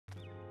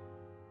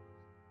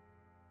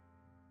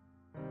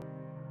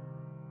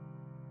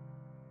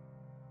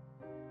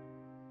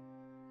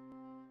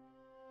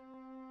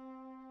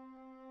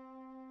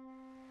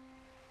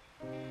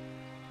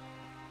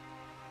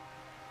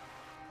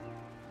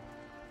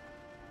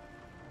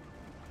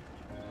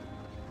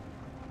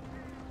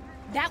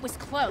That was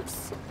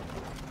close.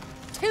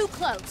 Too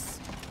close.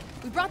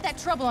 We brought that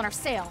trouble on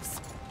ourselves.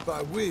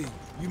 By we,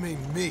 you mean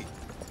me.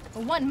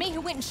 It wasn't me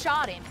who went and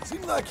shot him.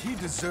 Seemed like he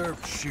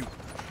deserved shooting.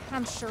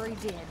 I'm sure he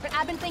did. But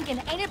I've been thinking,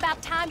 ain't it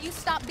about time you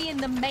stop being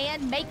the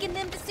man making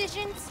them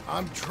decisions?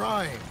 I'm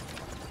trying.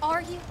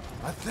 Are you?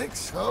 I think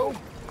so.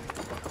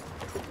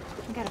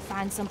 I gotta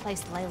find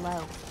someplace to lay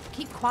low.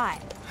 Keep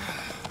quiet.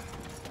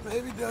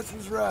 Maybe Dutch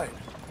was right.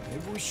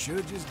 Maybe we should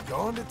have just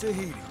gone to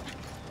Tahiti.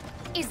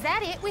 Is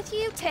that it with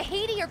you?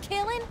 Tahiti or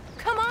killing?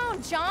 Come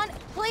on, John.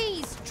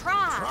 Please,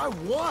 try. Try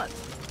what?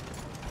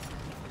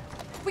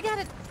 We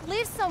gotta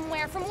live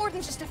somewhere for more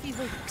than just a few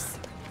weeks.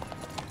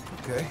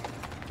 Okay.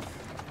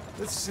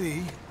 Let's see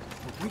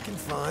what we can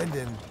find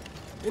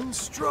in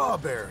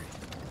Strawberry.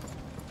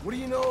 What do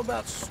you know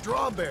about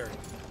Strawberry?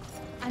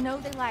 I know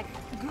they like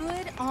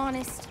good,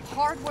 honest,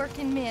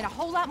 hard-working men a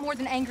whole lot more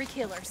than angry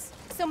killers.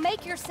 So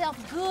make yourself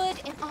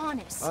good and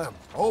honest. I'm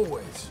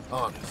always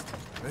honest.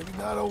 Maybe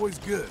not always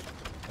good,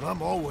 but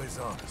I'm always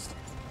honest.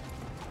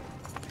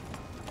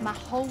 My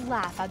whole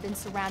life I've been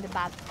surrounded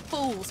by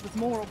fools with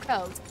moral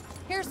codes.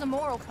 Here's the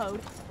moral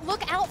code.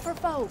 Look out for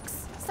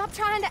folks. Stop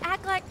trying to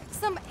act like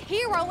some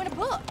hero in a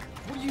book.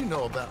 What do you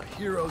know about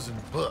heroes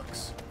and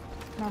books?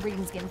 My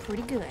reading's getting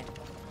pretty good.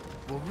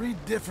 We'll read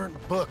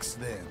different books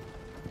then.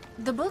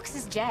 The books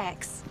is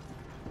Jack's.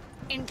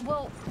 And,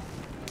 well,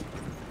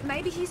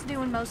 maybe he's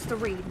doing most of the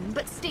reading,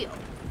 but still.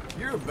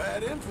 You're a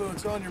bad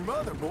influence on your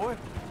mother, boy.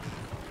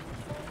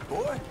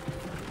 Boy?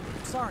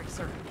 Sorry,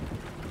 sir.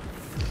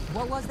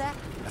 What was that?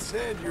 I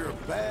said you're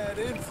a bad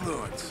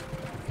influence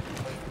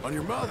on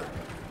your mother.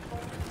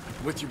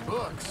 With your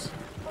books.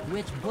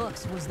 Which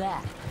books was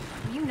that?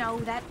 You know,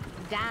 that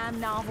dime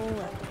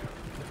novel,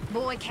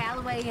 Boy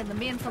Calloway and the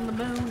Men from the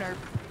Moon, or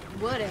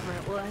whatever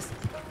it was.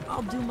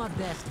 I'll do my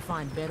best to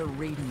find better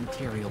reading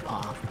material,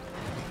 Pa.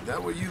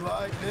 That what you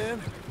like, then?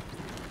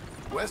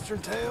 Western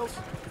tales?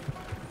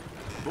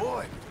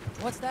 Boy,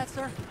 What's that,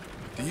 sir?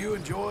 do you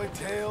enjoy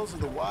tales of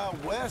the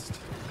Wild West?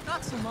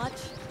 Not so much.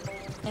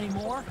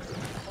 Anymore.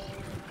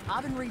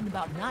 I've been reading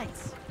about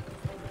knights.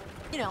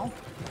 You know,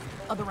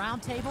 of the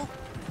Round Table.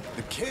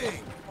 The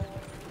king.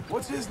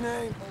 What's his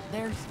name?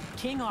 There's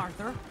King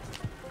Arthur,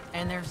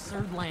 and there's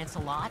Sir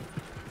Lancelot,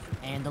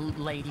 and the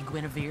Lady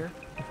Guinevere,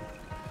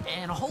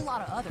 and a whole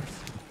lot of others.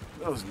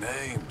 Those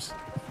names.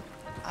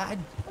 I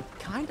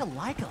kinda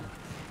like them.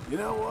 You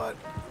know what?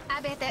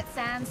 I bet that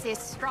sign says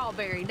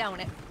Strawberry, don't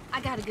it? I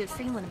got a good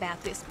feeling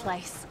about this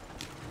place.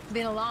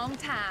 Been a long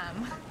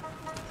time.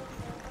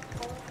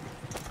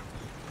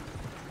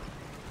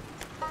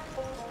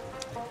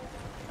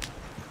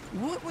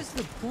 What was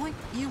the point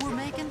you were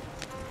making?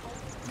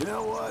 You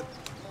know what?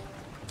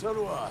 So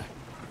do I.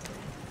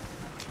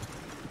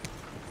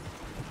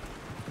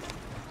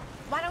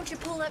 Why don't you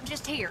pull up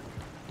just here?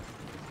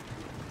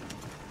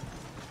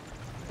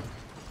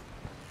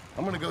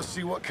 I'm gonna go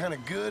see what kind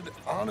of good,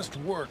 honest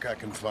work I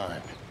can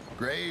find.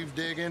 Grave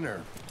digging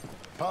or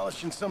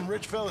polishing some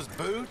rich fella's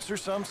boots or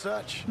some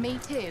such. Me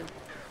too.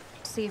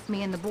 See if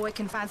me and the boy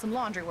can find some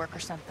laundry work or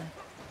something.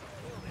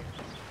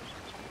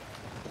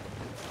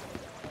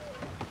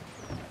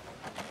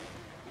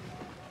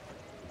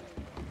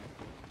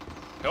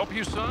 Help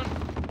you, son?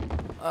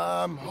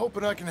 I'm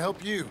hoping I can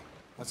help you.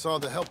 I saw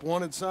the help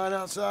wanted sign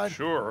outside.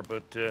 Sure,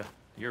 but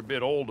you're a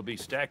bit old to be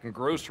stacking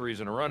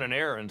groceries and running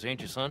errands,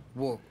 ain't you, son?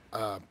 Well,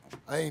 I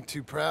ain't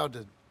too proud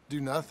to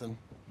do nothing.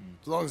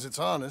 As long as it's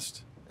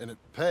honest and it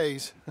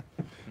pays.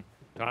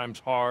 Time's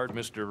hard,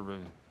 Mr.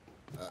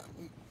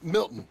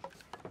 Milton.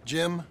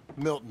 Jim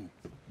Milton.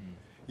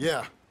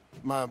 Yeah,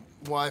 my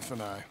wife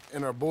and I,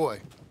 and our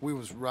boy, we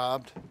was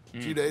robbed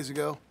a few days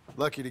ago.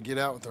 Lucky to get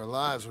out with our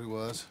lives, we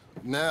was.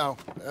 Now,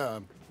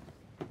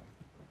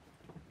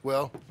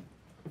 well,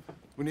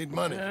 we need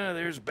money.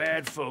 There's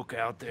bad folk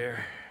out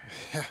there.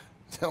 Yeah,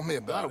 tell me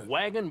Got about a it.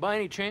 wagon by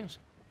any chance?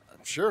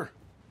 Sure.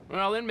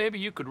 Well, then maybe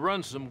you could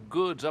run some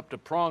goods up to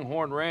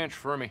Pronghorn Ranch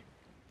for me.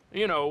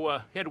 You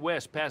know, head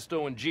west past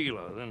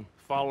Owanjila, then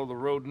follow the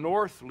road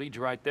north, leads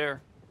you right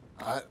there.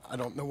 I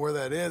don't know where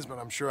that is, but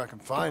I'm sure I can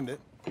find it.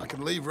 I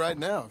can leave right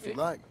now if you'd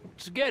like.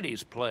 It's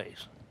Getty's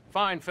place.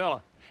 Fine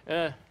fella.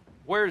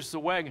 Where's the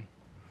wagon?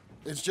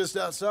 It's just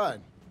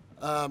outside.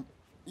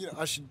 You know,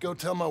 I should go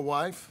tell my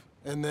wife,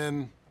 and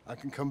then I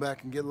can come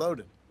back and get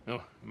loaded.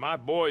 Oh, my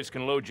boys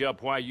can load you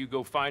up while you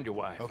go find your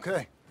wife.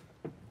 Okay.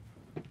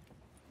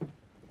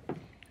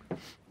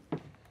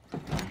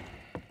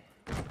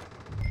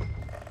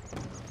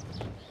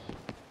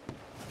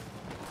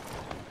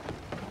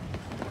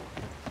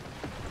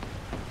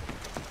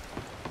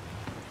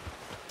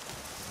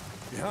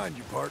 Behind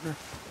you, partner.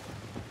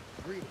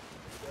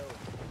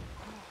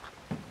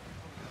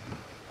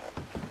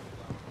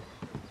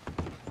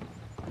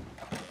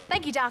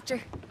 Thank you, Doctor.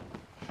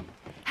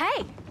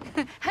 Hey,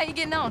 how you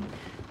getting on?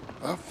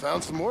 I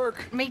found some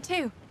work. Me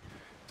too.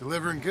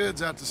 Delivering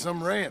goods out to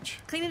some ranch.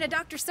 Cleaning a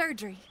doctor's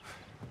surgery.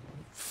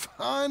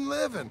 Fine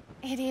living.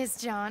 It is,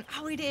 John.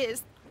 Oh, it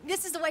is.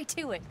 This is the way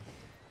to it.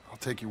 I'll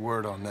take your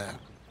word on that.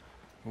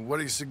 Well, what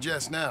do you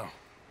suggest now?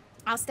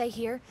 I'll stay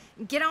here.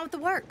 Get on with the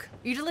work.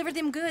 You deliver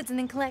them goods and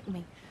then collect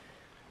me.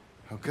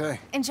 Okay.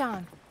 And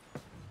John,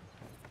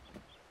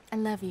 I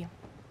love you.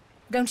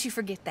 Don't you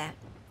forget that.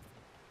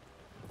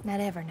 Not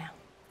ever now.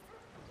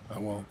 I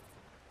won't.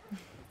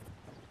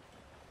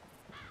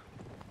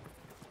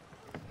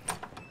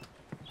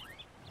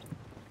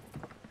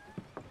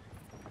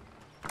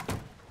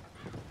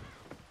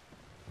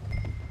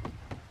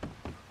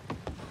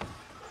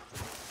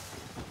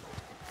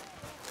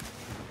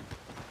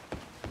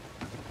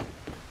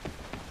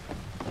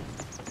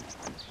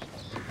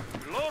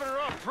 Loaded her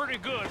up pretty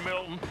good,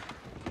 Milton.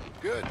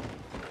 Good.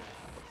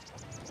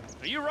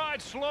 Now, you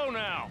ride slow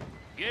now.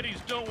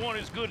 Geddes don't want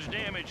his goods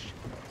damaged.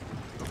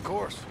 Of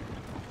course.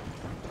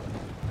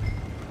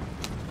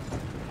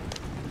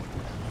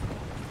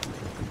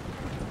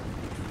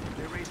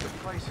 They raised the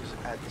prices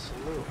at the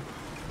saloon.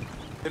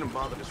 Didn't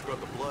bother to scrub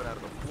the blood out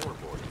of the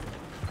floorboard.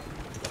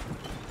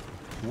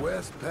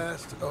 West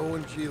past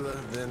Owen Gila,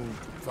 then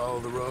follow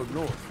the road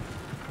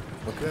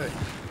north. Okay.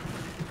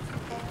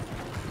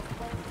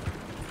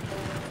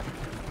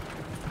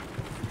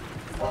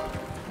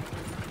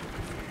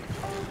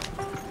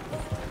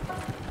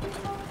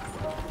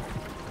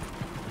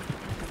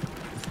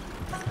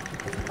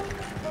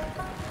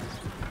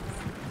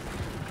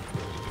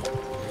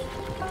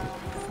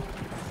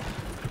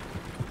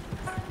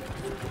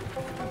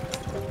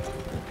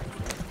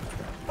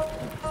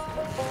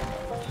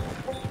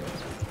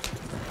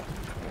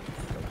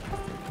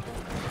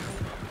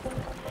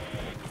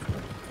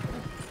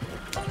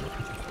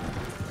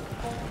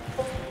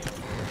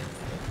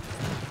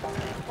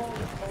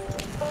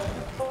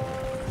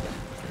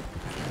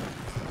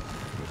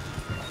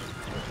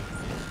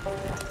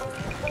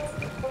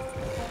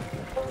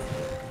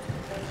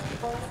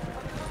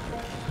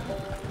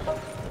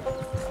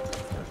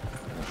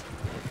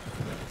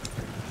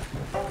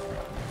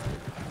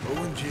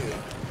 Owen Gila.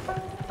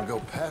 I go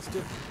past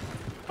it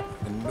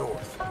and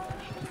north.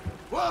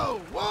 Whoa!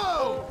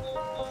 Whoa!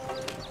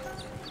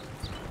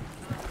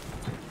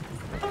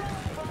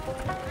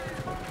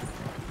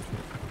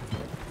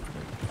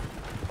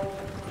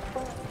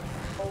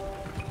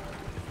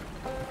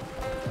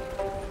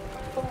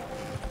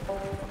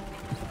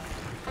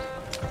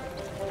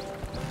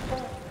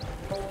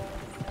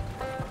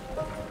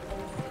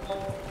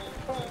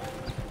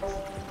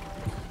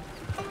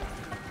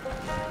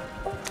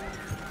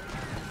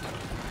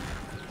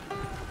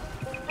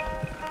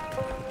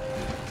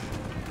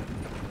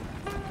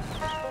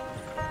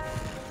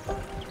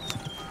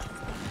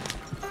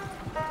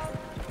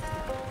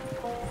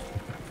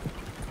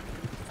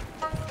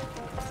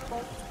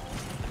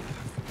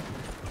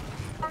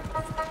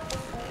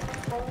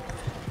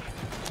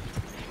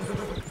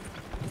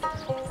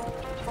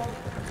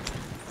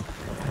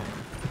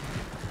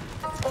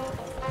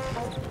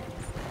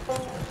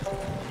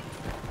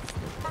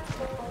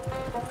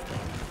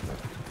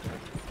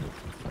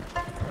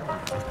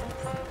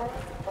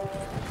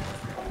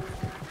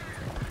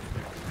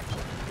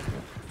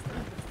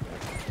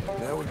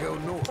 Now we go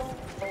north.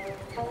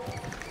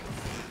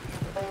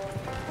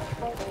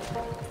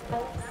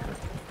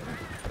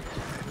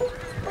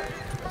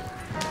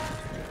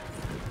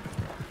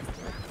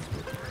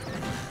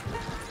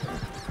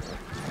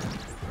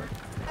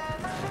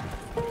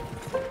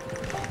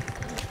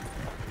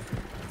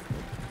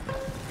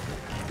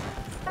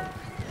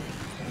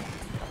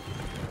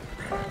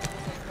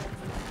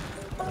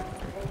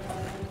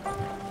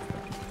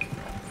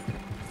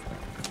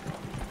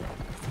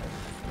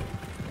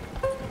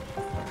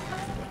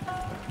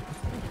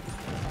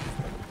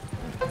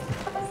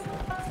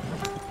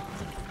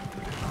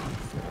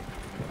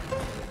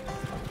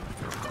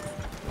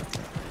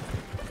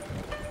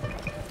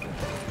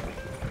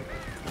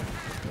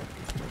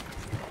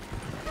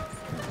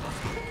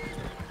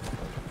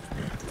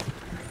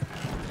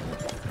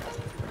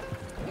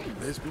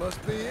 This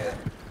must be it.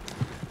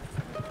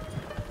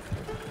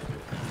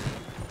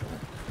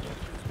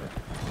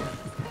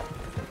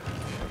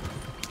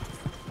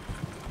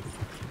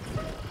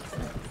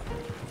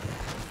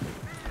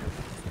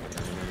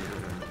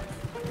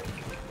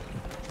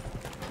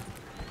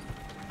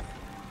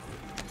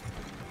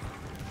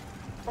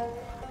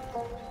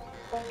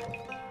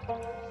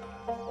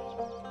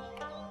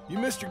 You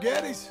Mr.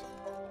 Geddes?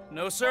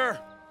 No, sir.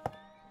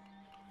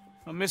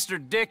 I'm Mr.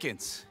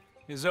 Dickens,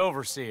 his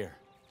overseer.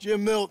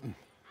 Jim Milton.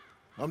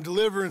 I'm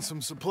delivering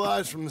some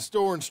supplies from the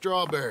store in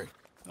Strawberry.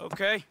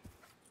 Okay.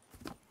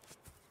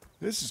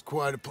 This is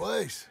quite a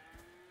place.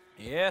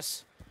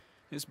 Yes,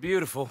 it's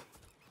beautiful.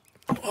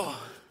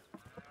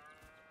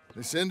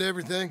 They send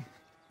everything?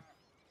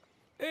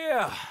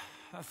 Yeah,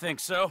 I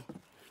think so.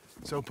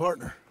 So,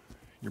 partner,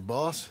 your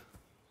boss,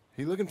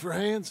 he looking for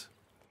hands?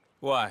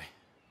 Why?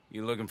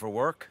 You looking for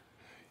work?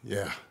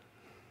 Yeah.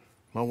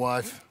 My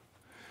wife,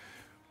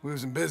 we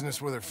was in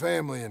business with her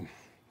family and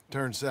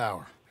turned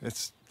sour.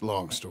 It's a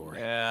long story.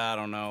 Yeah, I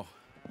don't know.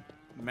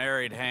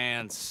 Married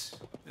hands.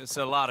 It's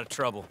a lot of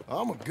trouble.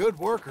 I'm a good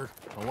worker.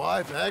 My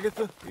wife,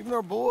 Agatha, even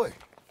our boy,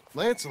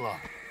 Lancelot.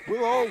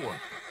 We'll all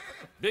work.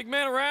 Big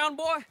man around,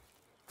 boy?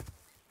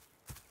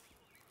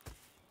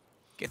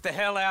 Get the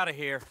hell out of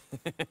here.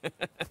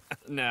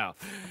 Now,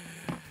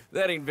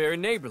 that ain't very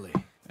neighborly.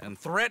 And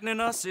threatening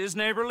us is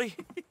neighborly?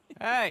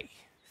 Hey,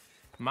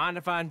 mind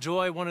if I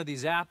enjoy one of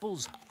these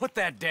apples? Put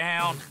that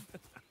down.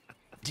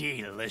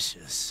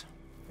 Delicious.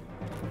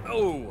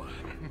 Oh.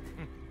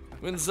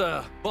 When's,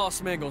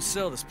 boss man gonna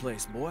sell this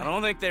place, boy? I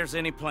don't think there's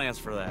any plans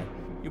for that.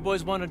 You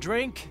boys want a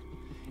drink?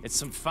 It's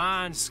some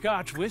fine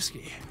Scotch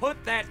whiskey.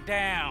 Put that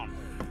down.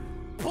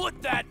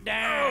 Put that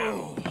down.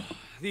 Oh,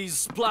 these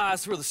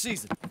supplies for the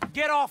season.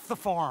 Get off the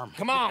farm.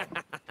 Come on.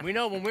 We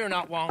know when we're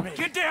not wanted.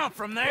 Get down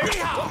from there.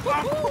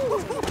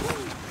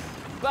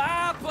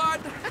 Bye,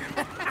 bud.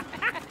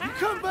 You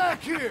come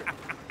back here!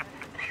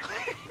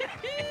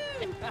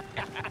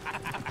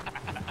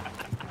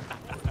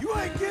 You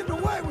ain't getting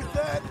away with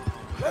that!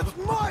 That's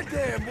my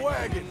damn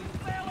wagon!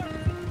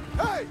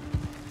 Hey!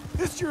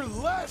 This is your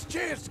last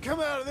chance to come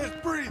out of this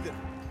breathing!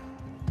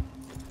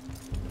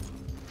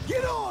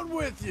 Get on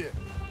with you!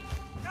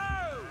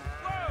 Whoa,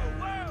 whoa,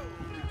 whoa!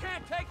 You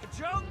can't take a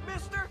joke,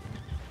 mister?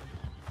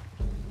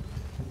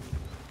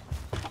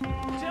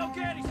 Tell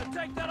Geddes to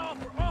take that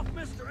offer off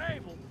Mr.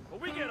 Abel, or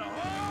we get a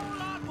whole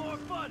lot more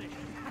money.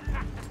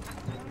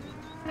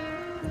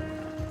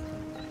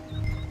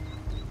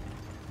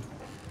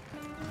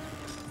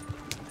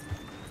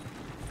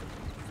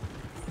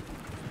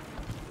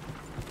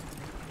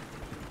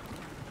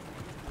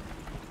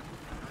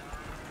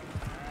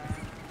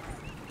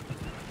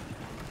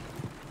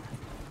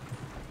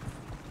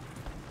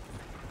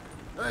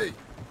 Hey!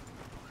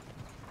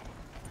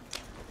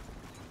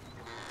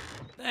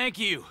 Thank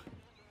you.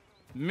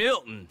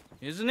 Milton,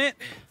 isn't it?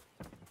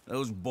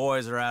 Those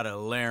boys are out of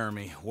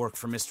Laramie, work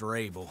for Mr.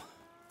 Abel.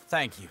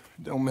 Thank you.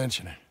 Don't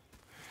mention it.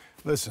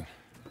 Listen,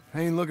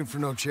 I ain't looking for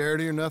no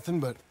charity or nothing,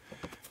 but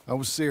I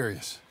was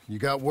serious. You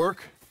got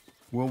work?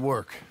 We'll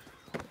work.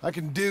 I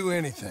can do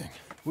anything.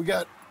 We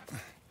got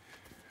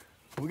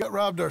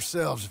robbed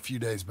ourselves a few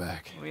days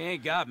back. We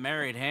ain't got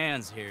married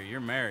hands here.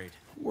 You're married.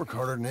 Work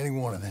harder than any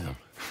one of them.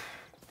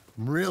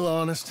 I'm real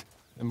honest,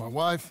 and my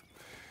wife,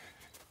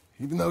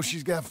 even though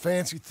she's got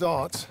fancy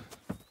thoughts,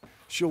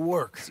 she'll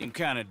work. Seem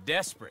kind of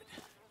desperate.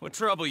 What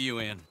trouble you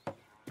in?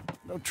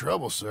 No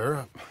trouble,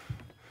 sir.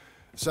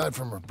 Aside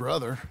from her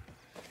brother,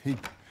 he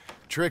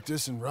tricked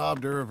us and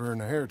robbed her of her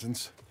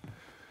inheritance.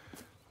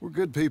 We're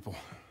good people.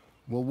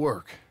 We'll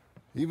work.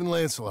 Even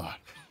Lancelot.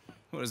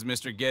 What does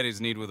Mr. Geddes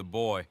need with a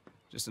boy?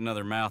 Just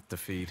another mouth to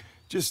feed.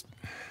 Just,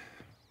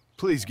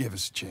 please give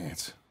us a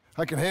chance.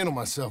 I can handle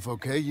myself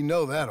okay, you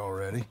know that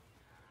already.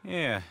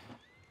 Yeah,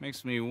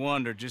 makes me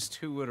wonder just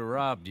who would have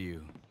robbed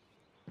you.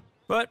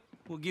 But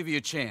we'll give you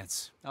a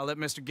chance. I'll let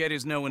Mr.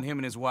 Geddes know when him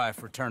and his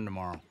wife return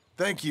tomorrow.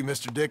 Thank you,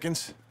 Mr.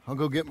 Dickens. I'll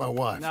go get my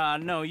wife. Nah,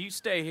 no, you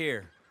stay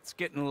here. It's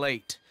getting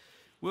late.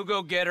 We'll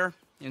go get her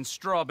in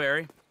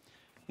Strawberry.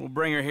 We'll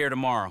bring her here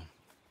tomorrow.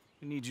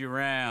 We need you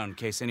around in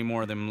case any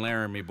more of them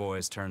Laramie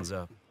boys turns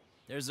up.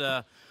 There's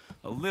a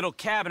little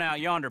cabin out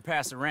yonder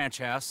past the ranch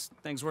house.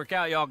 Things work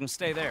out, y'all can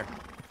stay there.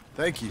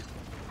 Thank you.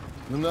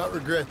 You'll not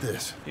regret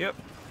this. Yep.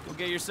 Go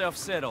get yourself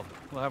settled.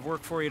 We'll have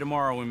work for you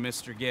tomorrow when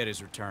Mr.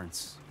 Geddes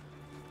returns.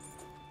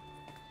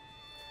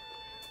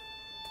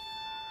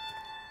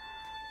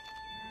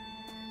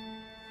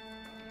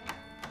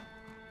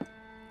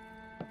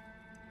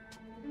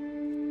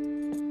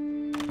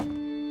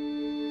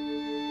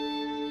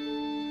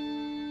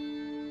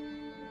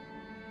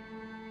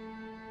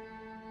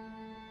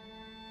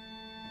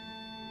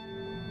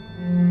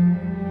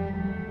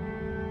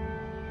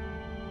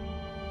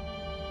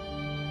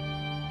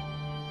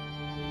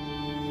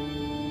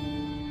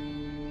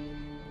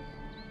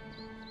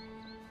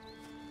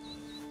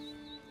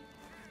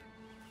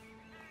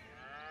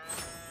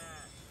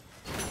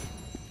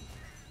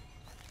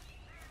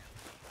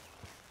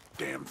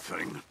 Damn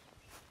thing.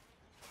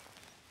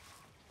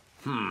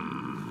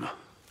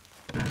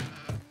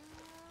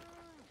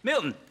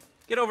 Milton,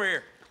 get over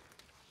here.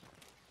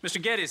 Mr.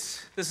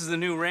 Geddes, this is the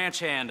new ranch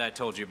hand I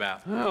told you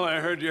about. Well, I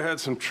heard you had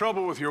some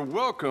trouble with your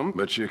welcome,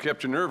 but you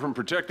kept your nerve and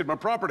protected my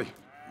property.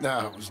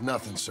 No, it was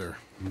nothing, sir.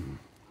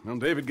 I'm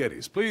David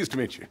Geddes. Pleased to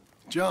meet you.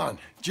 John,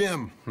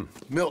 Jim,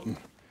 Milton.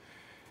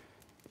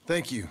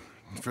 Thank you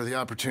for the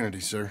opportunity,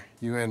 sir.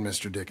 You and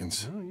Mr.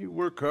 Dickens. Well, you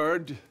work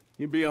hard.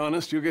 You be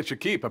honest, you'll get your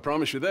keep. I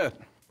promise you that.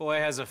 Boy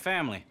has a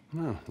family.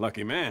 Oh,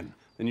 lucky man.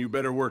 Then you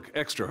better work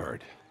extra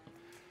hard.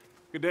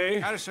 Good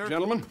day, Howdy, sir.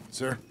 gentlemen.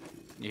 Sir?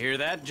 You hear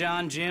that,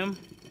 John, Jim?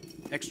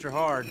 Extra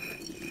hard.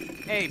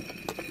 Hey,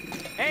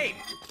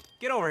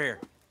 get over here.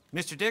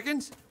 Mr.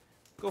 Dickens?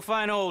 Go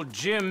find old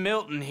Jim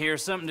Milton here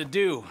something to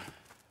do.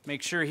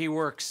 Make sure he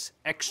works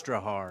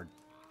extra hard.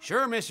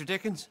 Sure, Mr.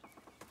 Dickens.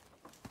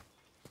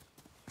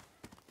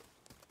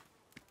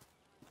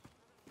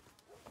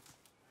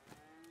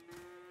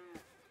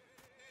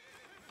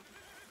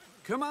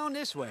 Come on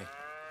this way.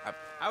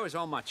 I was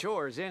on my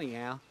chores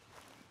anyhow.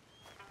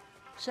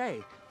 Say,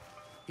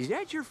 is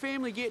that your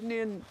family getting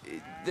in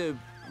the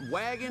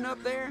wagon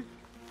up there?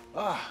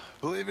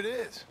 Believe it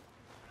is.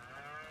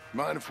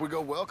 Mind if we go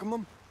welcome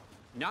them?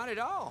 Not at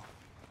all.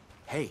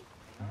 Hey,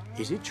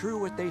 is it true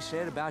what they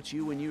said about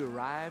you when you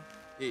arrived?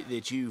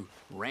 That you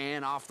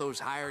ran off those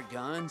hired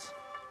guns?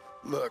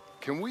 Look,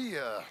 can we,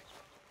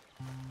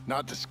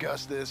 not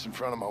discuss this in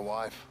front of my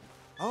wife?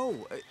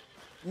 Oh,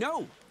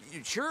 no,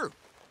 sure.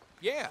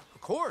 Yeah, of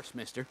course,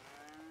 mister.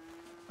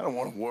 I don't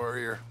want to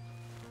worry her.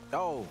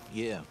 Oh,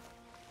 yeah.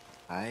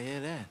 I hear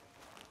that.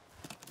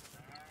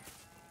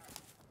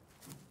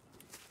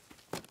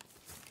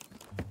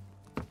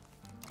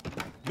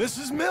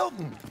 Mrs.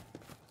 Milton!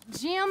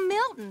 Jim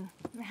Milton.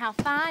 How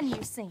fine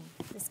you seem.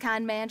 This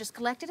kind man just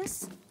collected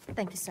us.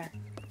 Thank you, sir.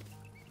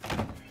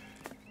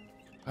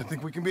 I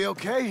think we can be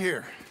okay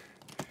here.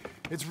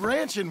 It's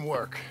ranching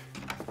work.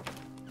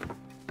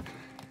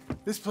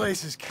 This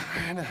place is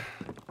kinda...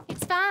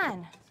 It's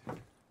fine.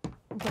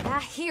 But I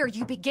hear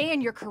you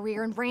began your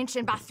career in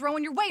ranching by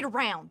throwing your weight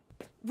around.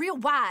 Real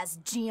wise,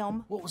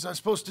 Jim. What was I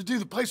supposed to do?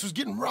 The place was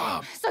getting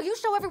robbed. So you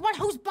show everyone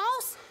who's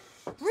boss?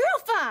 Real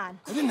fine.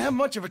 I didn't have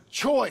much of a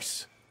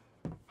choice.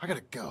 I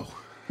gotta go.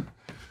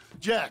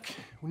 Jack,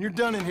 when you're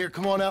done in here,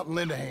 come on out and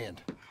lend a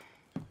hand.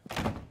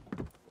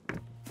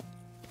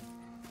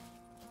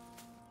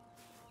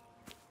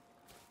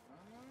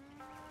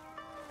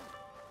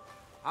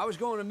 I was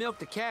going to milk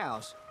the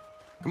cows.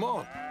 Come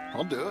on,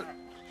 I'll do it.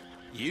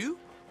 You?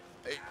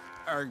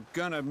 Are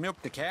gonna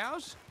milk the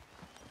cows?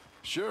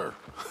 Sure.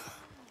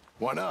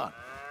 Why not?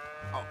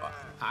 Oh,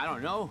 I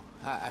don't know.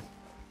 I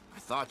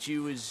thought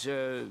you was,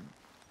 I'm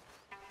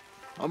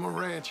a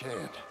ranch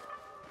hand.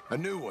 A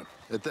new one,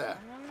 at that.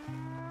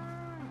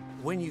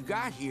 When you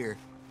got here,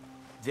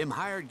 them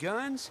hired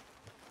guns?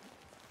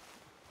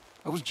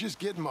 I was just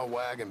getting my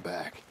wagon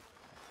back.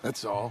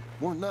 That's all.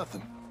 Weren't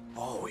nothing.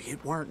 Oh,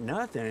 it weren't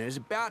nothing. It was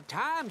about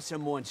time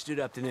someone stood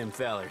up to them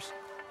fellers.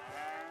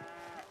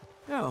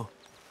 No.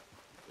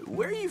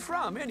 Where are you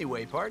from,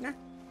 anyway, partner?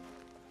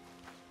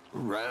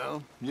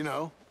 Around, you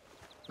know.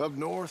 Up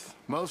north,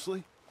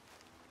 mostly.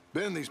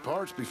 Been in these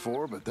parts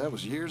before, but that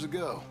was years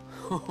ago.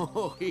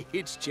 Oh,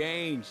 it's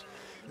changed.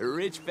 The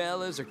rich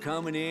fellas are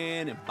coming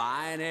in and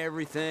buying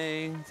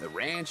everything, the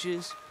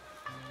ranches.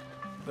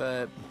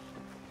 But,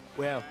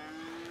 well,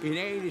 it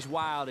ain't as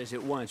wild as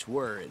it once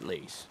were, at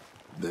least.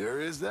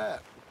 There is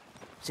that.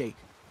 Say,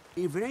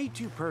 if it ain't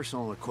too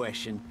personal a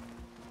question,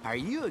 are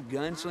you a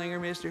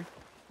gunslinger, mister?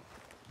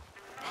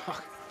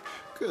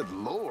 Good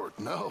Lord,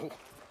 no.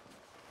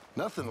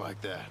 Nothing like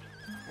that.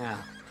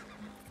 Ah,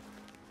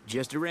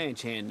 just a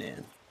ranch hand,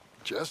 then.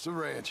 Just a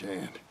ranch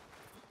hand.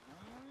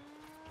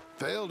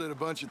 Failed at a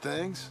bunch of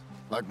things,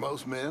 like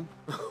most men.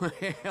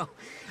 Well,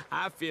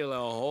 I feel a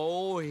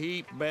whole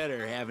heap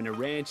better having a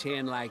ranch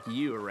hand like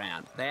you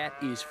around. That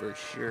is for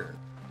sure.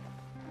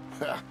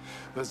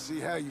 Let's see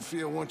how you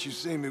feel once you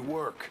see me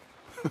work.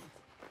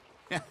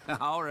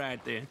 All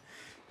right, then.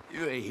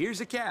 Here's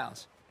the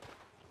cows.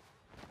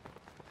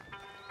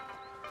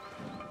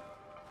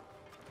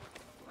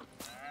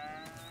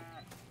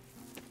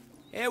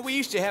 Yeah, we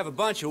used to have a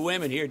bunch of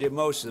women here did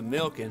most of the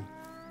milking.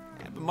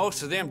 But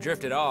most of them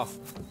drifted off.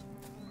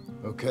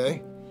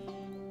 Okay.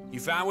 You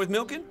fine with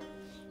milking?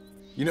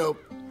 You know,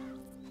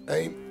 I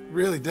ain't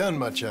really done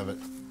much of it.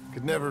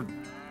 Could never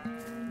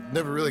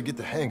really get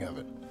the hang of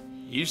it.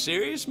 You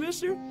serious,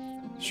 mister?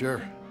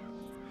 Sure.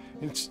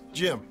 It's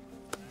Jim.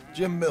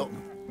 Jim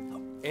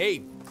Milton.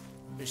 Hey,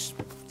 just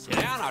sit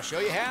down, I'll show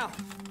you how.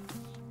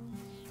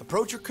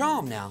 Approach her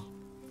calm now.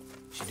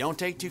 She don't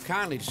take too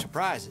kindly to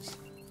surprises.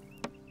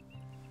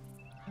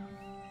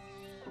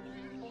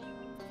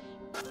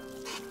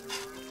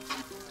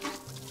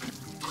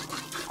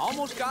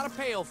 Almost got a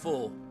pail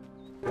full.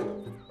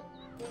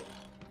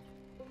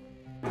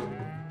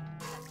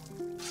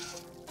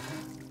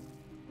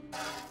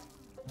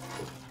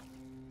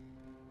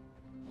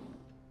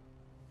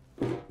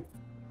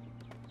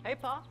 Hey,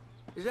 Pa.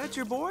 Is that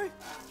your boy?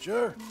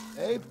 Sure.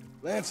 Abe,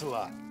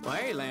 Lancelot. Well,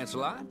 hey,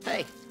 Lancelot.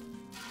 Hey.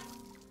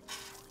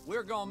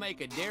 We're gonna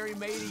make a dairy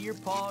maid of your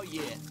pa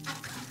yet.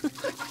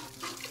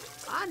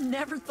 I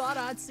never thought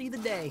I'd see the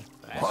day.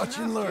 That's Watch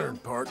and enough, learn,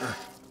 kid. partner.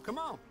 Come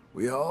on.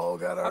 We all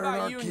got How our about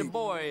our you keep. and the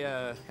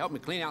boy help me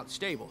clean out the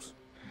stables?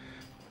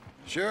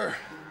 Sure.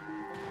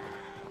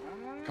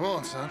 Come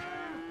on, son.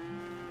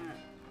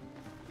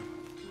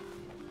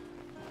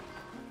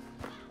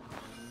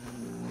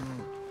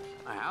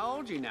 How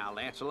old you now,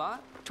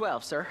 Lancelot?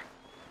 12, sir.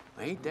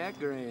 Ain't that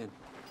grand?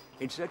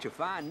 It's such a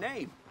fine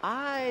name.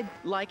 I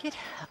like it.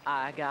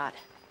 I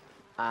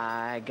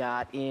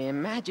got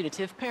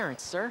imaginative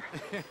parents, sir.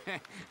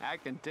 I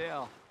can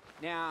tell.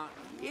 Now,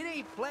 it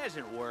ain't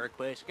pleasant work,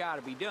 but it's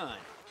gotta be done.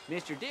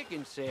 Mr.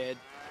 Dickens said...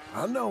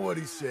 I know what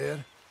he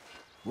said.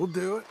 We'll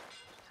do it.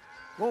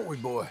 Won't we,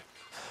 boy?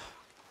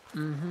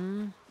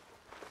 Mm-hmm.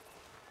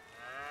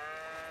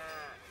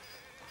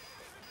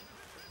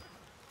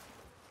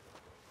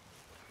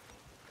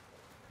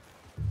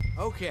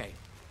 Okay.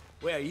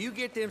 Well, you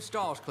get them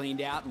stalls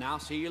cleaned out, and I'll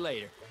see you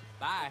later.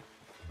 Bye.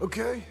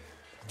 Okay.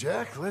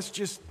 Jack, let's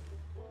just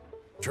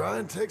try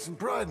and take some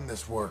pride in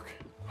this work,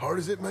 hard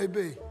as it may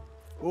be.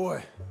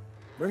 Boy,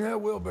 bring that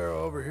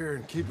wheelbarrow over here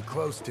and keep it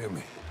close to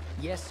me.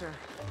 Yes, sir.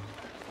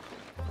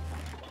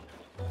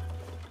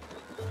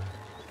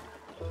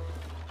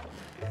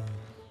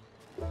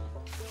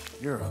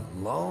 You're a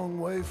long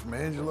way from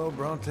Angelo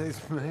Bronte's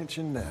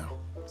mansion now.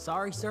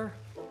 Sorry, sir.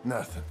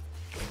 Nothing.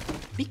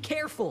 Be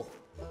careful.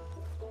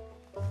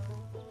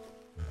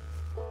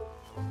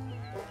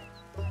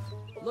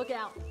 Look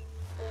out.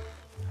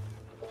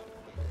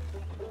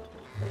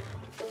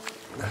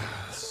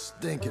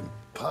 Stinking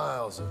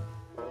piles of...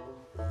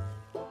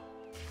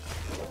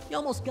 You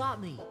almost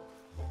got me.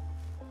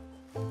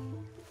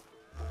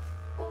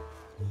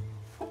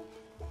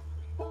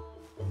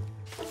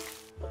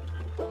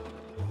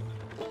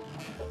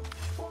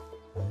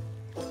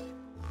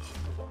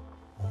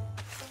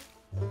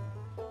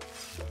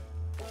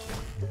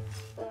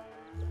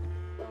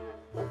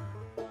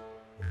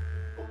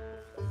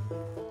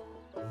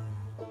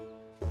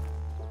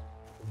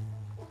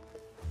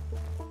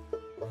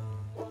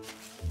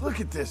 Look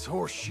at this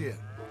horse shit.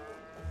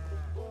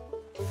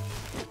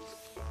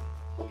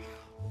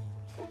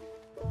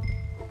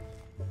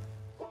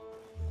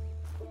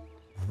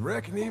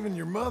 Reckon even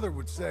your mother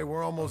would say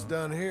we're almost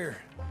done here.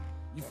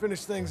 You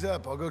finish things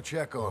up, I'll go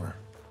check on her.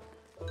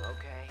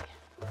 Okay.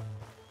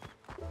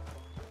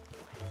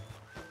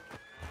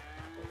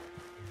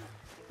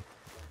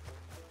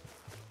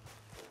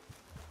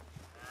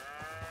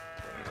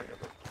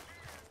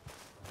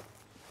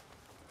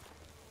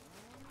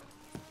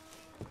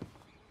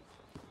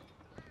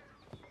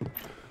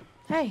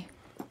 Hey,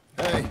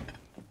 Hey,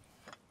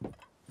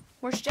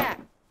 where's Jack?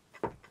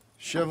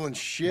 shoveling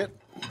shit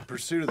in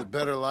pursuit of the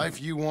better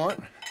life you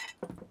want?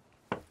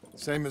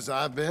 Same as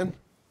I've been?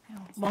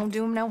 Won't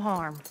do him no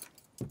harm.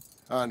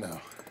 I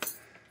know.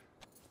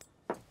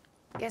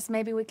 Guess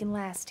maybe we can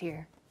last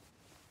here.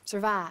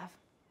 Survive.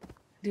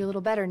 Do a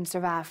little better than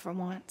survive for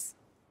once.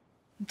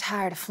 I'm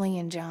tired of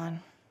fleeing,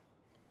 John.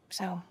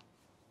 So,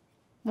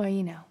 well,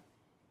 you know.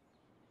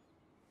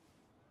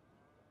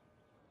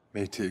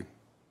 Me too.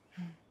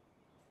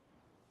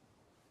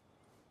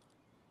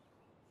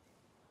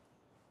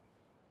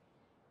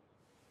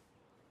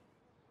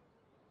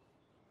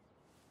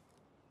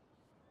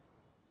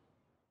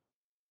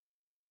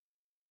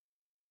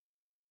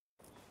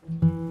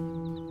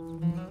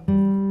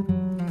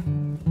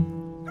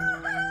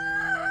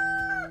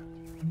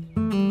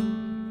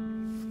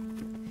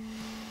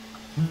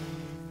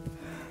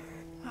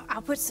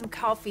 I'll put some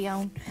coffee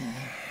on.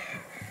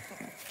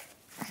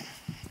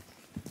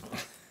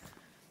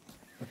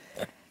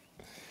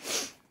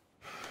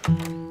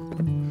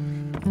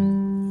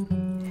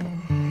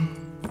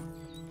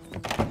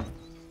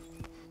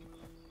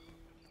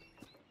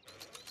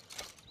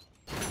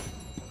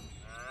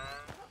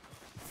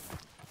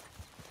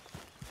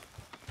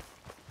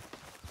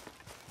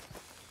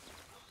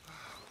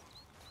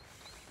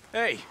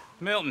 Hey,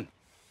 Milton.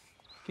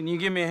 Can you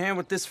give me a hand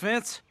with this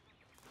fence?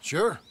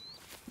 Sure.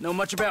 Know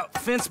much about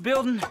fence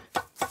building?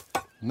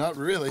 Not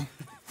really.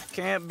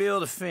 Can't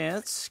build a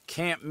fence,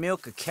 can't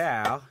milk a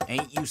cow,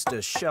 ain't used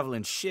to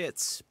shoveling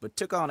shits, but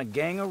took on a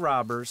gang of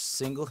robbers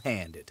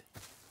single-handed.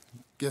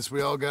 Guess we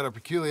all got our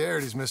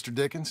peculiarities, Mr.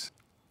 Dickens.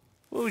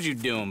 What was you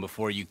doing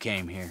before you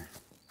came here?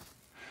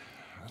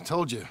 I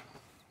told you.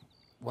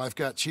 Wife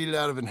got cheated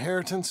out of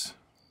inheritance.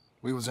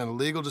 We was in a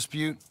legal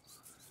dispute.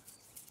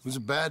 It was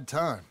a bad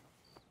time.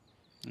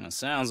 That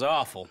sounds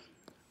awful,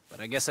 but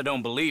I guess I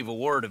don't believe a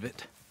word of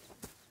it.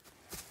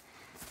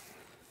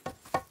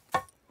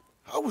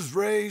 I was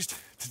raised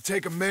to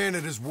take a man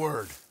at his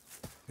word,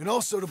 and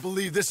also to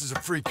believe this is a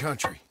free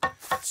country.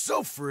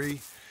 So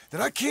free that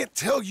I can't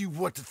tell you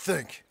what to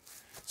think.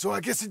 So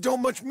I guess it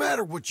don't much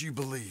matter what you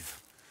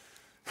believe.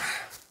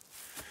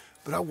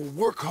 But I will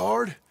work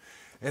hard,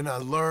 and I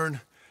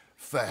learn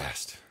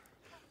fast.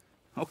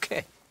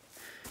 Okay.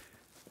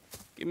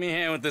 Give me a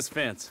hand with this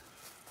fence.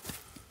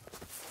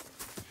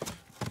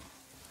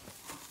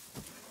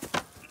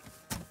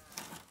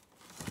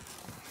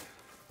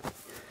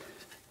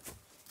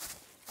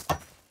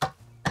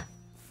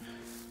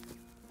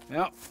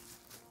 Yep,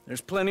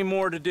 there's plenty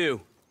more to do.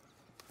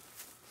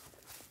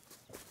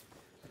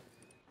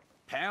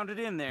 Pound it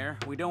in there.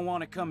 We don't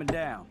want it coming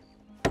down.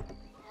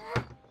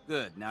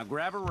 Good. Now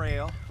grab a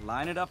rail,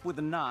 line it up with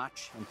a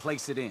notch, and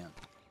place it in.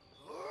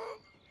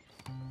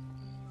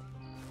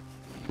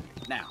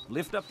 Now,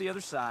 lift up the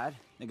other side.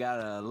 They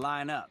gotta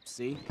line up,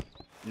 see?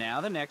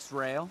 Now the next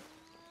rail.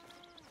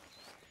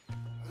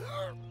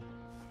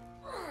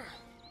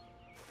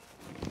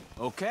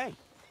 Okay.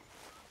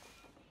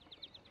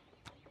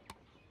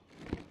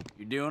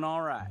 You're doing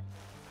all right.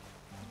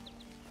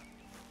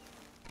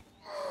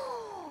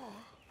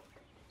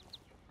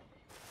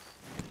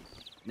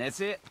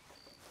 That's it.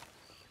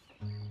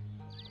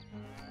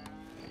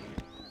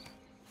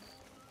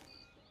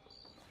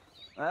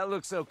 That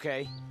looks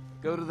okay.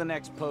 Go to the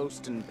next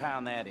post and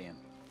pound that in.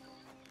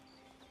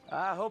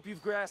 I hope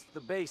you've grasped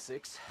the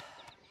basics.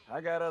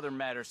 I got other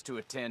matters to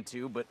attend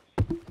to, but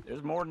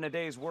there's more than a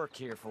day's work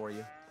here for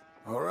you.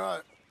 All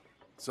right.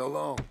 So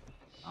long.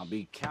 I'll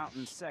be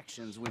counting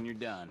sections when you're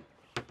done.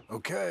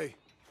 Okay.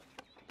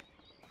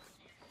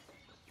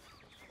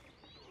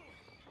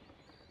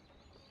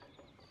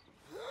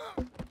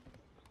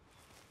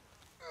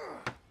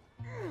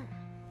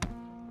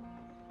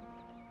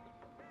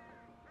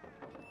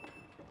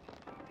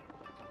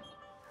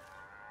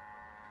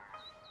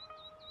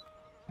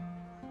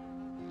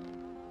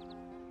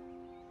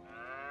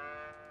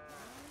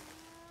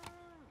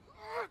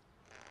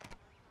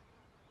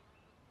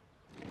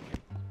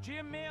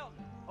 Jim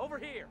Milton, over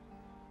here.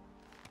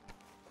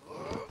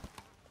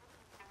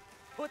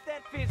 Put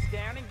that fence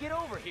down and get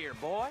over here,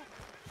 boy.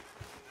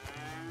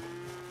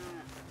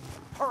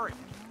 Hurry.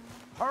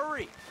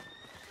 Hurry.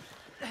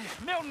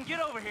 Milton,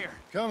 get over here.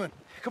 Coming.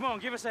 Come on,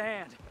 give us a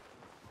hand.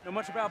 Know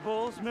much about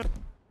bulls, Milton?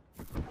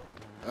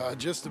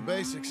 Just the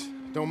basics.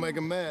 Don't make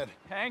them mad.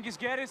 Angus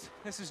Geddes,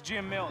 this is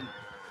Jim Milton.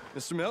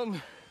 Mr.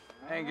 Milton?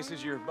 Angus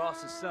is your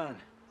boss's son.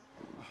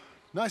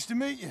 Nice to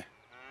meet you.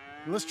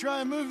 Let's try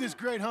and move this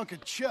great hunk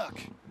of chuck.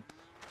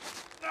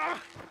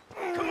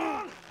 Come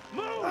on,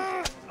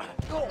 move!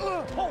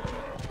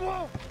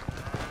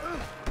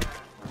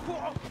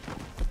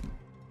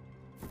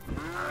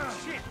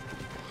 Shit!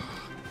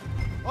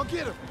 I'll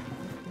get him.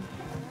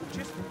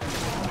 Just try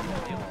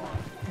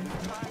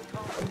and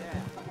calm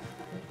down.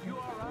 You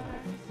all right?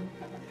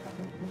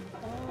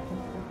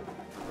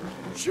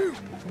 Shoot!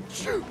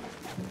 Shoot!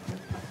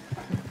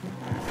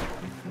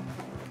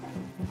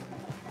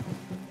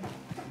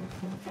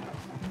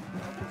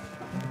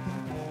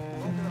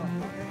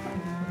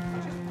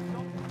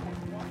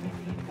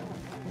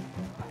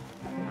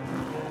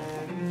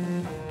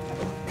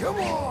 Come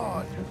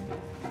on!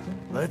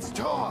 Let's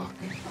talk.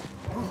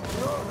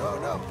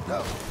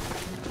 No.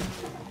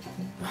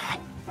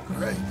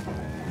 Great.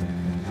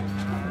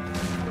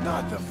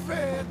 Not the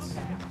fence.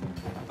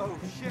 Oh,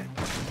 shit.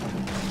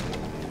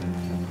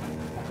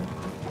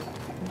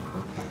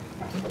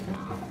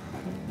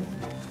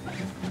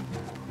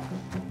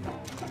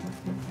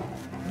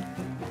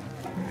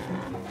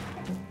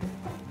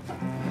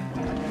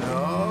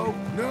 No!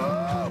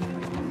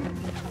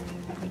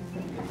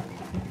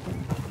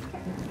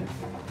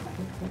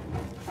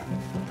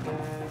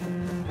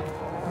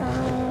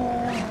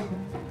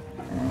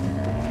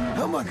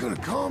 How am I gonna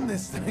calm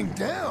this thing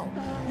down?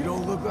 You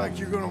don't look like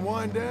you're gonna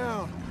wind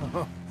down.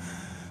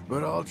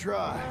 But I'll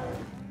try.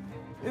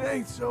 It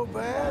ain't so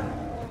bad.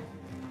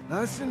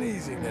 Nice and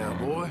easy now,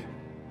 boy.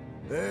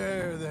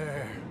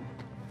 There.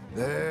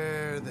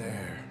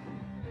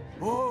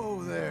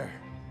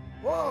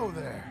 Whoa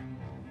there.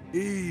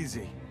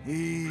 Easy.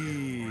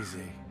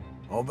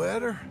 All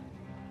better?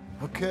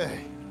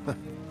 Okay.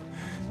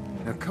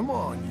 Now come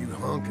on, you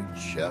hunk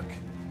of chuck.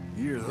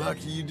 You're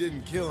lucky you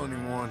didn't kill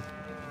anyone.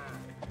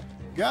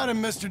 Got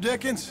him, Mr.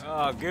 Dickens.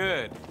 Oh,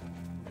 good.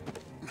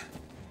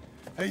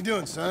 How you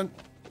doing, son?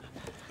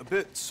 A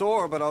bit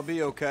sore, but I'll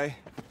be okay.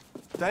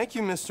 Thank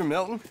you, Mr.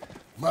 Milton.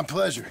 My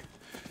pleasure.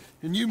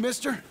 And you,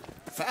 mister?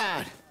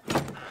 Fine.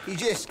 He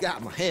just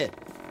got my head.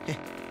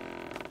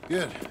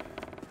 Good.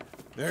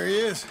 There he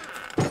is.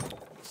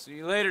 See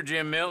you later,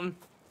 Jim Milton.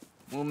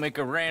 We'll make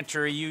a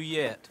rancher of you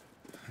yet.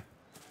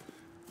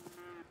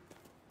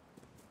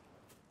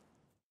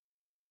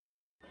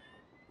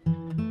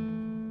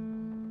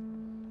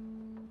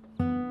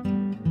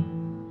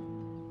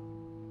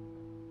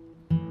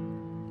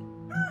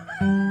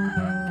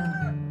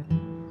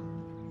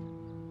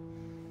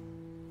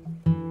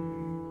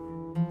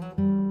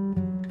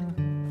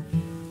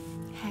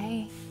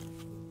 Hey.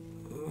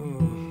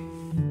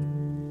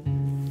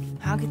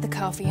 I'll get the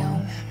coffee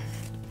on.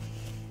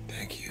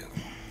 Thank you.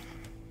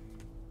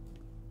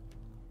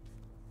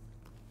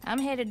 I'm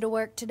headed to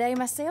work today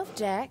myself,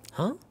 Jack.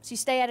 Huh? So you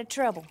stay out of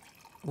trouble.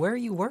 Where are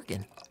you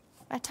working?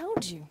 I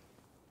told you.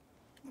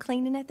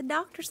 Cleaning at the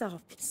doctor's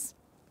office.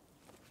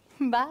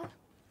 Bye.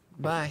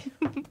 Bye.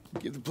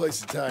 Give the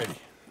place a tidy.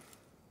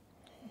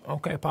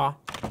 Okay, Pa.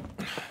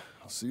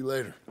 I'll see you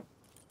later.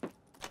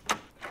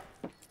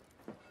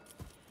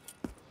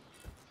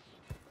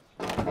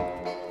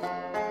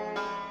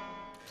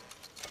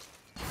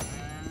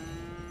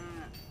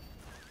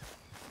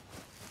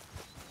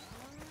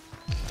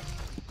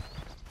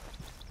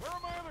 Where are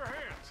my other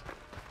hands?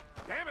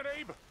 Damn it,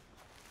 Abe.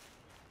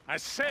 I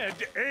said,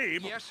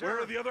 Abe, Yes, sir. where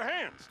are the other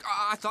hands?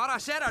 I thought I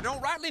said I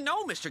don't rightly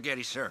know, Mr.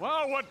 Geddes, sir.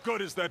 Well, what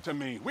good is that to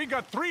me? We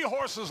got 3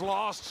 horses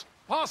lost,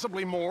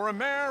 possibly more, a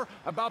mare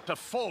about to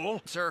foal.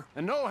 Sir.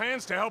 And no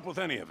hands to help with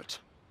any of it.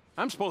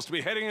 I'm supposed to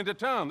be heading into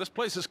town. This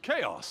place is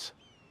chaos.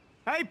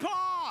 Hey,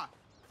 Pa!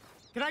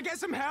 Can I get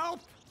some help?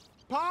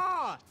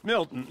 Pa!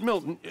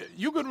 Milton,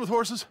 you good with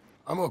horses?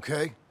 I'm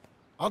okay.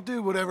 I'll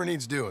do whatever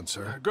needs doing,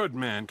 sir. Good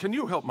man. Can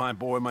you help my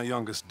boy, my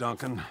youngest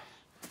Duncan?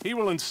 He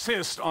will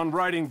insist on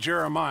riding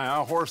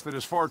Jeremiah, a horse that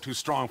is far too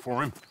strong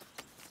for him.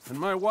 And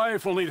my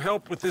wife will need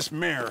help with this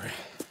mare.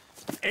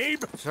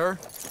 Abe? Sir?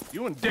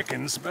 You and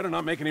Dickens better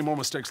not make any more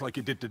mistakes like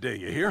you did today,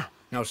 you hear?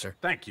 No, sir.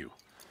 Thank you.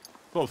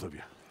 Both of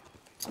you.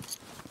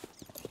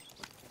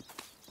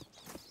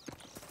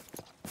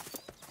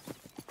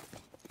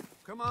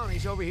 Come on,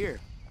 he's over here.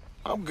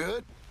 I'm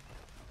good.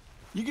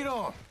 You get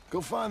on. Go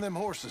find them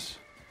horses.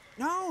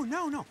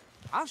 No.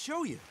 I'll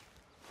show you.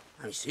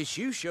 I mean, since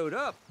you showed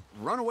up,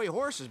 runaway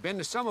horse has been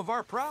to some of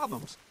our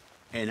problems.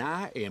 And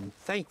I am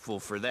thankful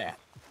for that.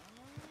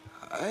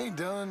 I ain't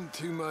done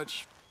too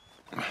much.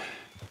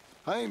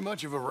 I ain't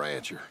much of a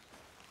rancher.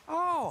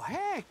 Oh,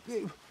 heck.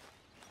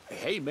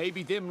 Hey,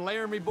 maybe them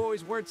Laramie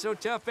boys weren't so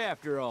tough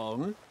after all,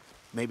 huh?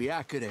 Maybe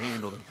I could have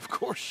handled them. Of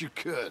course you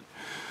could.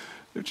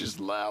 They're just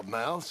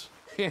loudmouths.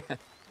 Yeah.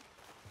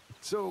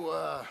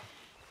 So,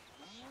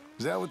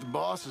 Is that what the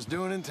boss is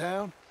doing in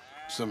town?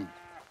 Some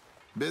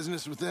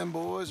business with them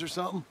boys or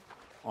something?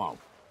 Oh,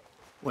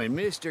 when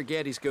Mr.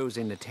 Geddes goes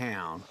into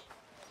town,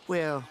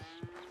 well,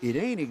 it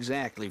ain't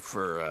exactly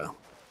for,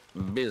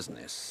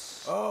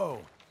 business. Oh.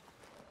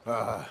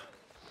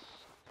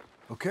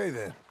 Okay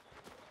then.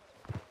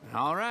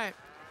 All right.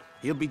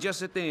 He'll be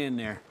just at the end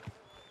there.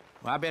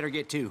 Well, I better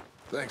get to.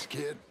 Thanks,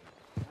 kid.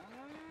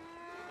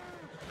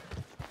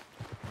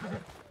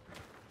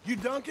 You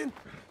Duncan?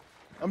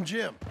 I'm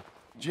Jim.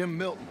 Jim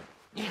Milton.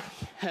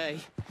 Hey.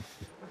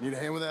 Need a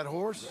hand with that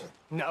horse?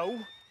 No.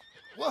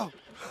 Whoa.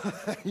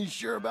 You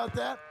sure about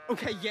that?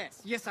 Okay,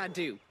 yes. Yes, I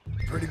do.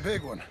 Pretty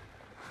big one.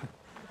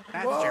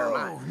 That's Whoa,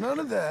 Jeremiah. None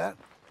of that.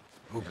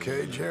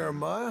 Okay,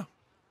 Jeremiah.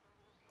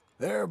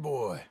 There,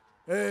 boy.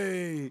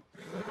 Hey.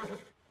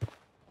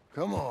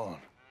 Come on.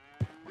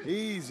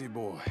 Easy,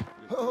 boy.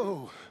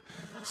 Oh,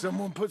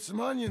 someone put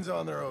some onions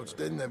on their oats,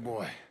 didn't they,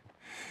 boy?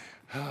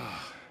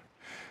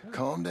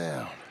 Calm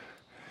down.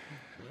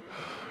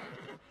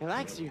 He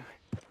likes you.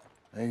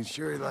 I ain't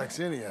sure he likes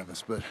any of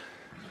us, but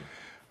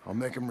I'll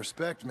make him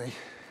respect me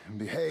and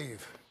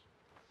behave.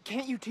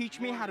 Can't you teach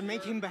me how to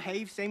make him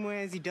behave same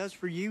way as he does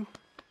for you?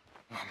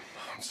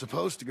 I'm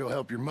supposed to go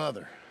help your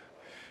mother.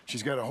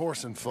 She's got a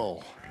horse and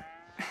foal.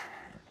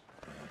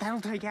 That'll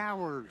take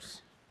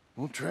hours.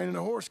 Well, training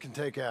a horse can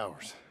take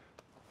hours.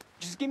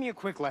 Just give me a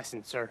quick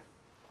lesson, sir.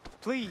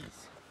 Please.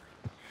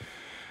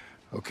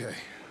 Okay.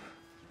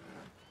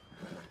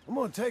 I'm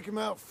gonna take him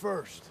out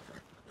first.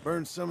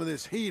 Burn some of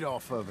this heat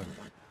off of him.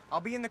 I'll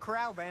be in the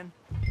corral, van.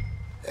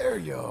 There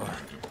you are.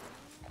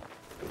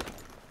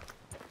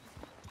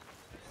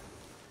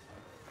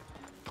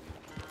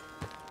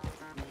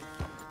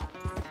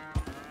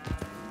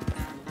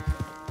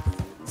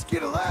 Let's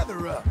get a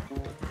lather up.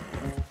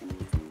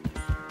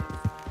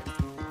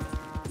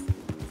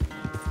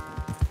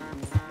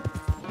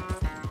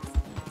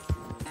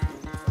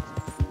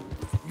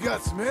 You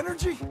got some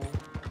energy?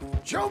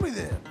 Show me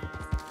then.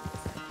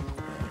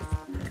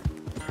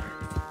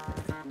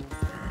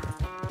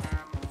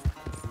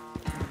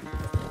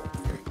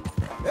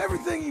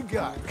 Everything you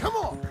got. Come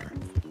on.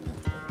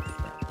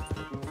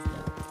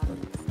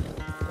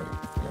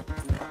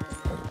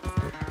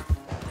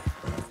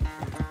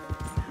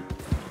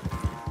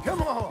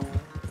 Come on.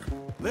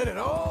 Let it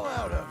all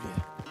out of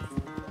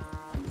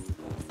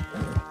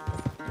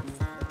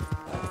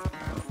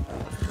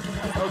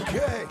you.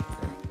 Okay.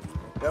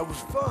 That was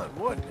fun,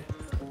 wasn't it?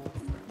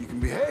 You can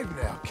behave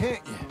now,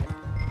 can't you?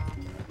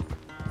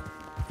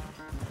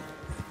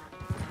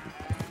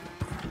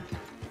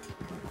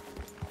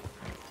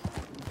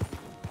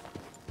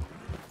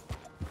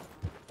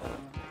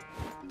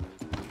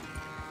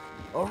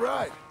 All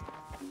right.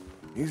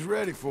 He's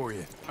ready for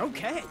you.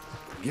 Okay.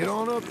 Get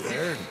on up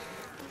there and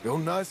go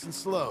nice and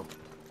slow.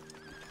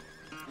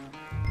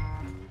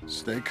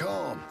 Stay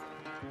calm.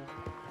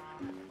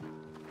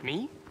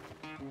 Me?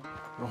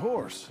 The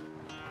horse.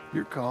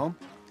 You're calm.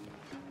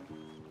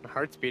 My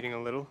heart's beating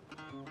a little.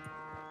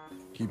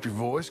 Keep your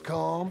voice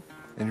calm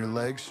and your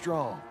legs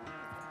strong.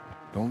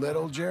 Don't let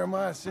old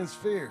Jeremiah sense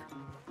fear.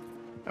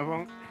 I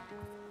won't.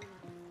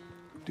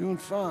 Doing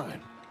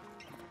fine.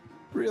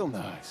 Real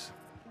nice.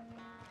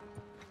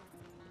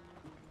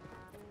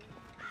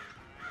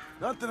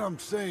 Not that I'm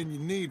saying you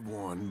need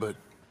one, but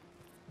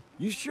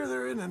you sure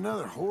there isn't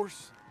another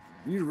horse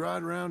you to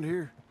ride around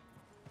here?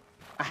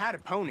 I had a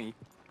pony,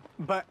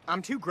 but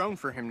I'm too grown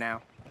for him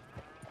now.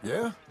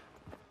 Yeah?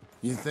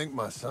 You think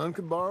my son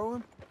could borrow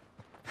him?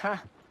 Huh.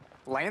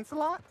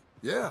 Lancelot?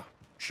 Yeah.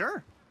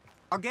 Sure.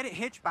 I'll get it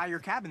hitched by your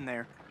cabin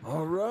there.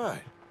 All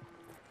right.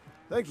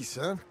 Thank you,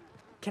 son.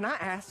 Can I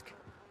ask,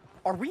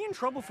 are we in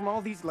trouble from all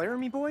these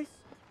Laramie boys?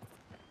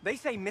 They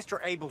say Mr.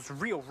 Abel's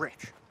real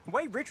rich,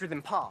 way richer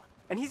than Pa,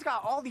 and he's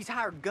got all these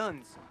hired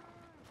guns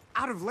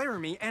out of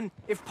Laramie, and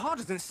if Pa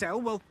doesn't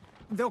sell, well,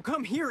 they'll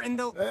come here and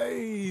they'll...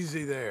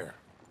 Easy there.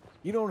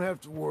 You don't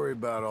have to worry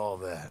about all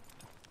that.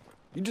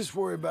 You just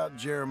worry about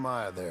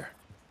Jeremiah there.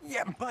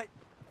 Yeah, but...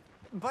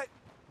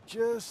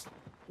 Just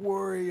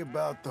worry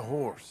about the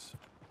horse.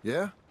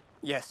 Yeah?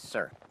 Yes,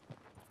 sir.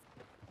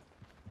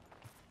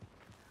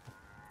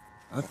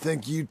 I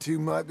think you two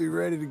might be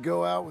ready to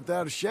go out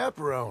without a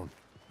chaperone.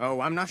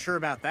 Oh, I'm not sure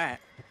about that.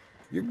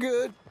 You're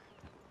good.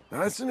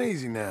 Nice and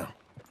easy now.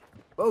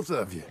 Both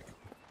of you.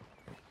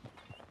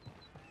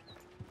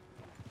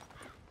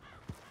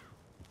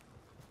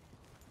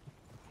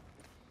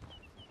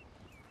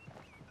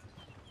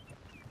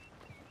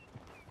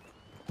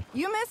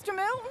 You Mr.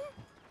 Milton?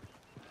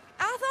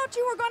 I thought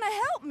you were gonna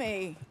help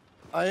me.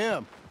 I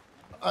am.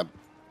 I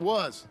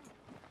was.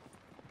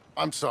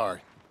 I'm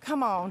sorry.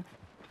 Come on.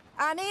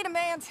 I need a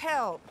man's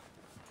help.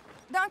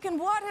 Duncan,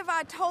 what have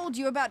I told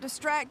you about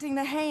distracting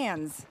the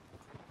hands?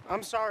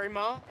 I'm sorry,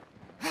 Ma.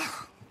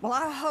 Well,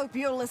 I hope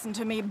you'll listen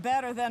to me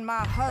better than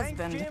my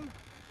husband. Thanks, Jim.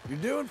 You're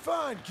doing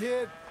fine,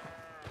 kid.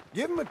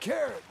 Give him a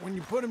carrot when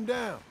you put him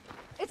down.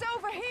 It's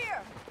over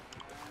here.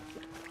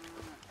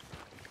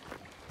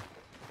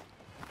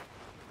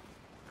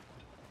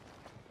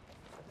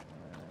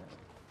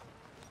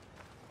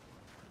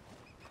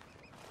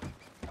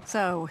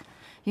 So,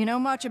 You know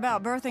much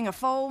about birthing a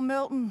foal,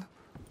 Milton?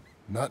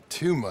 Not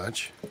too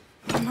much.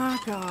 My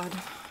God,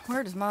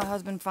 where does my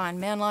husband find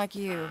men like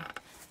you?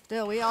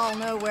 Still, we all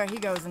know where he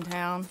goes in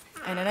town,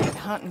 and it ain't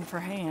hunting for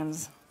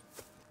hands.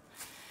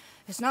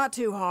 It's not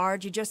too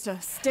hard. You just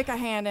stick a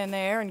hand in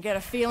there and get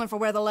a feeling for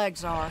where the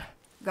legs are.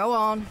 Go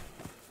on.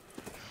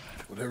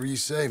 Whatever you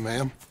say,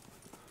 ma'am.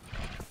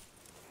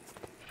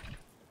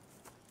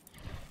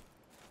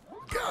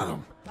 Got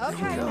him.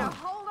 Okay, now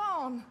hold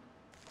on.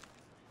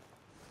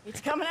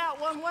 It's coming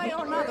out one way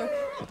or another.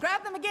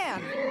 Grab them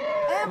again.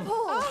 And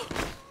pull.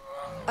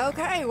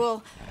 Okay,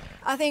 well,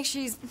 I think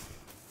she's...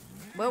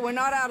 Well, we're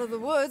not out of the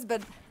woods,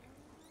 but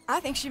I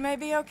think she may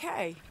be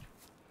okay.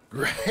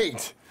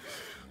 Great.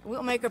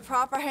 We'll make a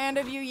proper hand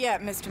of you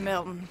yet, Mr.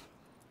 Milton.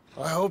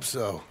 I hope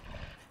so.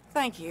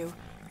 Thank you.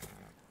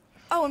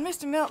 Oh, and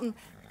Mr. Milton,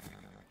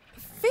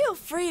 feel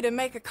free to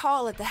make a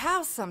call at the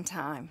house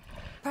sometime.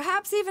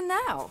 Perhaps even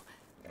now.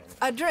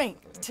 A drink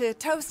to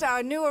toast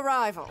our new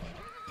arrival.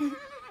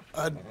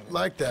 I'd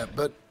like that,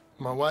 but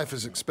my wife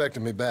is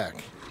expecting me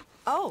back.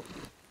 Oh,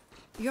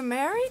 you're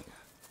married?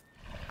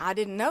 I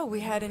didn't know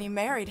we had any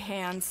married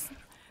hands.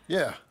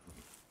 Yeah.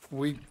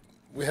 We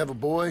have a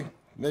boy.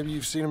 Maybe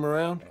you've seen him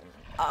around?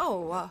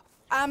 Oh,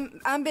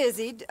 I'm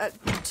busy.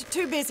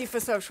 Too busy for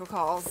social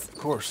calls. Of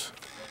course.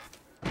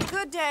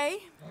 Good day,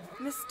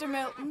 Mr.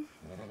 Milton.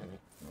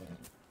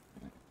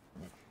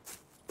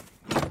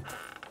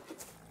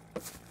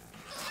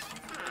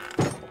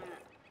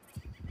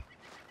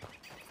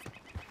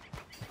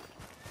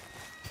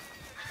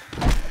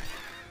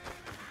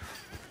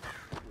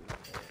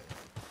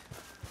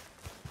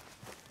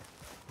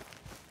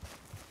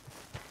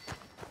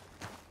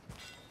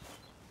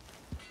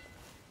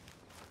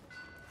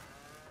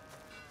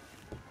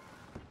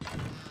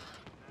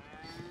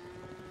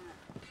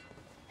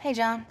 Hey,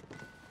 John.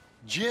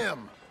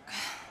 Jim.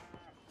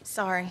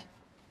 Sorry.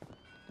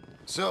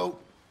 So,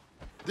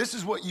 this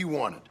is what you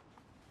wanted.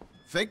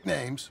 Fake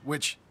names,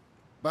 which,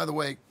 by the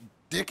way,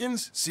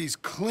 Dickens sees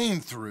clean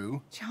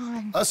through.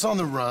 John. Us on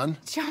the run.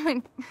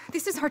 John,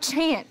 this is our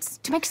chance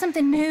to make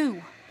something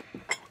new.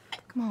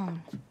 Come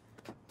on.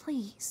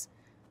 Please.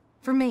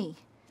 For me.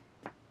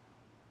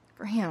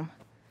 For him.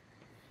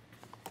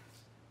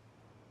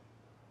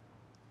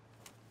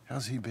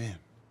 How's he been?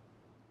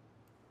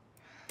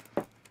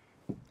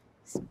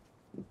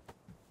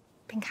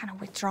 Been kind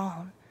of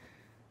withdrawn.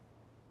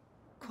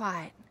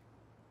 Quiet.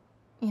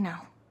 You know.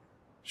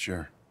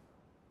 Sure.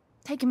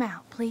 Take him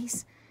out,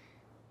 please.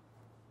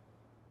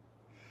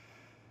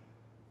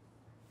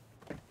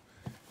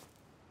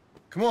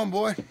 Come on,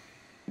 boy.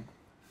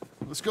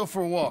 Let's go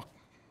for a walk.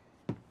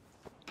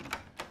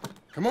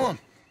 Come on.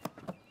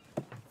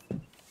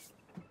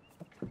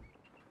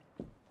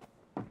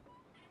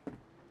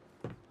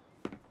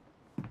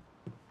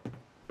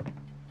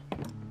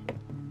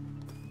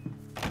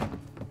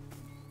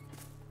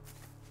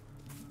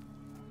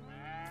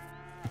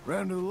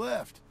 Round to the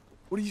left.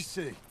 What do you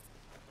see?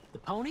 The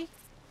pony?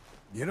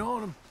 Get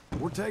on him.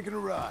 We're taking a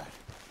ride.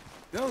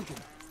 Duncan,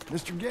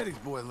 Mr. Getty's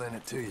boy lent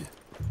it to you.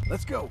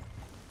 Let's go.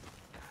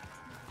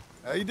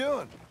 How you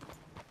doing?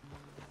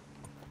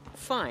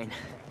 Fine.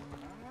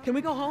 Can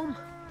we go home?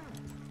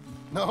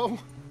 No.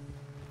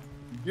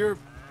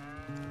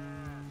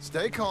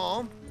 Stay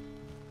calm.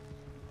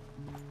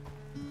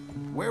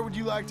 Where would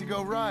you like to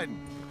go riding,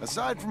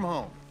 aside from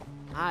home?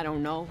 I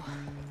don't know.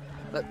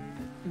 But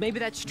maybe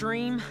that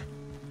stream?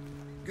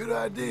 Good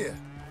idea.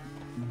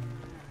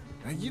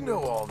 Now, you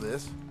know all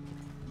this.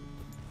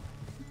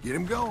 Get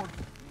him going.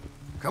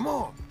 Come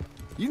on.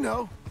 You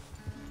know.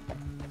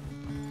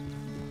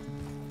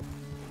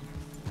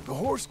 The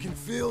horse can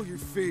feel your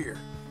fear.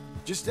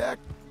 Just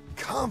act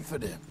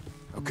confident,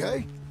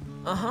 okay?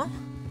 Uh-huh.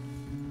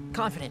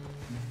 Confident.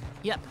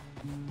 Yep.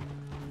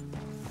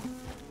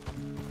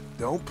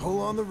 Don't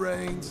pull on the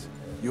reins.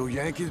 You'll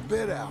yank his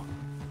bit out.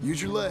 Use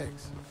your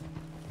legs.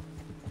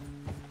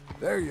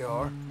 There you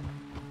are.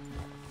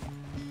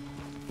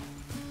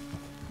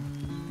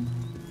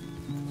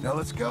 Now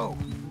let's go.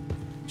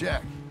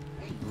 Jack,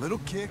 a little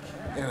kick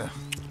and a...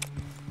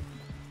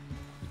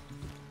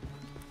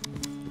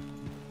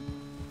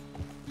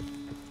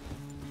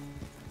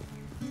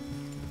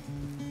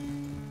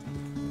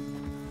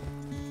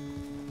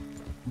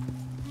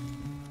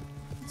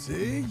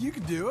 See, you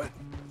can do it.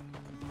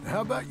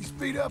 How about you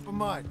speed up a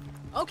mite?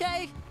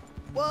 Okay.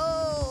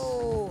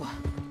 Whoa!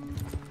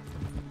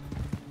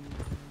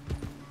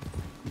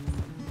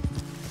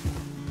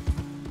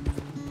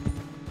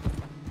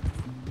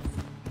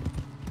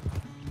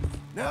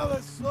 Now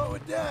let's slow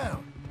it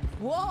down.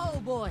 Whoa,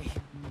 boy.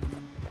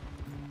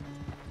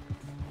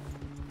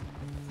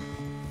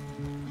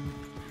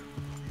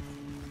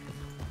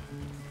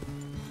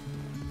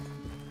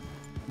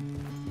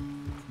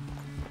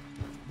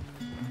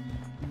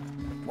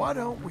 Why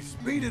don't we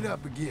speed it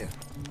up again?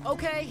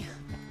 Okay.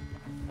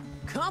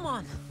 Come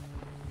on.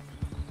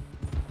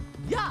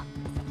 Yeah.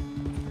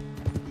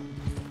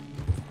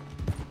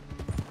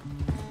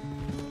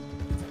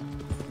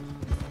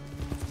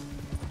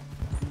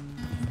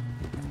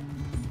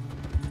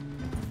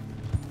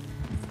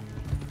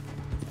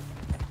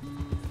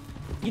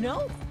 You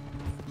know,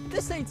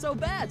 this ain't so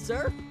bad,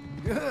 sir.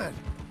 Good.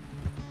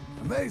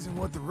 Amazing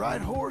what the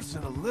right horse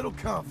and a little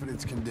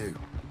confidence can do.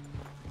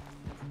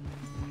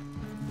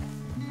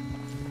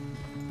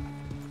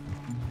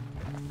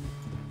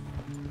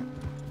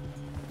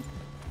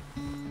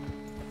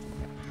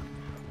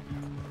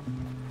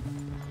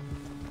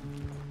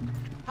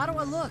 How do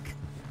I look?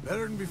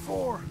 Better than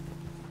before.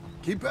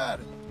 Keep at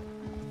it.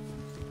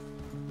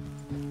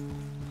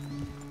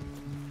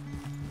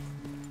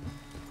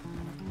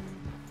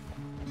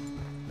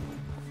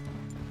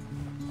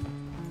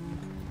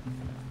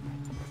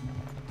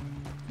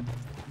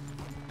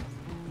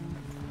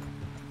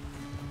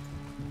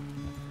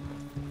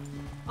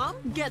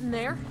 I'm getting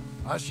there.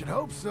 I should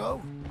hope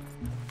so.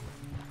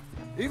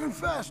 Even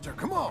faster,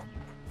 come on.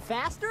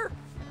 Faster?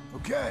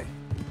 Okay,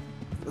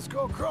 let's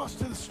go across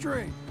to the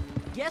stream.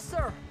 Yes,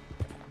 sir.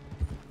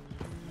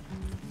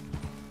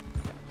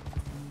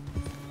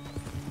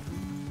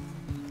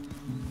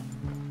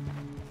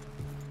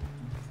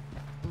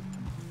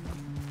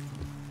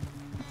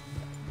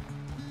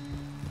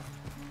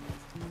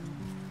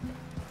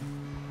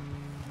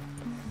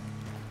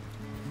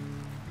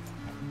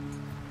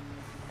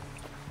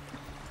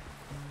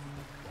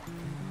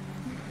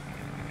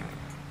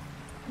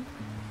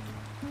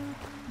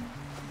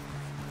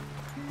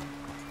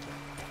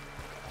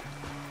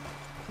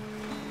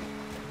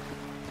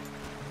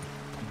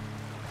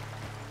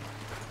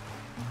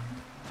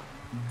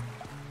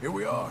 Here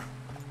we are.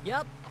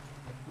 Yep,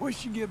 We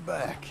should get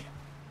back.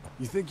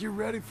 You think you're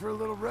ready for a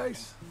little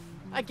race?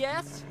 I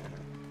guess.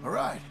 All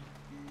right.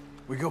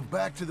 We go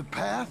back to the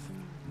path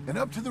and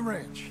up to the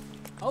ranch.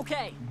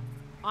 Okay,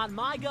 on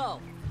my go.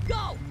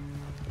 Go!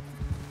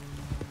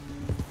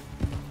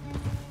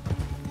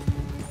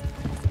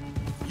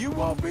 You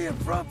won't be in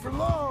front for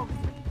long.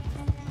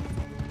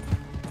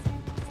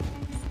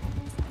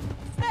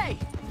 Hey,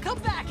 come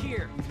back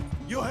here.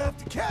 You'll have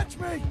to catch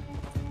me.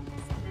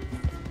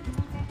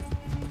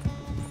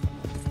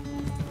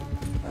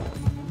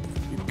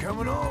 Keep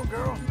coming on,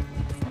 girl.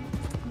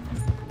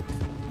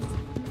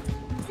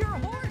 Your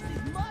horse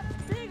is much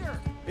bigger.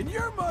 And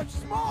you're much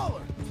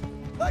smaller.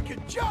 Like a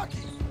jockey.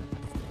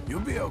 You'll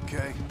be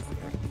okay.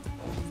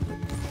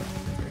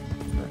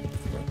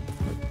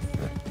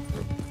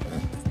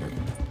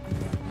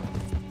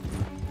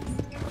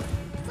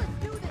 Let's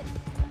do this.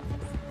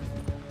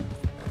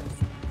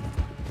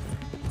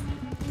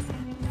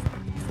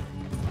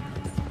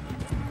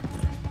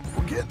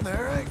 We're getting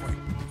there, ain't we?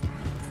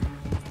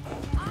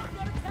 I'm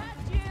gonna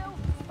catch you.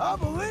 I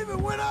believe it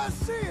when I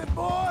see it,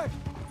 boy.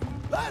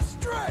 That's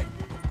straight.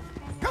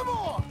 Come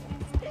on.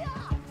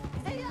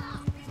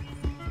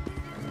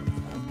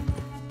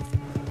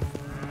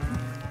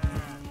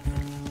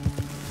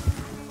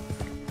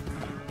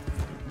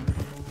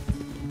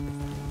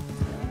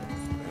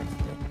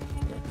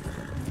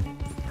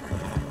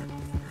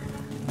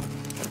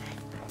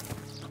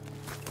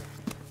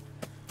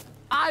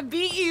 I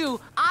beat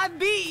you! I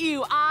beat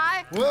you!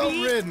 Well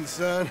ridden,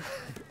 son.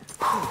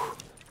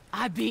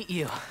 I beat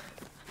you.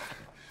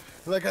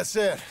 Like I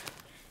said,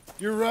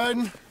 your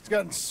riding has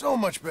gotten so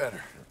much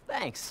better.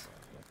 Thanks.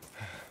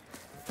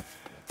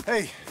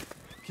 Hey,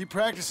 keep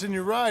practicing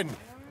your riding.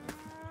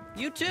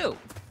 You too.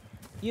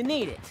 You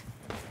need it.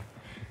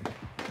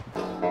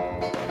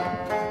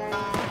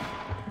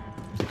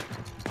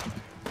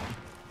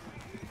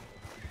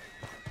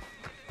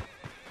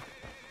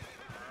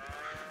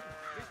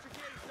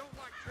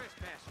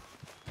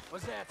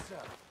 Was that so?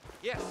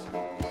 Yes.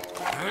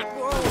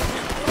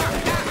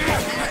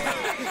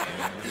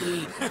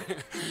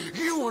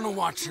 You want to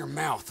watch your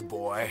mouth,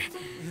 boy.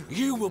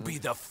 You will be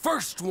the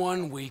first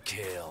one we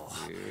kill.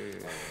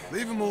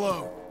 Leave him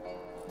alone.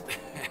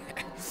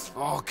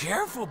 Oh,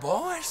 careful,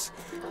 boys.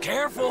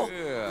 Careful.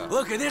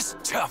 Look at this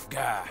tough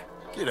guy.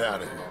 Get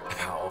out of here.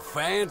 Oh,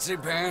 fancy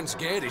pants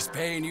Getty's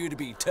paying you to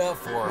be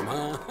tough for him,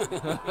 huh?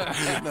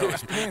 No,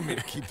 he's paying me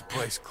to keep the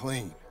place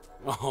clean.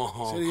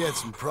 Oh. Said he had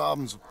some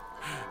problems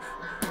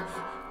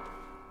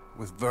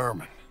with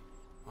vermin.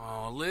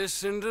 Oh,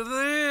 listen to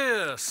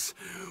this.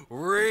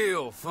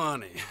 Real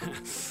funny.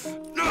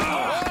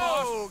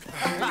 Oh!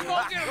 Come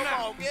on,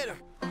 get him!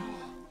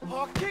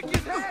 I'll kick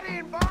his head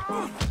in,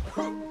 boss!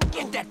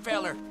 Get that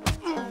feller!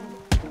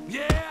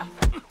 Yeah?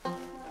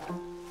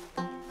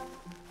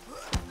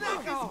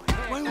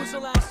 When was the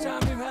last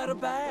time you had a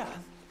bath?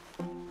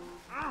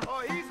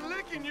 Oh, he's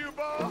licking you,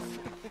 boss!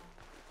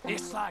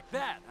 It's like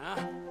that,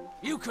 huh?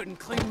 You couldn't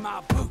clean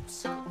my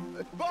boots.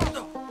 Boss!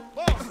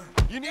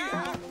 You need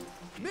help?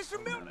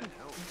 Mr. Milton!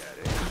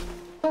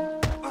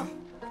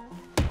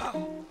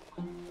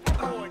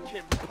 Boy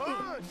can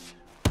punch!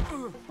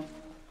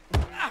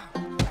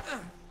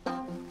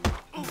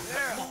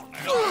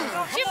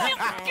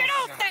 Get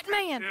off that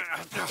man!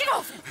 Get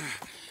off him!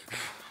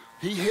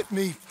 He hit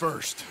me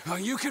first. Oh,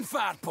 you can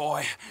fight,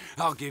 boy.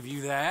 I'll give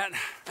you that.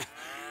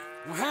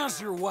 Well,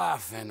 how's your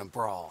wife in the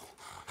brawl?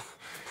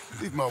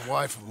 Leave my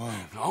wife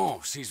alone.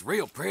 Oh, she's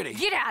real pretty.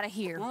 Get out of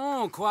here.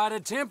 Oh, quite a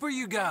temper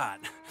you got.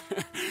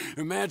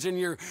 Imagine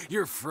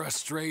you're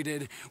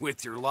frustrated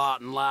with your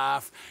lot in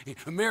life,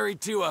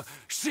 married to a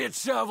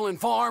shit-shoveling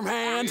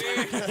farmhand.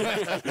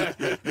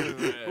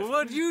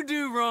 What'd you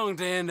do wrong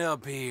to end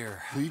up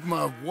here? Leave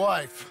my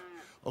wife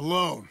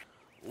alone.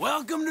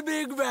 Welcome to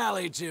Big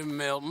Valley, Jim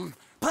Milton.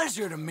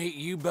 Pleasure to meet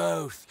you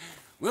both.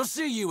 We'll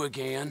see you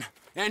again.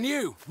 And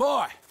you,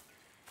 boy,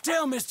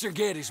 tell Mr.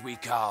 Geddes we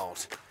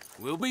called.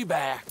 We'll be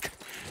back.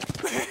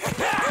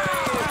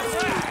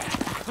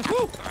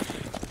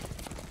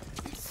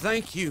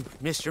 Thank you,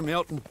 Mr.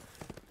 Milton.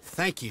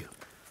 Thank you.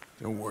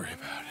 Don't worry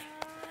about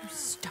it.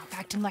 Stop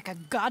acting like a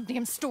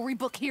goddamn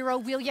storybook hero,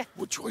 will ya?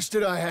 What choice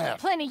did I have?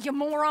 Plenty, you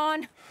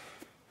moron.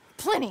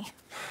 Plenty.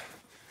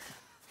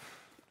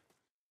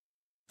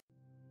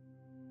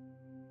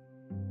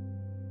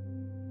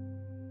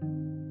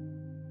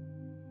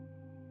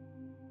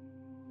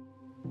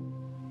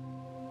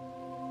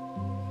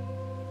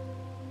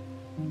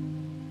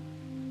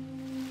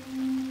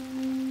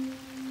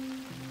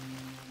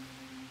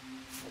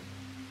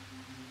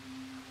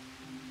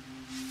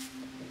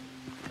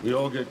 We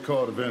all get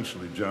caught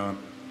eventually,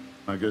 John.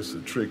 I guess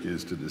the trick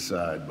is to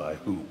decide by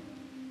who.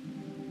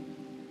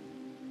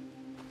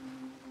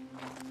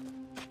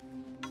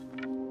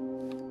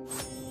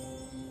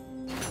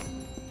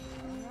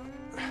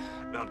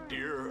 Now,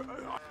 dear,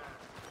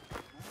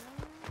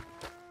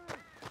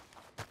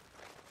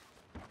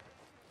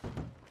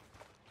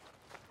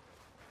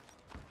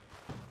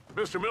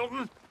 Mr.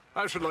 Milton,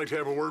 I should like to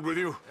have a word with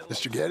you.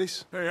 Mr.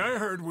 Geddes? Hey, I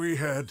heard we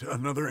had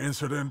another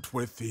incident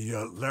with the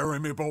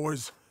Laramie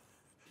boys.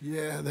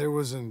 Yeah, there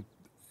was an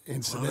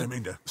incident. Well, I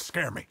mean to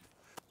scare me.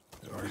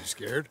 Are you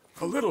scared?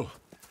 A little.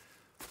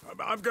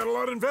 I've got a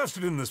lot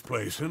invested in this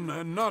place, and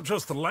not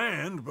just the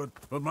land, but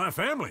my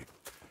family.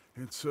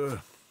 It's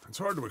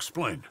hard to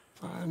explain.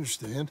 I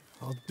understand.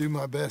 I'll do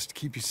my best to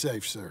keep you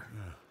safe, sir.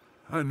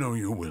 Yeah, I know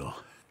you will.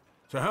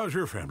 So how's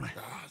your family?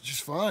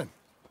 Just fine.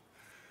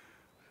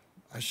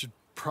 I should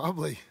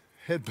probably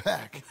head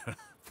back.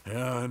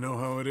 Yeah, I know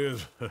how it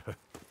is.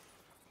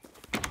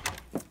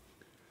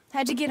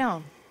 How'd you get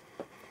on?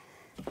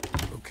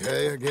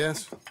 Okay, I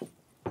guess.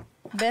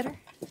 Better?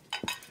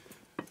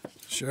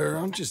 Sure,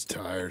 I'm just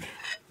tired.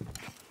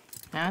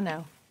 I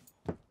know.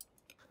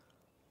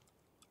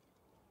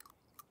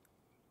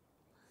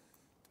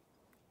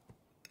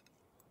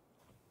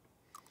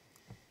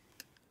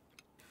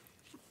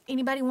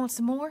 Anybody want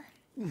some more?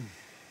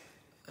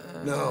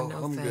 No,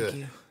 I'm thank good.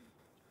 you.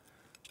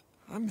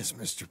 I miss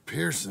Mr.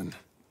 Pearson.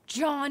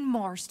 John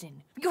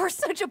Marston, you're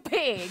such a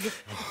pig.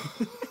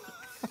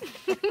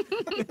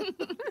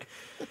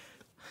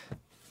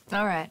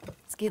 All right,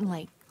 it's getting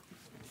late.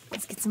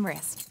 Let's get some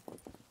rest.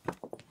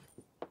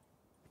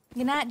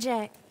 Good night,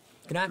 Jack.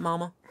 Good night,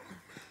 Mama.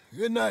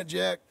 Good night,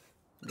 Jack.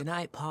 Good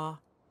night, Pa.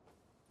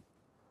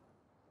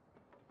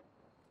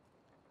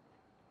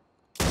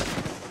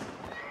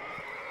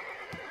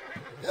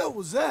 Hell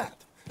was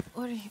that?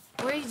 What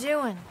are you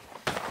doing?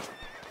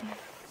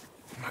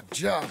 My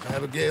job,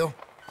 Abigail.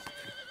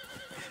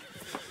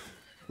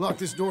 Lock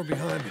this door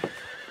behind me.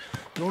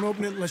 Don't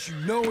open it unless you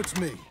know it's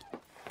me.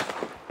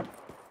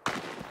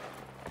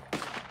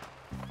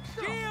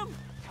 Jim!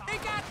 They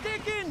got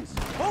Dickens!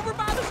 Over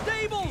by the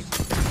stables!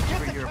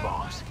 For your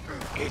boss.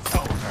 It's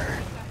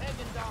over.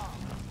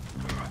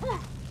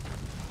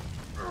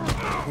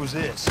 Who's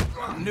this?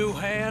 New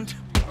hand.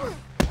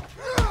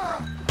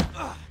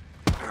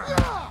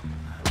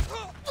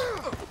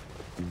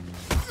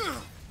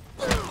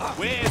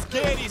 Where's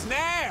Geddes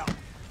now?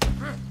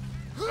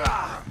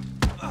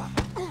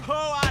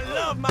 Oh, I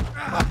love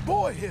My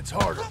boy hits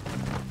harder.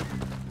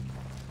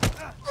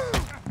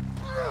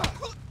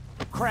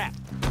 Crap.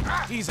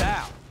 He's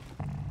out.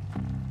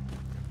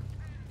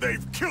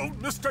 They've killed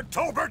Mr.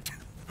 Tolbert,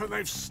 and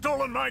they've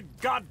stolen my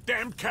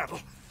goddamn cattle.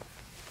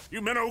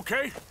 You men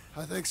okay?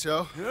 I think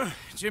so. Yeah?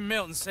 Jim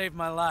Milton saved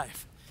my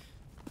life.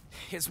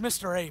 It's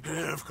Mr. Abel.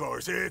 Yeah, of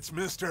course, it's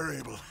Mr.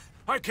 Abel.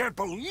 I can't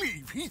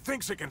believe he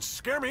thinks he can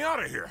scare me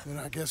out of here. Then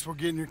I guess we're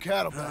getting your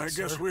cattle back, I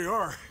guess sir. we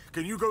are.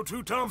 Can you go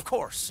too, Tom? Of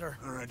course, sir.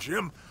 All right,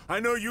 Jim. I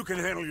know you can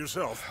handle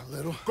yourself. A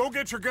little. Go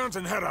get your guns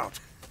and head out.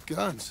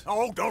 Guns?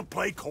 Oh, don't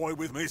play coy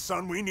with me,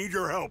 son. We need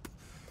your help.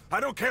 I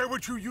don't care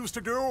what you used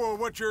to do or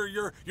what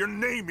your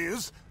name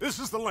is. This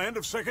is the land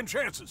of second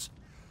chances.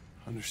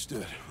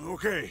 Understood.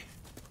 Okay.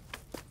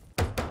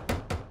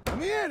 Let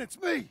me in,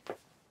 it's me.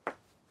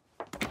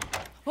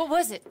 What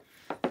was it?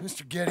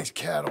 Mr. Geddes'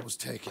 cattle was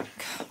taken.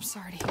 I'm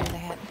sorry to hear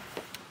that.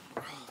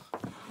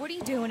 What are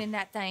you doing in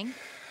that thing?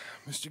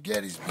 Mr.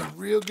 Geddes been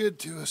real good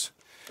to us.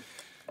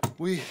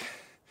 What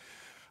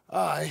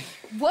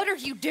are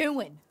you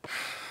doing?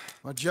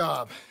 My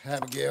job,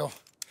 Abigail.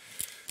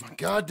 My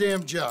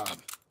goddamn job.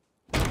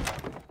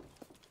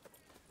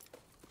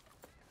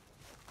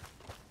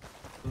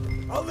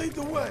 I'll lead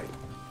the way.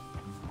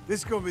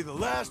 This is gonna be the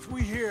last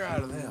we hear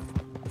out of them.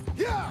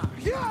 Yeah!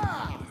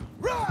 Yeah!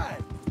 Right!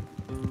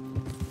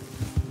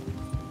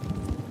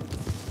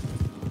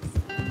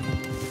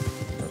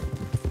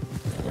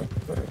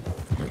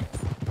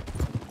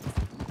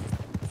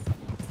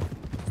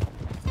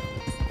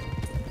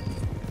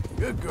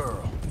 Good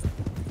girl.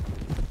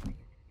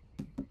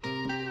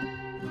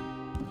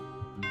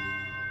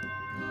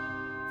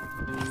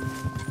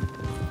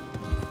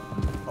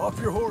 Off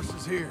your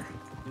horses here.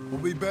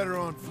 We'll be better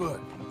on foot.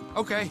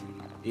 Okay,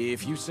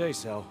 if you say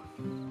so.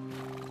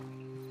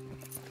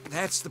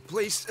 That's the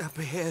place up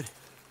ahead.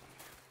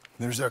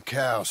 There's our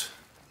cows.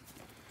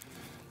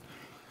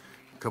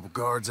 A couple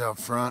guards out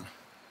front.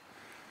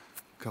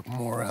 A couple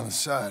more around the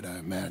side, I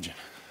imagine.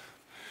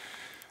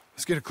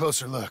 Let's get a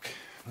closer look.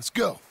 Let's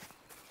go.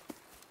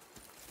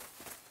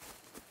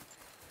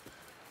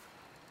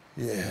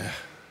 Yeah,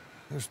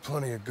 there's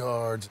plenty of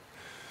guards.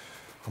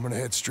 I'm gonna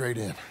head straight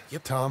in.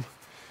 Yep. Tom,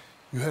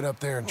 you head up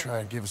there and try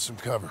and give us some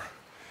cover.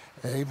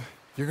 Abe,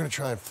 you're gonna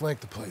try and flank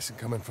the place and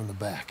come in from the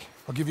back.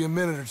 I'll give you a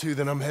minute or two,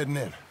 then I'm heading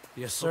in.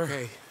 Yes, sir.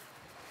 Okay.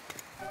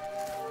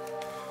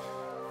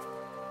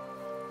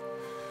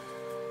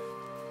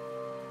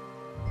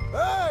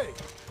 Hey!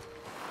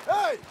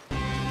 Hey!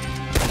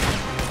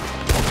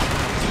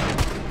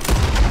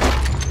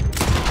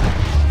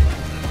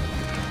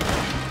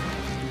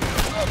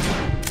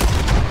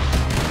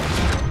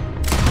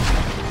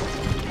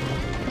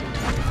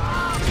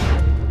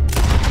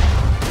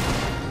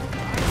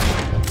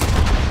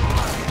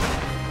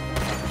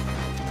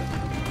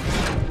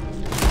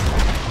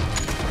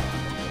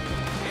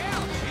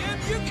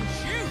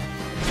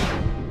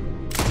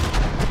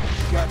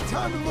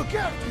 Time to look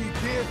after you,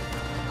 kid.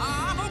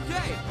 I'm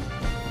okay.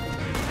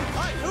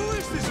 Hey, who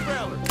is this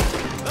fella?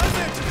 I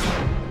mentioned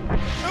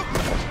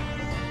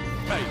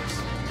Thanks.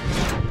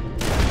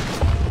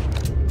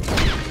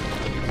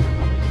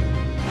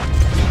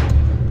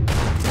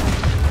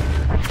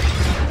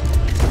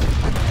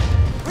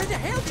 Where the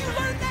hell did you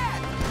learn that?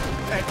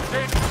 That's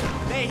it.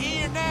 They're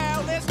here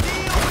now. Let's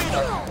deal with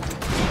them.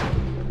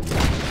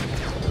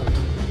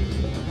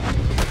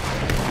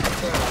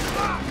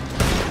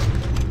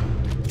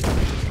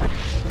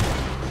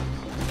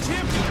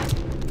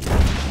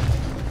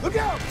 Look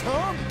out,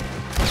 Tom!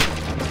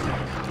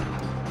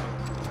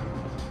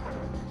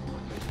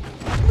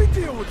 Let me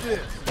deal with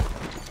this.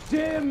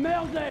 Jim,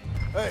 Milton!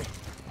 Hey!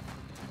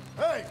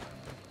 Hey!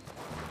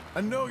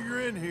 I know you're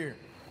in here.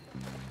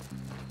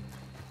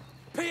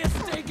 Piss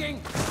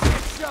digging,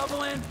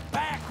 shoveling,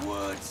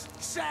 backwoods,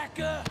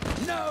 sacker,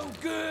 no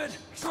good,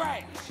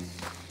 trash.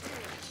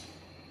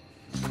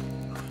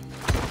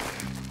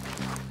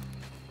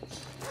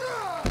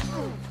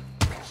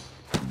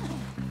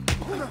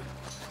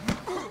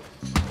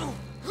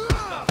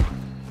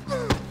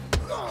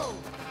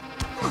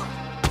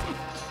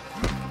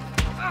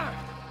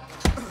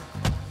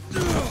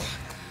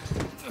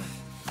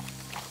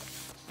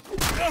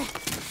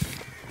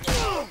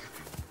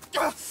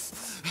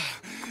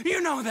 You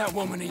know that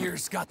woman of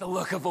yours got the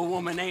look of a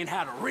woman ain't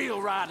had a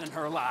real ride in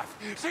her life.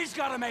 She's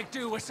gotta make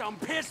do with some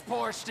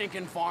piss-poor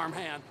stinking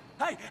farmhand.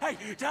 Hey,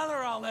 tell her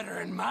I'll let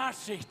her in my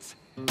seats.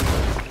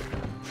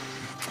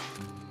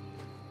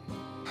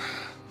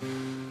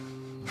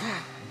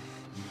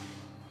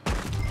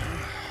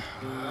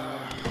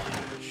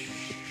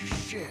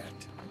 Shit.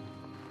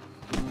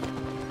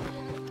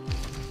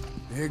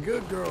 You're a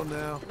good girl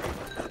now.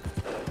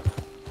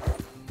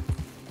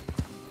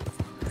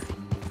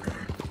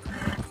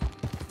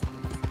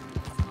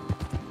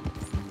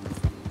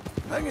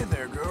 Hang in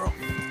there, girl.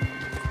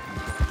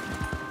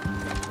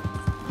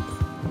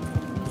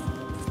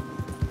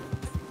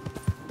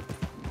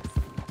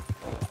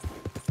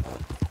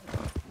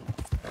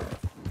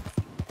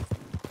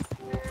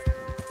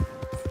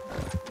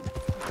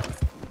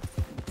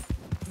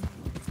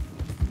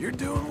 You're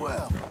doing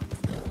well.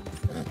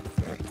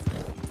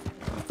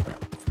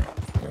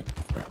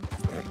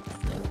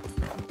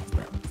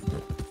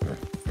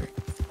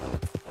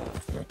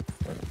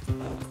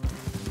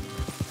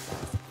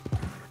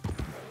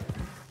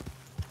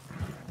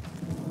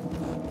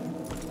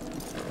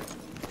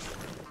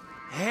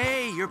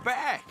 Hey, you're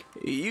back.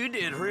 You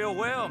did real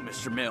well,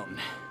 Mr. Milton.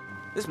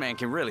 This man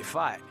can really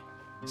fight.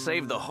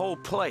 Saved the whole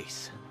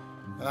place.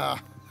 Ah,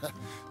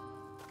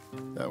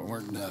 that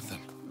weren't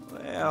nothing.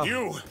 Well...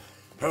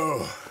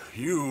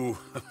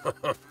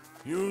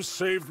 You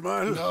saved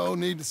my life. No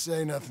need to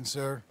say nothing,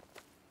 sir.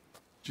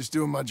 Just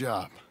doing my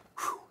job.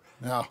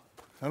 Now,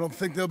 I don't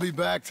think they'll be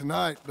back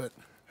tonight, but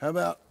how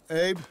about,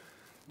 Abe?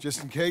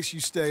 Just in case you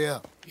stay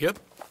up. Yep.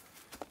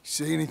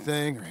 See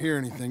anything or hear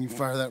anything, you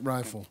fire that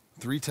rifle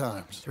 3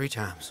 times. 3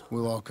 times.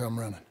 We'll all come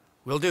running.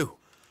 Will do.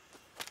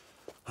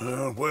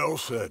 Well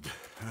said.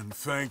 And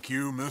thank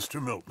you,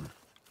 Mr. Milton.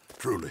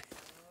 Truly.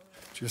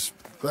 Just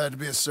glad to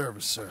be of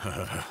service, sir.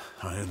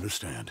 I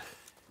understand.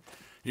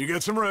 You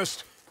get some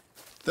rest.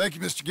 Thank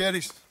you, Mr.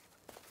 Geddes.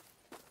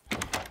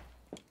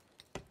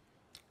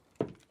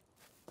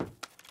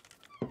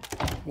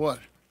 What?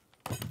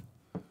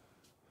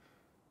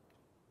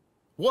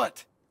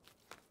 What?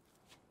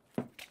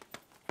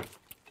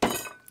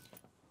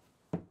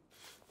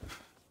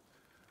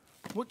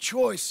 What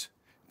choice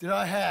did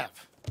I have?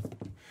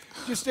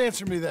 Just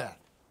answer me that.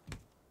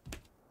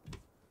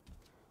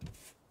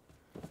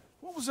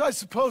 What was I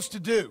supposed to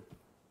do?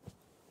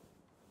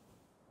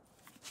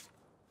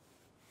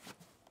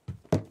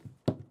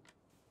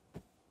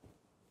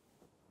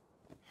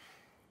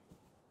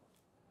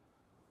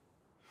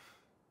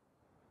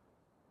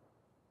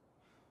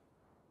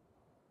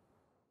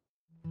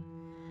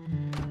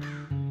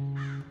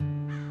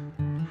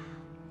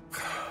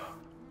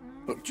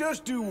 Look,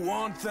 just do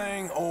one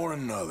thing or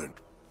another.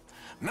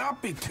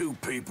 Not be two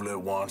people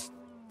at once.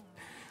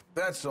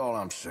 That's all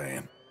I'm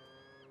saying.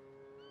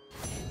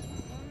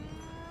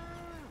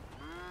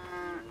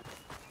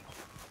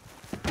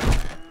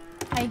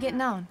 How you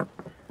getting on?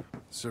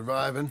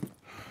 Surviving.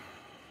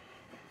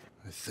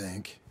 I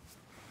think.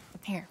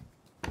 Here.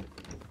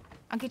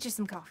 I'll get you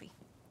some coffee.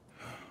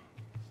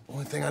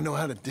 Only thing I know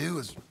how to do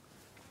is...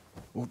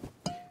 Well,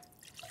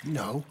 you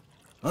know,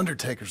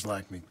 undertakers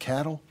like me.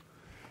 Cattle,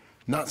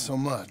 not so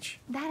much.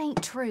 That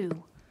ain't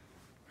true.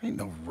 I ain't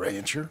no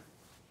rancher.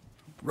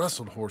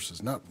 Rustled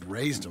horses, not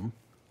raised them.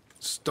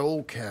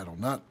 Stole cattle,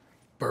 not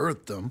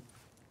birthed them.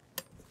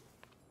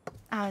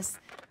 I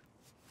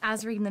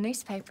was reading the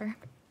newspaper.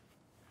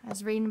 I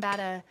was reading about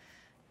a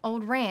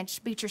old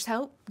ranch, Beecher's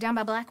Hope, down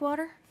by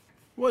Blackwater.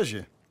 Was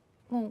you?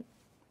 Well,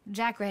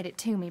 Jack read it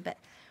to me, but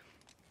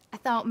I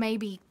thought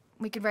maybe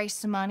we could raise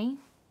some money.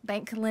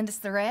 Bank could lend us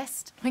the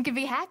rest. We could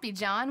be happy,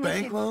 John.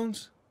 Bank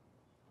loans?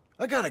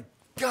 I got a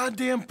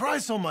goddamn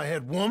price on my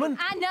head, woman.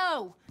 I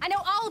know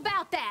all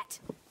about that.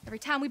 Every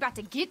time we about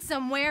to get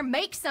somewhere,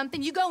 make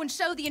something, you go and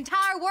show the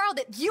entire world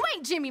that you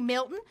ain't Jimmy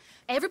Milton.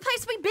 Every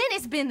place we've been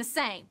has been the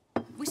same.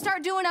 We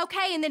start doing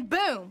okay, and then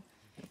boom,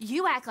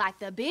 you act like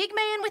the big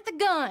man with the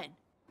gun.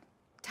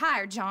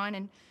 Tired, John,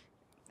 and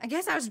I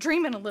guess I was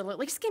dreaming a little. At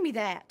least give me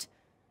that.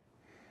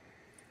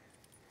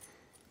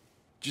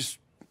 Just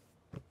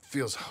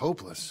feels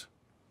hopeless.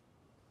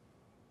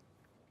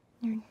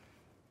 You're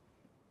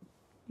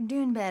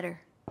doing better.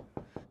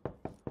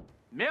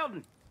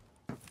 Milton!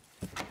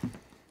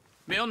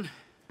 Milton,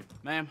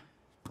 ma'am.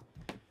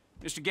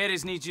 Mr.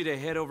 Geddes needs you to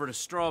head over to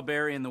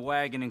Strawberry in the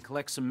wagon and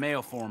collect some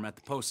mail for him at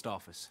the post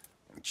office.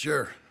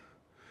 Sure.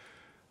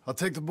 I'll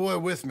take the boy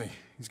with me.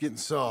 He's getting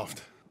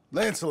soft.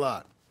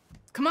 Lancelot.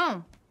 Come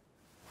on.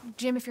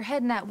 Jim, if you're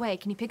heading that way,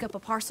 can you pick up a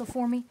parcel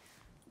for me?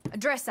 A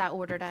dress I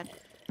ordered. I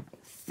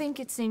think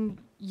it's in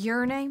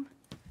your name?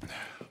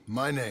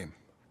 My name.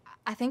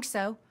 I think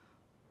so.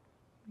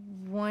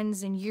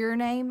 One's in your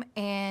name,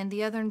 and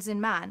the other one's in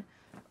mine.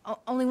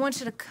 Only one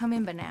should have come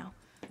in by now.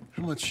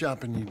 How much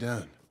shopping you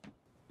done?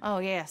 Oh,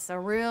 yes, a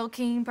real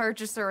keen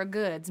purchaser of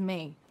goods,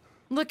 me.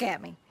 Look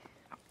at me.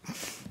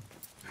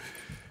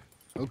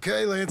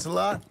 Okay,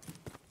 Lancelot.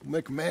 We'll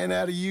make a man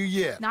out of you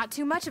yet. Not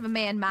too much of a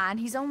man, mine.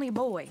 He's only a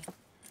boy.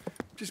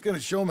 Just gonna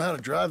show him how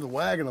to drive the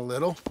wagon a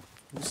little.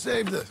 We'll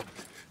save the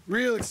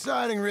real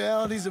exciting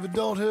realities of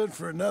adulthood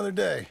for another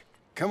day.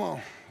 Come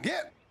on,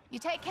 get! You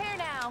take care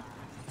now.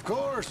 Of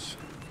course.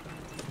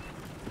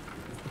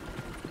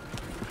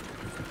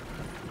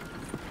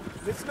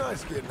 It's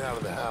nice getting out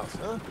of the house,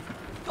 huh?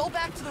 Go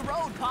back to the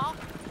road, Pa.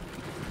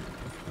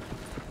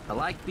 I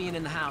like being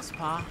in the house,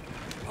 Pa.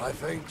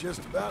 Life ain't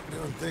just about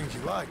doing things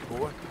you like,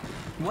 boy.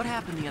 What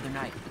happened the other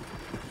night?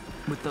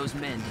 With those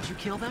men, did you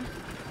kill them?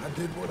 I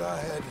did what I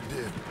had to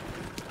do.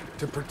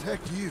 To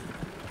protect you.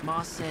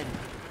 Ma said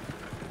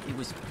it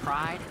was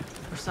pride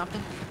or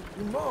something?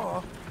 Your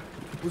ma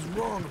was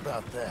wrong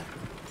about that.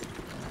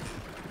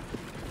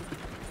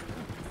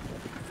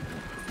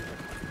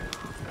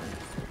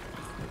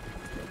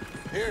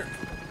 Here,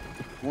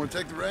 want to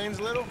take the reins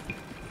a little?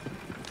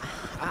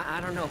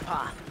 I don't know,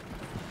 Pa.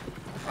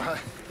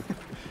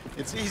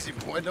 It's easy,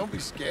 boy. Don't be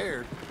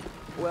scared.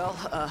 Well,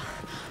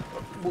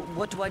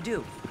 what do I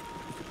do?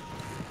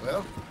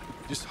 Well,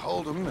 just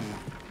hold them and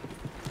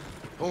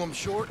pull them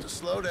short to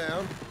slow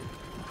down.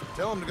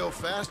 Tell them to go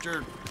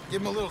faster,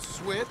 give them a little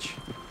switch,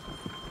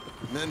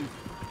 and then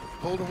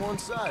pull to one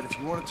side if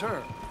you want to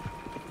turn.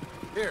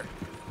 Here,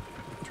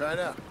 try it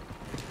out.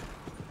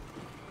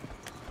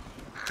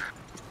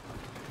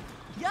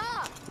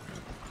 Yeah!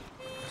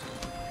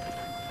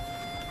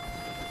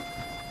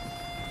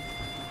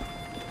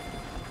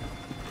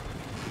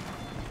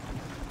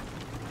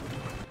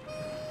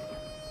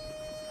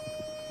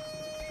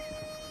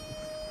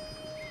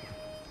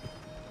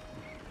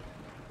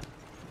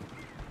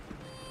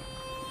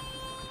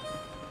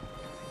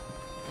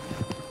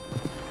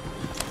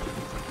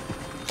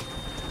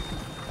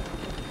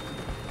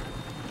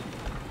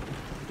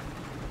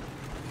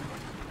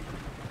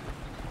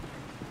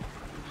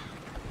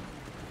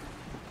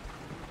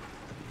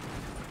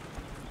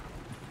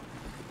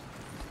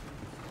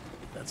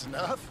 That's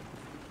enough?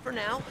 For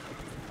now.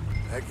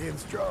 Back in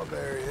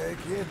Strawberry, eh,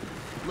 kid?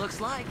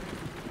 Looks like.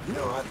 You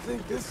know, I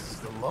think this is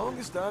the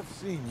longest I've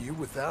seen you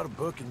without a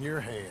book in your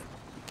hand.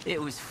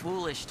 It was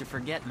foolish to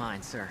forget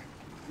mine, sir.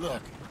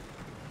 Look,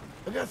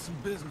 I got some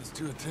business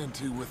to attend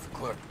to with the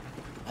clerk.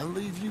 I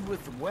leave you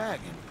with the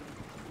wagon.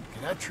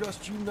 Can I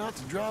trust you not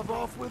to drive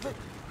off with it?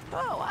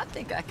 Oh, I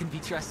think I can be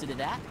trusted to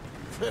that.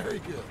 Very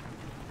good.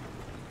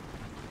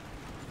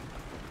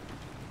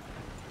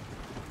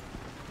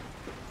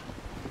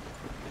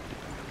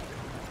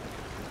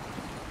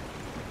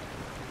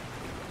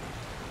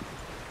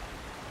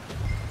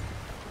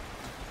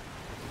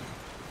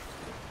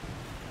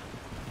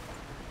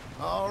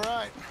 All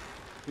right,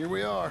 here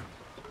we are.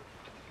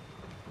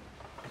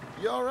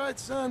 You all right,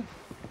 son?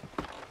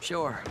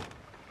 Sure.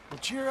 Well,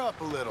 cheer up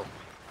a little.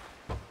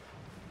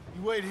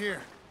 You wait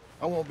here.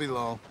 I won't be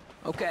long.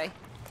 Okay.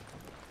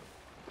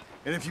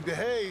 And if you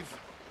behave,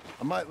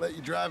 I might let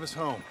you drive us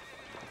home.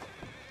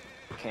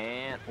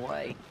 Can't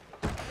wait.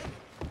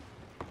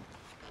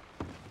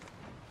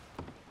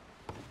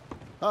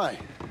 Hi,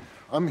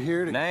 I'm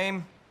here to...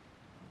 Name?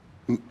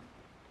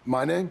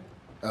 My name?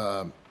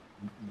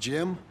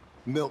 Jim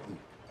Milton.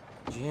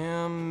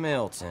 Jim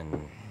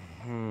Milton.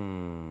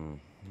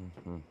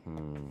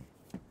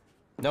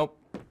 Nope,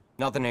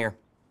 nothing here.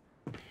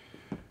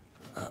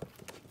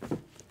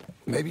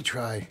 Maybe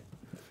try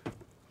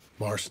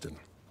Marston.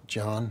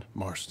 John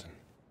Marston.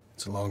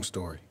 It's a long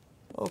story.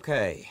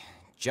 Okay,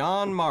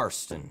 John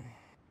Marston.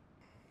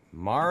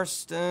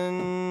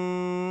 Marston...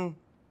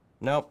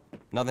 Nope,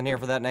 nothing here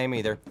for that name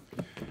either.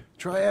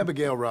 Try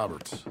Abigail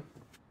Roberts.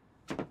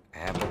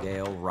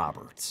 Abigail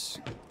Roberts.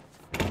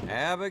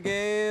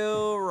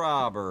 Abigail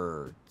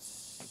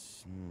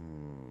Roberts.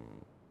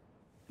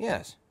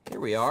 Yes, here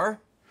we are.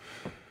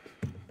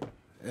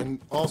 And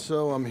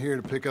also, I'm here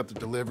to pick up the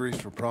deliveries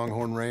for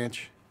Pronghorn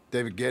Ranch.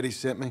 David Getty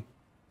sent me.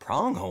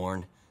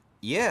 Pronghorn?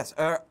 Yes,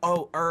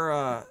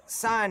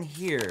 sign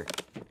here.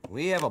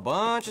 We have a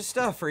bunch of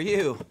stuff for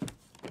you.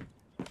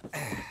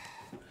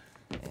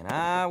 And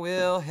I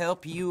will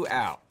help you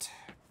out.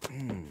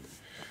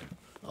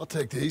 I'll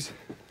take these.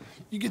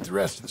 You get the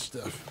rest of the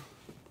stuff.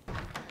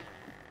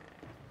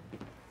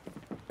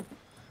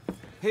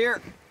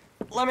 Here,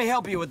 let me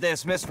help you with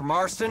this, Mr.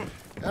 Marston.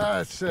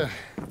 It's,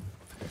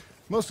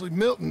 mostly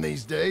Milton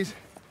these days.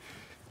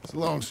 It's a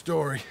long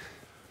story.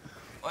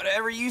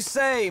 Whatever you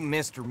say,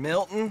 Mr.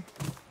 Milton.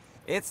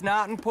 It's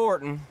not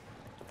important.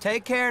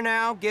 Take care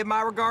now. Give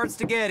my regards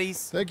to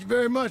Geddes. Thank you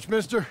very much,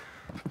 mister.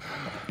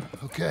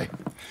 Okay,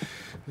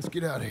 let's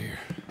get out of here.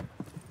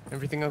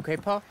 Everything okay,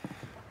 Pa?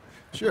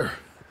 Sure.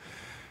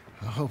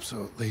 I hope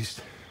so, at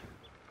least.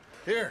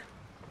 Here,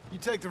 you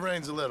take the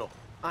reins a little.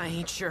 I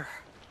ain't sure.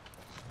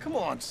 Come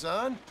on,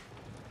 son.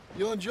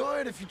 You'll enjoy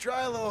it if you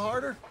try a little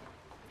harder.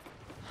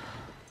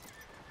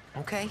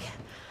 Okay.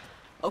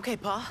 Okay,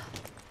 Pa.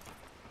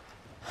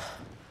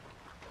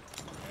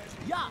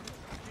 Yeah.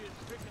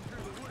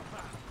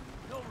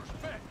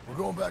 We're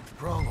going back to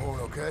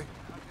Pronghorn, okay?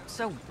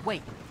 So,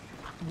 wait.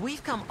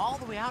 We've come all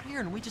the way out here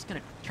and we just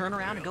gonna turn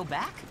around and go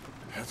back?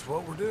 That's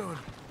what we're doing.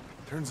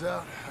 Turns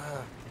out,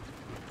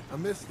 I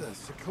missed the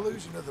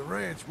seclusion of the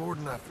ranch more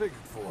than I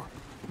figured for.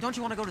 Don't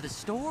you want to go to the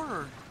store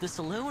or the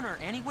saloon or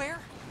anywhere?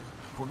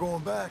 We're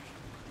going back,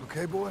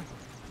 okay, boy?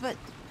 But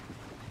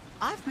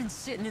I've been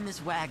sitting in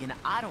this wagon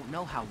I don't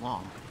know how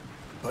long.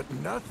 But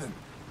nothing.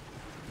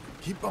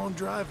 Keep on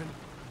driving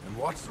and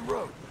watch the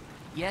road.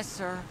 Yes,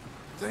 sir.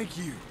 Thank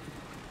you.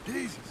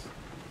 Jesus.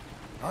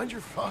 I'm your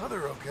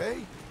father,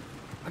 okay?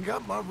 I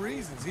got my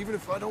reasons, even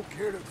if I don't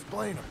care to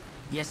explain them.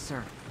 Yes,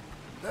 sir.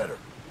 Better.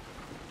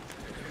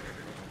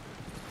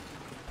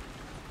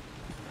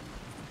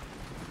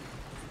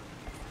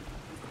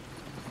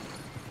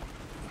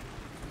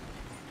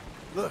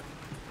 Look,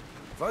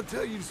 if I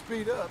tell you to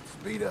speed up,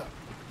 speed up.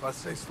 If I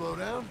say slow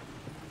down,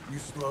 you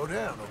slow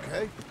down,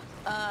 okay?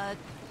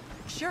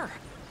 Sure.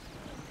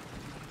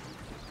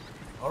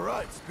 All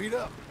right, speed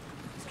up.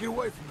 Let's get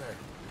away from there.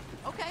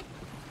 Okay.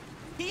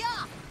 Yeah.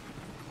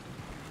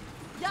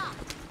 Yeah.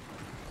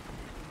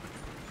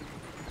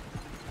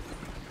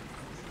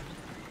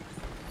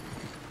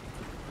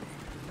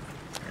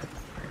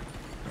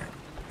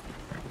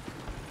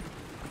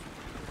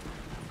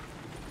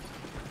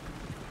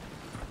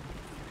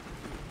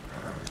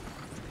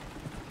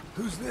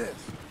 Who's this?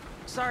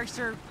 Sorry,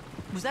 sir.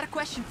 Was that a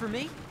question for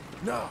me?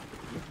 No.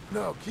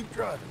 No, keep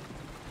driving.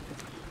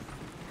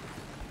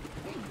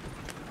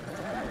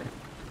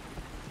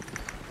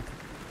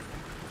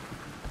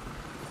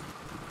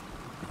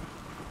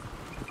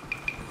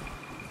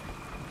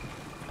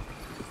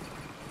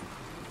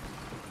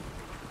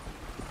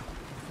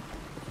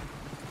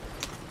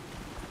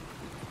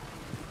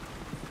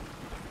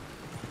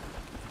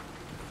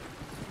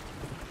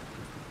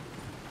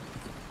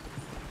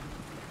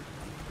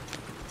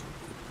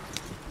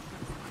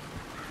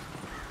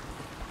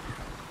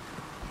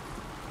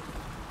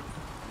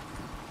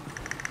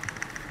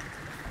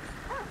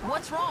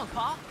 What's wrong,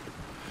 Pa?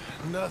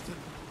 Nothing.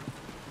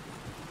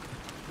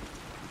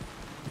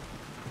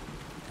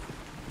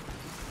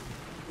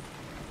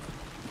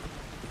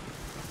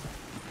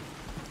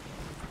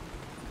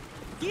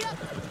 Yep.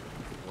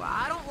 Well,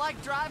 I don't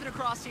like driving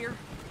across here.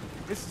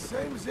 It's the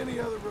same as any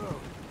other road.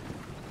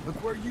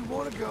 Look where you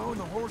want to go and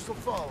the horse will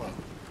follow.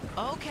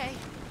 Okay.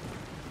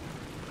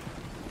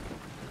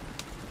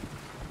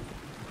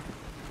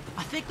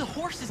 I think the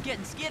horse is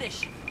getting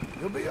skittish.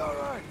 You'll be all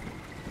right.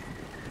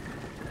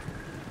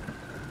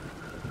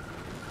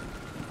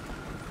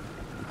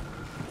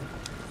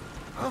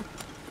 Huh?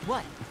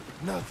 What?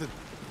 Nothing.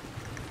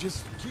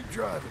 Just keep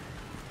driving.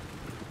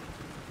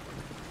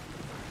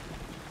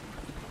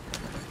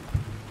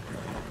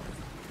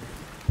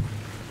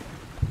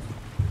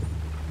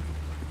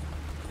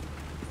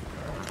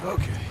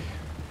 Okay.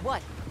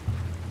 What?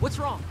 What's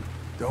wrong?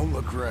 Don't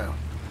look around.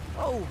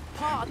 Oh,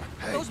 Pa,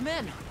 Hey. those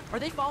men, are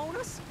they following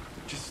us?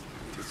 Just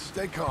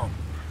stay calm.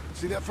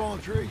 See that fallen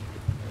tree?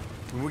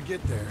 When we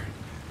get there,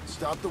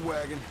 stop the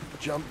wagon,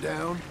 jump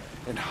down,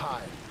 and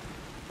hide.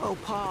 Oh,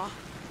 Pa.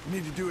 You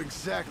need to do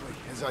exactly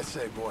as I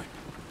say, boy.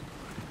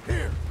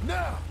 Here,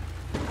 now!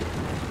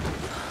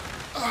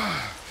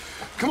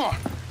 Come on,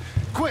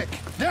 quick,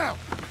 down!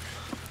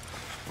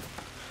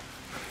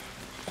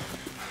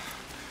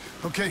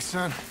 Okay,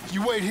 son,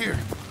 you wait here.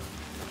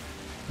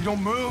 You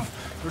don't move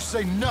or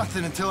say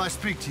nothing until I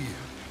speak to you.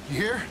 You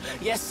hear?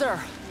 Yes, sir.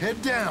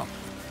 Head down.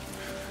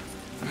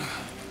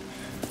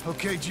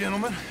 Okay,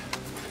 gentlemen,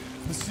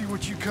 let's see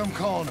what you come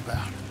calling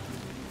about.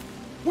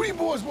 What do you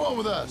boys want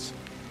with us?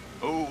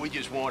 Oh, we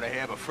just want to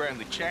have a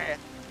friendly chat.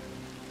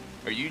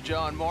 Are you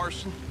John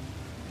Morrison?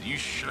 You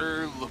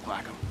sure look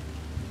like him.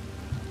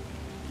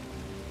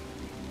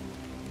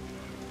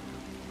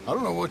 I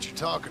don't know what you're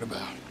talking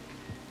about.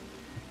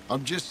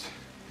 I'm just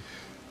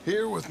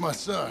here with my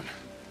son.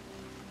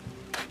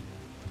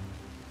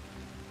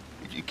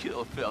 Did you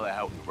kill a fella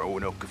out in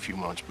Roanoke a few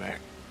months back?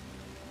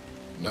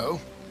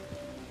 No,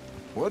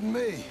 wasn't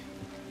me.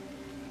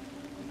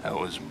 That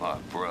was my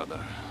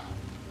brother.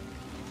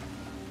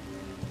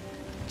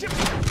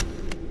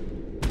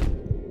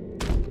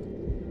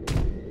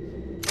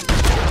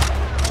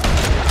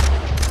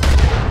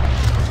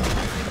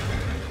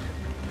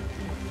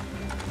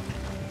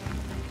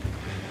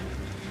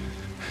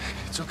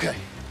 It's okay.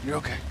 You're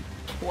okay.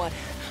 What?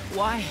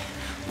 Why?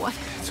 What?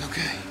 It's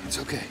okay. It's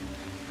okay.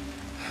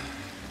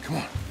 Come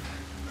on.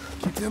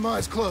 Keep them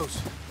eyes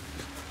closed.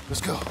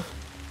 Let's go.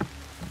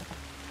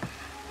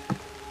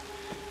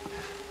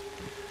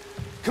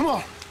 Come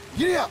on.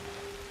 Get up.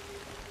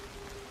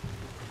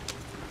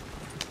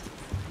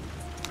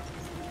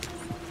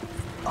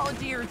 Oh,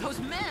 dear, those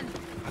men!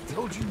 I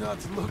told you not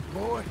to look,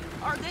 boy.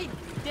 Are they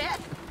dead?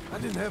 I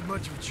didn't have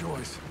much of a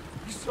choice.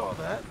 You saw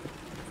that.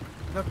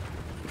 Now,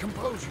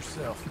 compose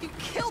yourself. You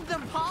killed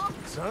them, Pa!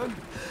 Son,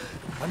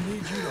 I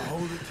need you to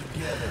hold it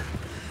together.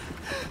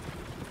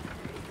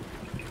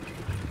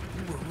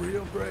 You were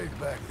real brave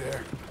back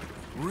there.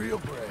 Real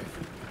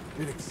brave.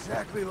 Did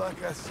exactly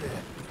like I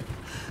said.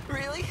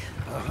 Really?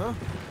 Uh-huh.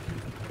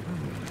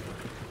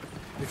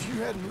 If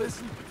you hadn't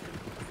listened,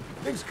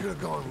 things could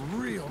have gone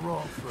real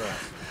wrong for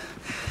us.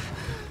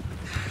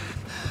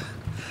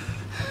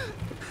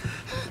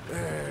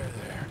 There.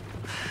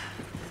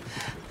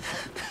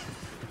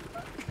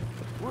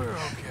 We're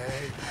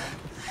okay.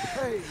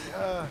 Hey,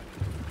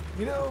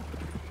 you know,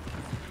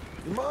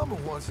 your mama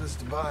wants us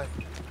to buy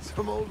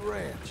some old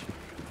ranch.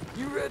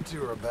 You read to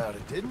her about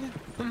it, didn't you?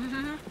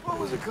 Mm-hmm. What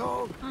was it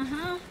called?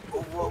 Mm-hmm.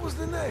 What was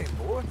the name,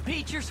 boy?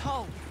 Beecher's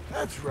Hope.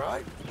 That's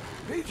right.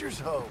 Beecher's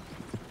Hope.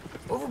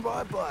 Over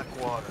by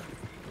Blackwater.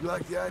 You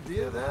like the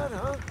idea of that,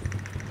 huh?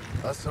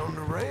 Us on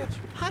the ranch?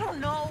 I don't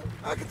know.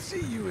 I could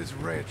see you as a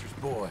rancher's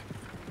boy.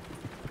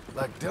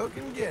 Like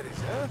Duncan Geddes,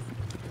 huh?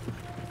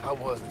 I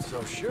wasn't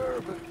so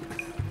sure, but...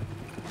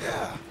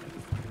 yeah.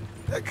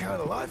 That kind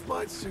of life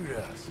might suit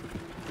us.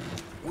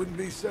 Wouldn't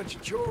be such a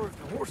chore if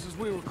the horses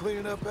we were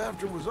cleaning up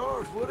after was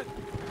ours, would it?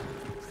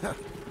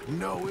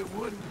 No, it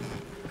wouldn't.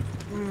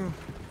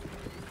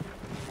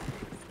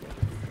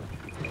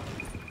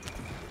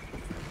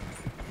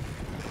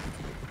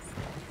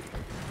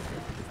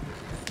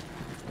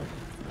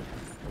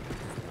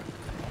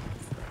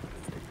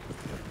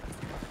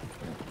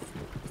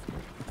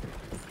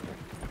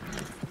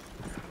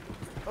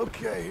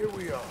 Okay, here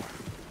we are.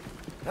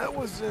 That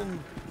was an,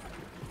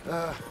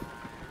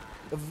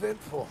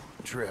 eventful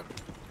trip.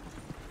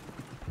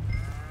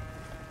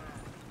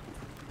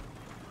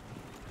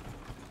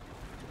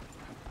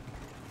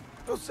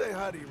 Go say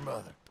hi to your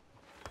mother.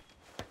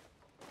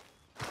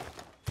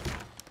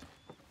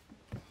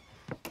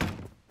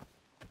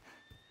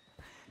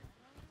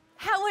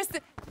 How was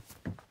the...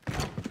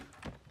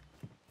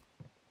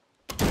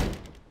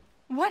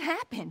 What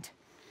happened?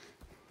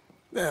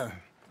 Yeah.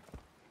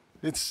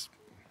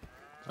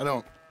 I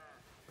don't...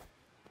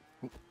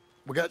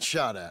 We got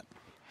shot at.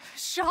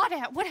 Shot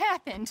at? What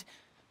happened?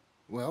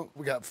 Well,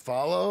 we got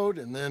followed,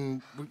 and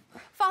then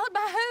Followed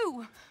by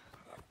who?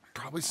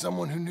 probably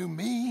someone who knew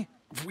me.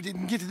 If we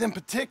didn't get to them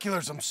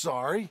particulars, I'm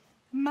sorry.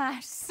 My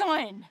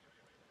son.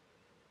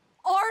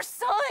 Our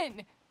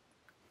son.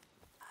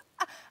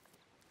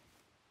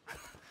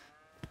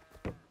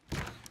 It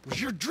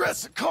was your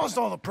dress that caused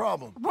all the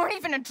problem. It weren't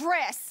even a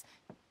dress.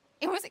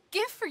 It was a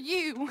gift for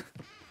you.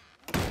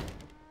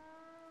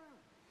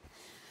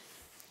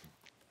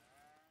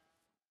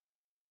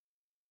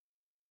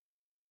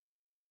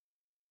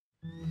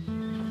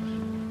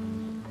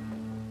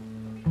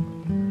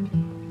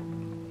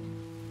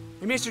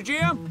 Hey, Mr.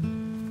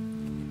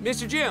 Jim?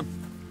 Mr. Jim?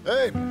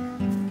 Hey.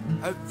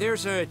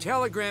 There's a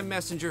telegram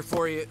messenger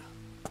for you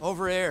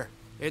over there,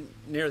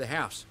 near the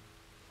house.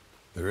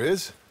 There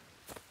is?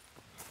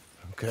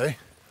 Okay.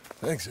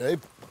 Thanks,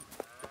 Abe.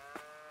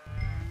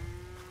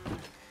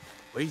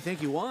 What do you think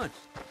he wants?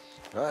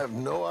 I have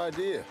no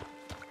idea.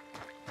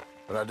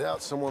 But I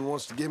doubt someone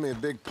wants to give me a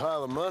big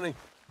pile of money.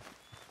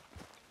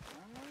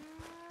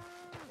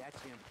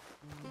 That's him.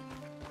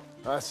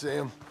 I see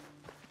him.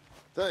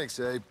 Thanks,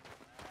 Abe.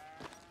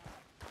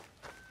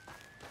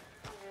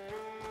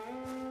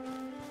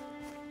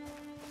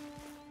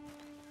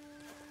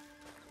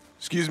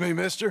 Excuse me,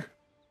 mister?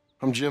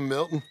 I'm Jim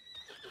Milton.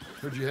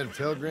 Heard you had a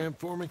telegram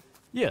for me?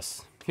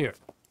 Yes, here.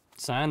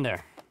 Sign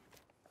there.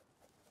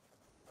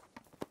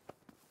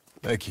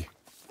 Thank you.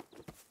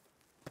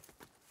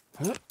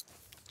 Huh?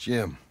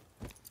 Jim,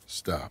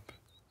 stop.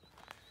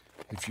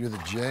 If you're the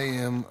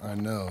JM I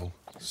know,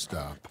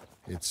 stop.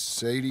 It's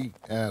Sadie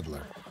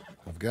Adler.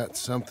 I've got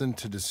something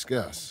to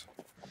discuss.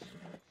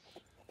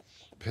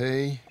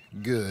 Pay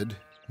good.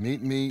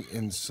 Meet me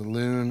in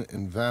saloon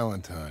in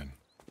Valentine.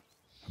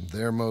 I'm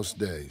there most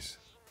days.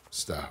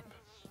 Stop.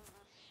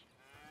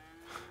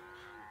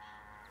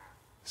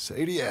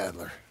 Sadie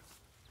Adler.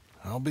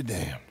 I'll be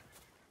damned.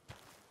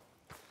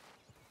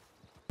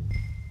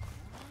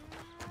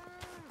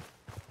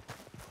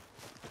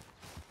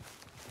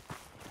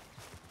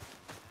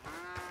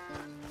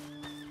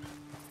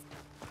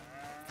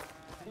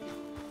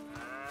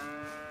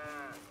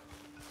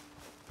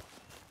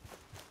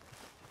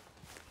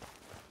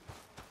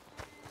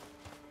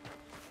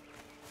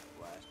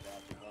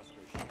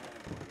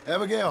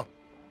 Abigail.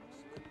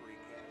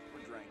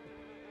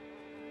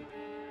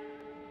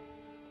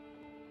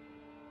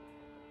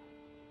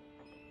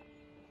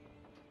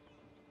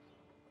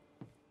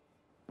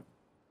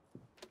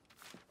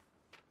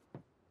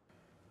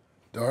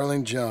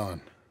 Darling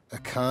John, a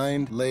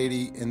kind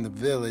lady in the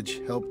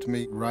village helped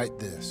me write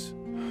this.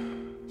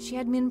 She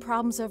had men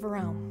problems of her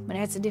own, but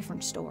that's a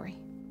different story.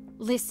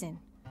 Listen,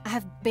 I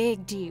have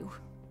begged you,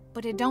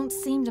 but it don't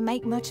seem to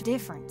make much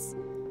difference.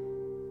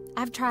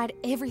 I've tried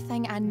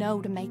everything I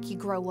know to make you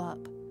grow up.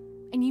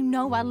 And you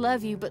know I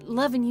love you, but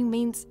loving you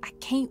means I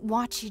can't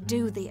watch you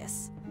do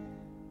this.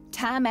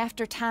 Time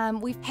after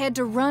time, we've had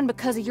to run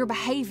because of your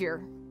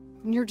behavior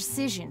and your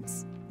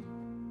decisions.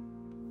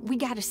 We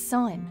got a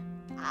son.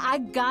 I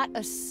got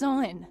a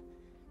son.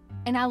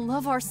 And I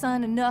love our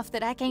son enough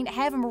that I can't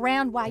have him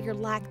around while you're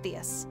like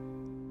this.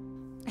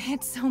 I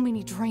had so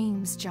many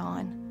dreams,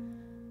 John.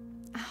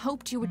 I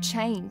hoped you would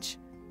change.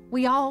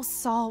 We all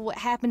saw what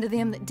happened to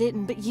them that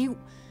didn't, but you...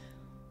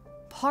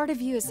 Part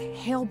of you is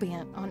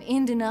hell-bent on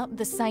ending up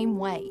the same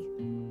way.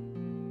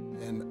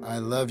 And I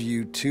love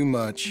you too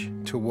much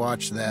to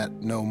watch that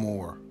no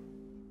more.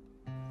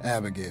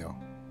 Abigail.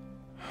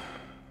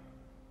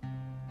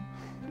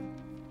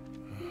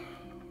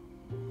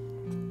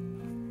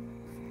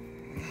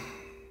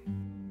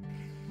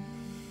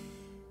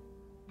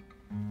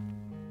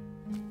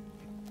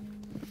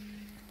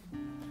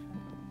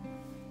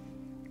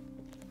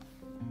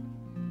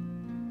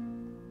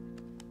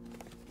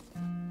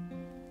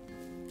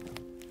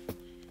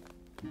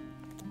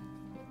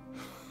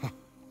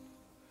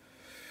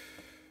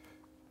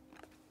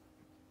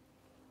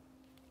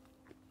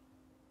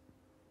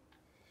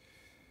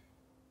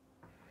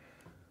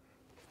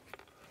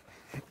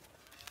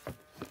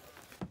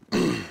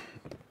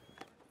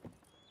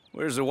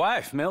 Where's the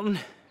wife, Milton?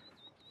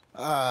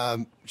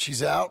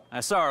 She's out.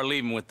 I saw her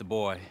leaving with the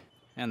boy.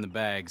 And the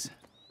bags.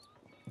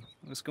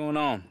 What's going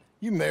on?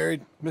 You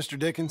married, Mr.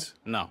 Dickens?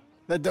 No.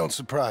 That don't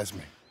surprise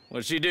me.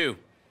 What'd she do?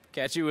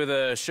 Catch you with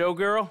a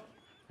showgirl?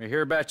 Or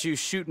hear about you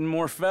shooting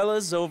more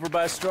fellas over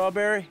by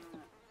Strawberry?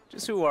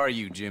 Just who are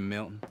you, Jim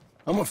Milton?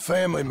 I'm a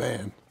family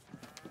man.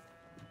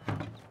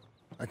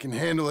 I can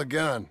handle a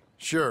gun,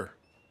 sure.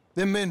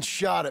 Them men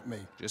shot at me.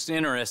 Just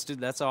interested,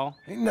 that's all.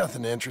 Ain't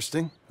nothing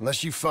interesting,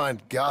 unless you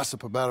find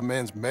gossip about a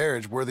man's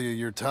marriage worthy of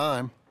your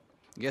time.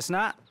 Guess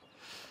not.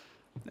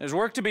 There's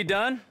work to be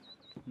done,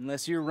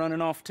 unless you're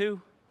running off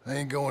too. I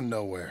ain't going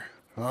nowhere.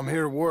 I'm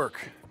here to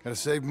work. Gotta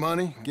save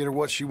money, get her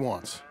what she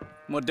wants.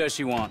 What does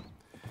she want?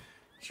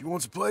 She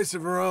wants a place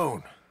of her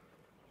own.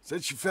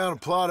 Said she found a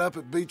plot up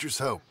at Beecher's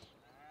Hope.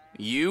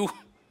 You?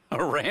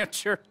 A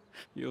rancher?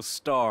 You'll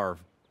starve.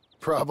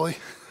 Probably.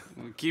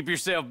 Keep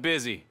yourself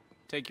busy.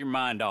 Take your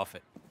mind off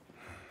it.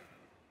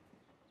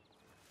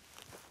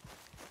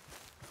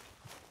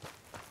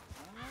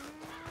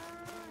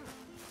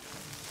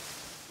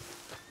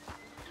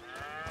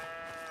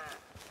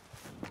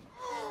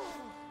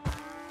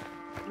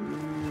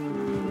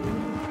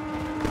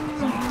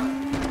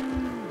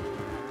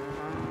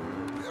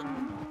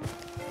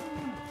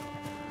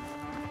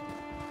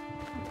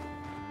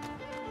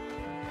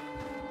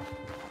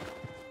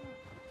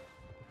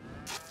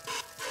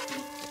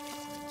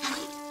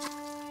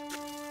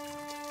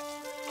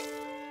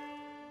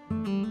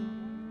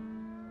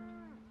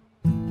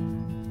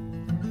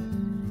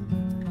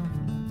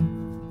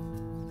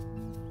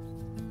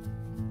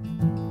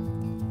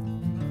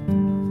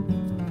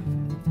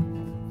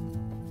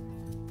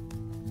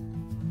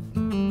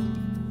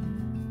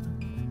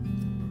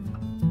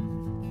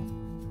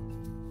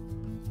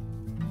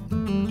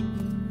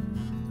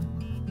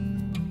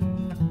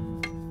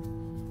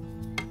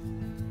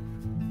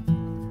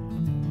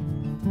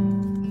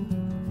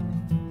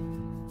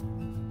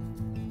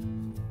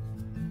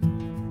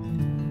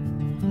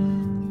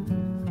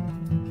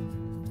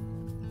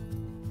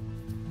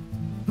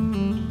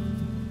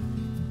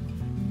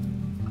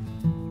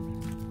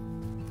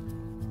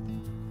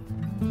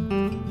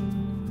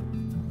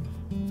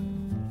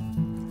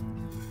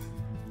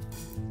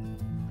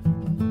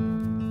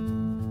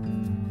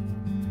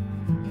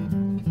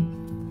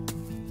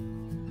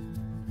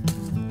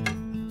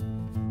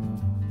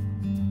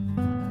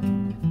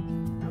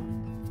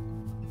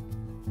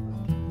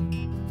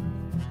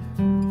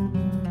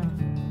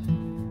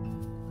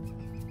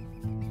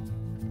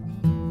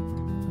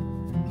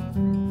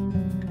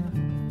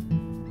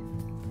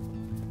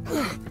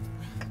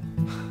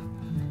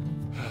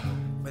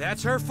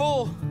 That's her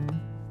full.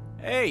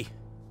 Hey,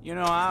 you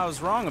know, I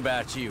was wrong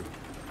about you.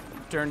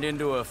 Turned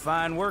into a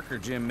fine worker,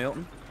 Jim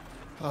Milton.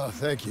 Oh,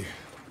 thank you.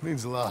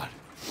 Means a lot.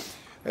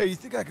 Hey, you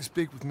think I could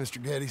speak with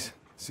Mr. Geddes?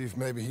 See if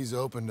maybe he's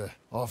open to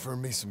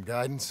offering me some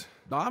guidance?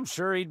 I'm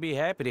sure he'd be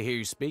happy to hear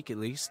you speak, at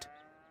least.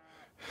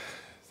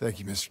 Thank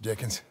you, Mr.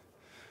 Dickens.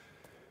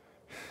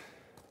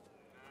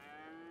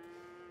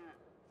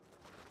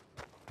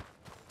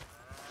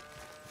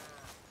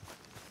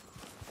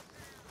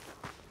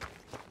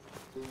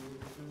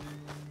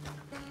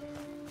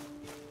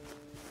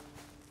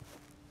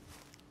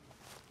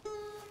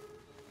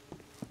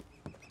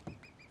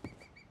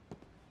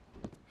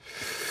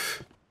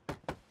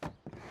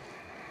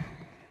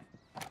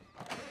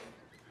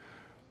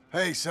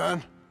 Hey,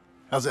 son.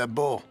 How's that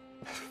bull?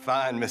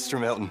 Fine, Mr.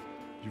 Milton.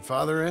 Your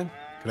father in?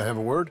 Could I have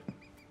a word?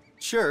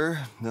 Sure.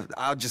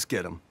 I'll just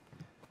get him.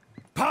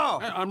 Pa!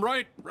 Hey, I'm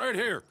right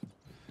here.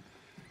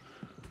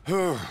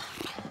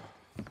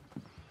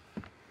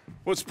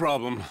 What's the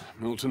problem,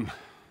 Milton?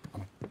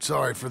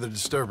 Sorry for the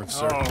disturbance,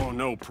 sir. Oh,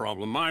 no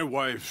problem. My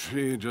wife,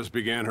 she just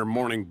began her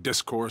morning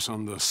discourse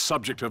on the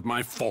subject of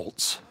my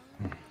faults.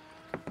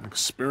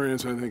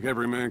 Experience I think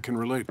every man can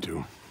relate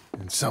to.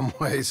 In some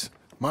ways,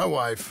 my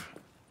wife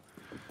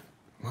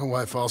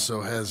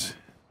also has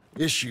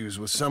issues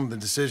with some of the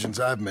decisions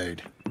I've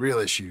made. Real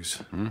issues.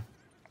 Hmm?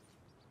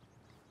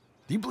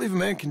 Do you believe a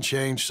man can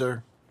change,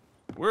 sir?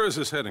 Where is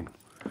this heading?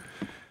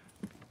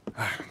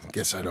 I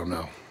guess I don't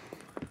know.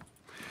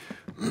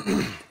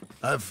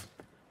 I've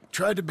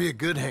tried to be a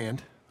good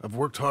hand. I've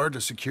worked hard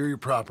to secure your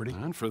property.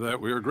 And for that,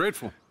 we are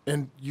grateful.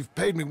 And you've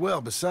paid me well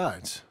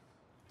besides.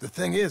 The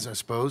thing is, I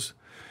suppose,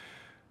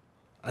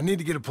 I need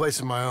to get a place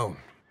of my own,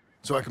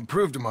 so I can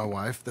prove to my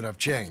wife that I've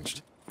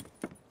changed.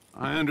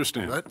 I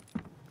understand. But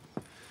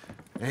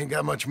I ain't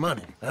got much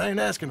money. I ain't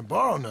asking to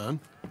borrow none.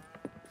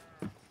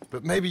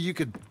 But maybe you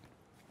could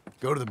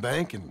go to the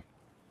bank and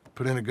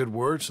put in a good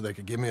word so they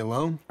could give me a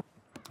loan?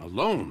 A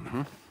loan,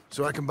 huh?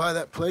 So I can buy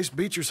that place,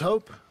 Beecher's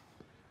Hope?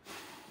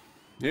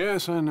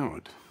 Yes, I know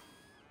it.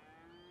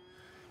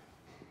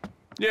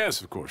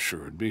 Yes, of course,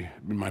 sure. It'd be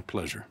my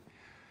pleasure.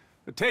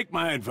 But take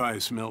my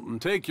advice, Milton.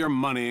 Take your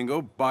money and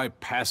go buy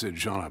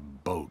passage on a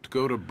boat.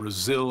 Go to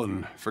Brazil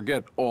and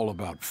forget all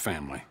about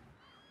family.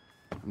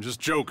 I'm just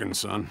joking,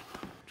 son.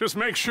 Just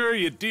make sure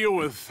you deal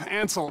with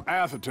Ansel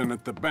Atherton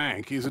at the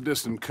bank. He's a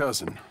distant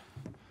cousin.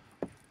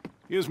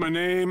 Here's my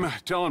name.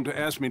 Tell him to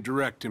ask me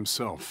direct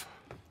himself.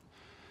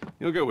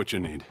 You'll get what you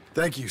need.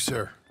 Thank you,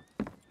 sir.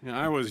 Yeah,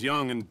 I was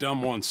young and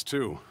dumb once,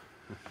 too.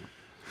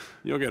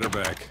 You'll get her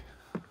back.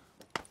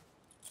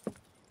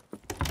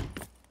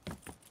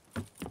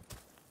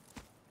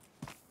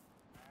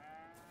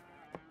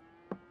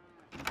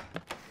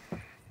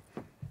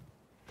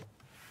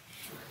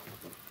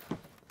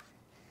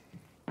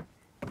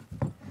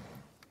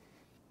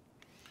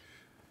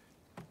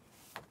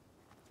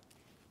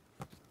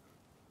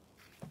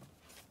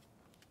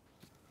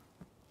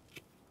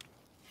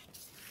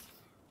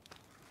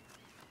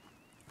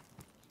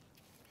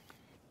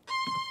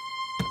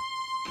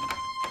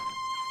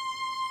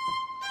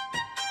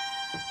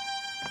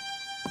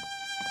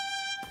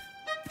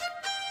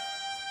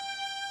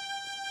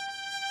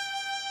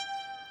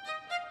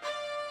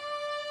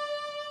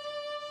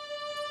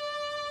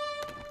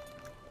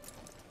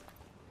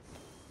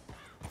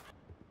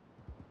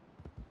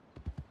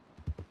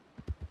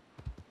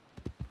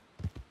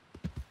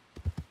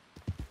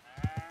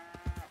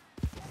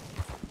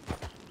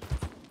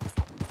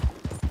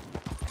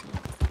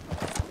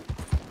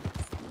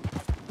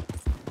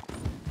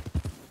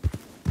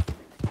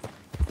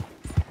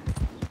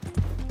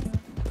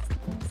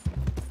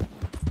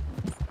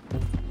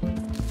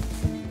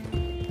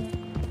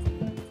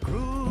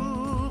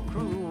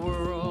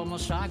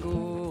 I go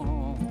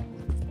home.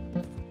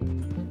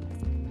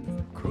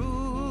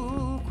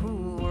 Cruel,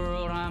 cruel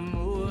world, I'm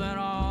moving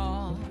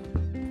on.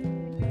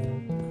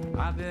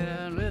 I've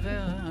been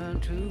living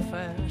too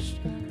fast,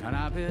 and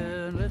I've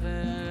been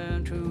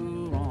living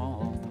too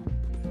long.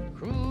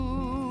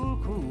 Cruel,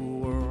 cruel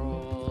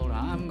world,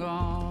 I'm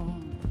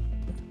gone.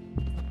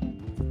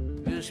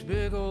 This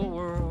big old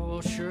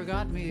world sure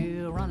got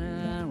me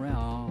running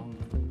round.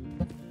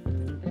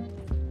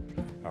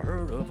 I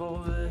heard a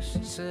voice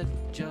that said,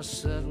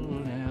 just settle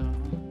down.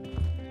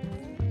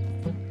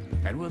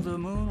 And with the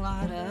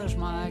moonlight as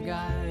my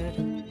guide,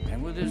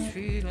 and with this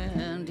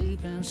feeling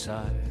deep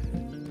inside,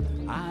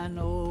 I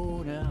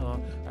know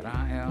now that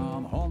I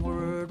am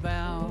homeward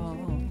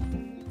bound.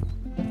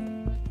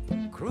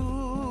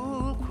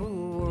 Cruel,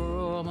 cruel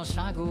world, must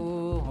I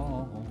go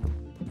home?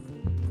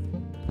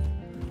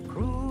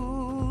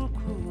 Cruel,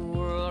 cruel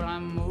world,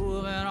 I'm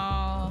moving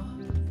on.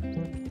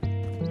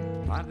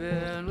 I've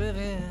been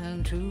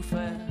living too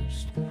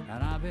fast,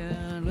 and I've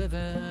been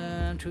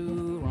living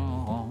too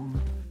wrong.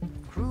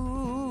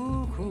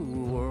 Cruel,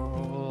 cruel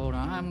world,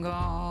 I'm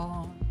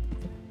gone.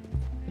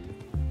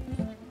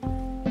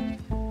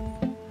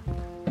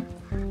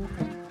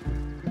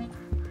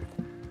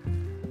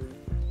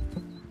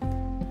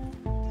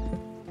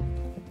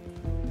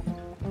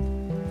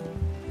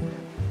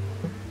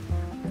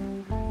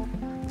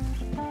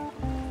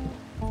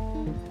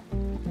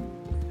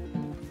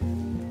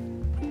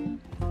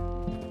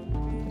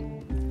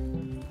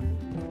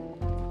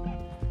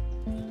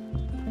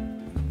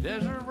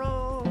 Desert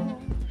roads,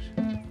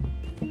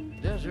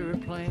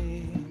 desert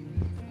plain.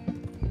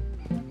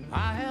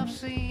 I have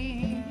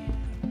seen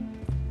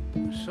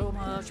so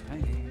much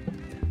pain.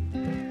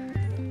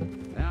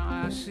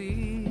 Now I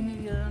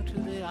see into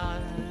the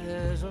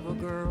eyes of a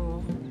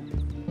girl.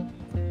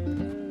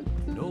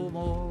 No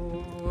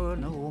more,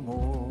 no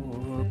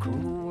more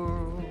cruel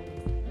world.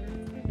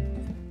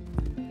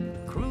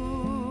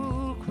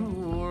 Cruel,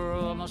 cruel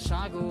world, must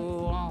I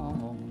go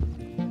on?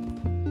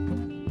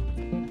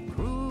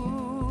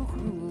 Cruel,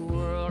 cruel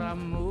world,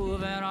 I'm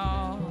moving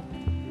on.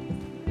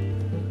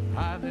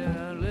 I've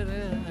been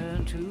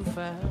living too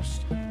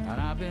fast,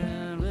 and I've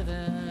been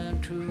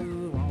living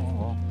too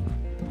long.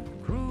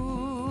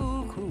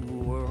 Cruel,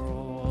 cruel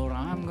world,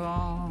 I'm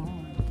gone.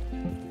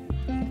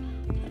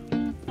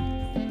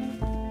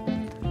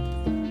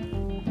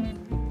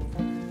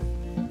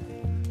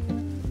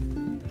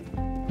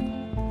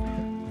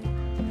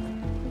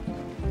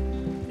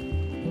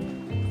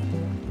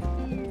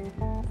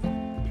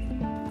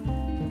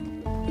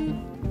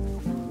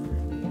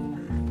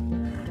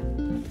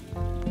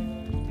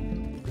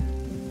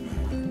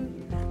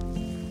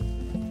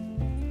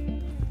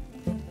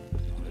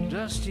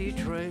 Dusty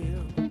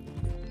trail,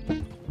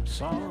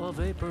 saw a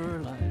vapor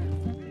light.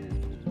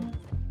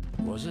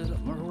 Was it a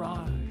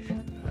mirage?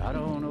 I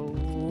don't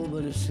know,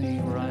 but it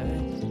seemed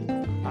right.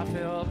 I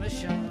felt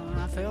mission,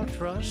 I felt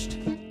trust.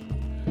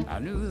 I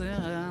knew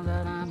then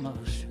that I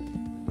must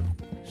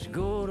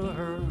go to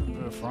her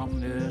from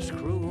this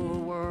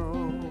cruel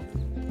world.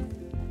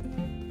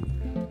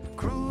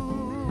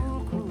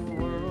 Cruel, cruel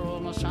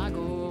world, must I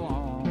go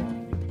on?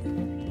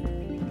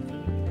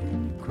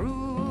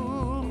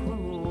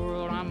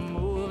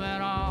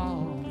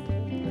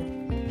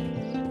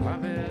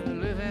 I've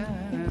been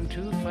living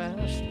too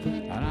fast,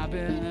 and I've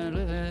been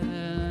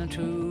living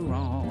too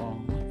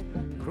wrong.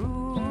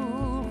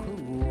 Cruel,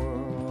 cruel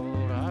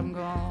world, I'm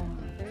gone.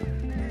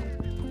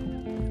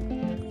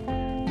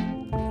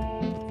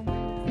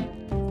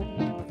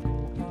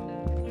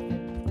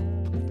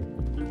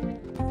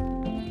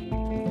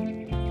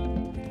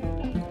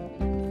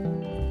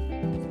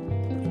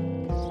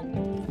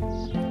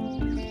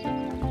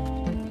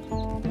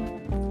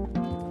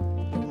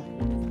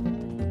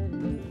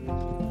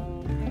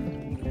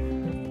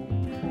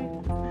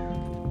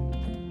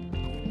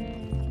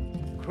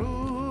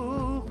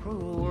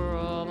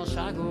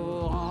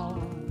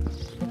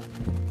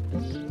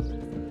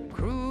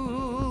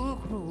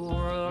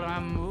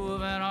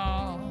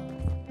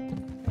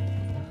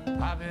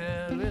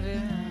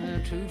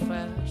 Too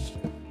fast,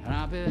 and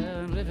I've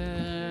been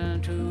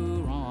living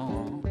too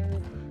wrong.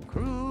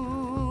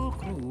 Cruel,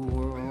 cruel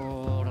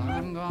world,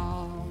 I'm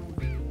gone.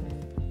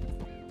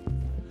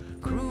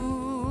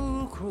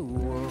 Cruel, cruel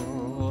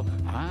world,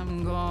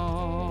 I'm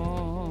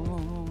gone.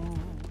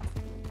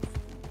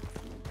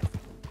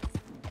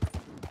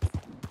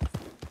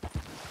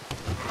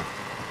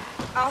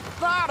 I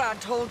thought I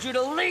told you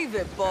to leave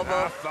it,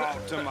 Bubba. I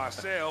thought to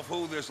myself,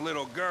 who this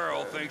little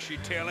girl thinks she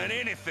telling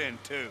anything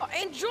to.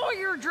 Enjoy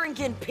your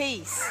drink in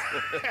peace.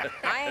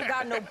 I ain't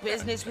got no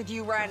business with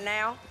you right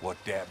now. What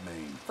that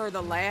mean? For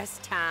the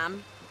last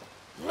time,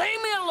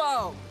 leave me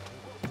alone.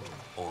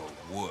 Or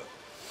what?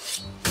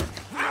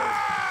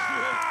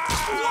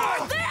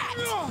 Like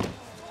that!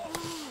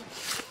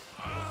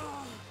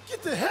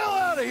 Get the hell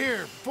out of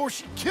here before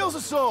she kills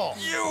us all!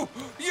 You!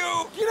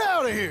 Get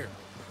out of here!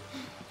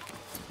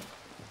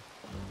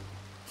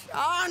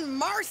 John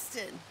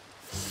Marston!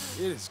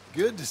 It is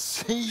good to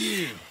see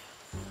you.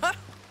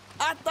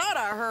 I thought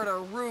I heard a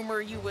rumor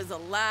you was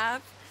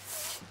alive.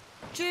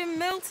 Jim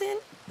Milton,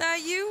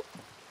 that you?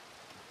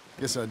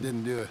 Guess I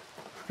didn't do a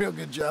real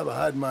good job of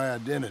hiding my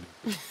identity.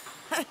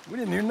 We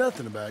didn't hear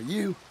nothing about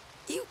you.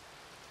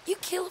 You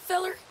kill a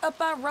feller up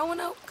by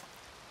Roanoke?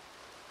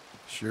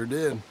 Sure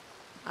did.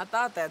 I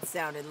thought that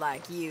sounded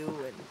like you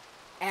and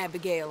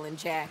Abigail and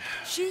Jack.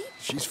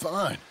 She's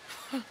fine.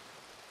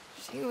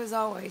 She was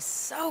always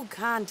so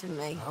kind to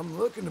me. I'm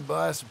looking to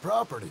buy some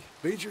property.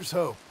 Beecher's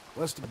Hope,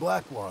 west of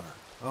Blackwater.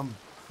 I'm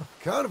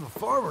kind of a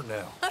farmer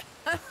now.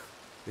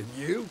 And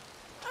you?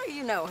 Oh,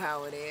 you know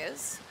how it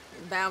is.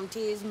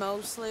 Bounties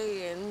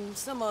mostly, and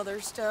some other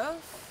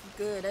stuff,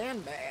 good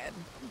and bad.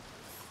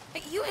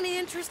 Hey, you any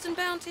interest in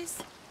bounties?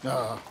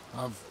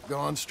 I've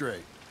gone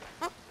straight.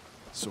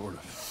 Sort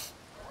of.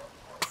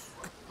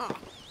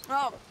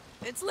 Oh,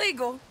 it's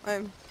legal,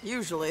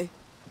 usually.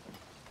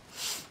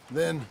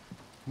 Then,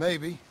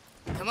 maybe.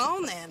 Come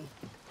on, then.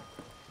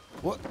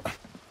 What?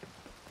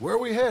 Where are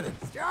we headed?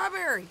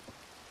 Strawberry.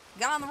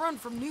 Got on the run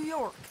from New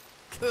York.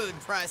 Good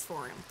price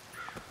for him.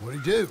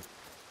 What'd he do?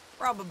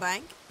 Rob a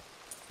bank.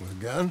 With a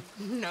gun?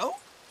 No,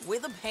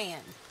 with a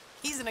pen.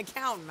 He's an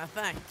accountant, I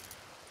think.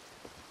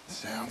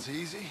 Sounds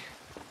easy.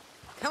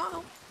 Come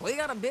on, we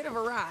got a bit of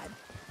a ride.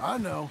 I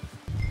know.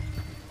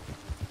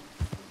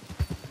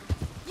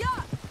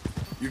 Yeah!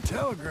 Your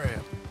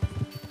telegram.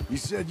 You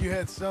said you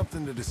had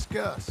something to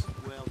discuss.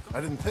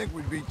 I didn't think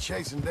we'd be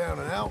chasing down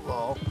an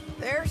outlaw.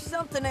 There's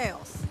something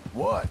else.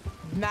 What?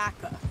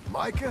 Micah.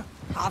 Micah?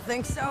 I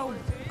think so.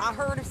 I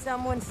heard of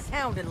someone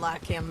sounding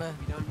like him.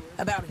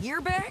 About a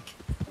year back?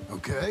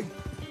 Okay.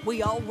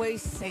 We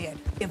always said,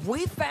 if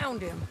we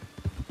found him...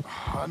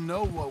 I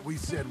know what we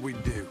said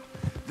we'd do.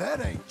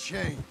 That ain't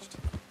changed.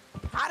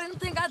 I didn't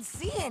think I'd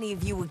see any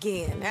of you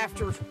again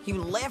after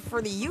you left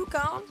for the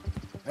Yukon.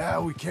 Ah,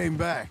 we came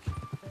back.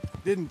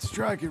 Didn't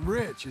strike it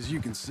rich, as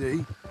you can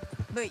see.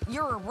 But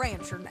you're a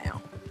rancher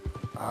now.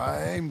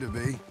 I aim to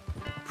be.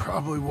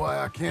 Probably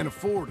why I can't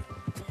afford it.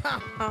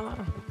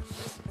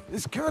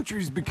 This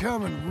country's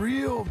becoming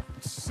real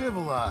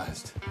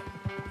civilized.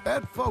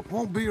 Bad folk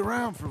won't be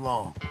around for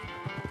long.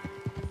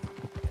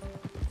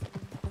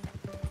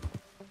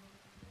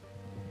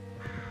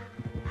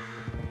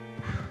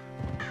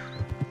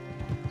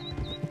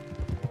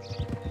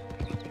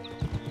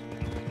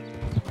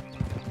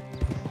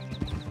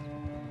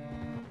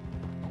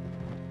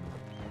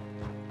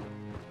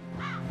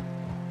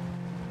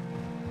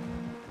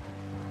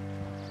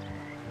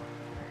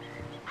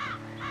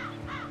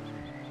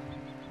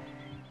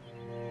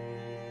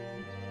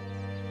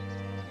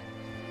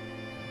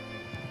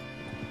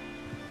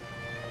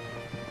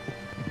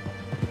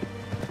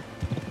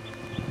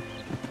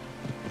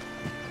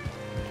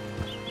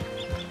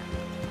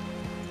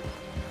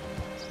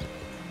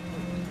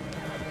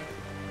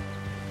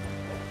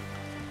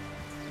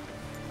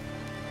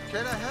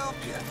 Can I help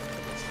you?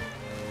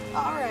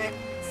 All right,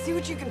 see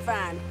what you can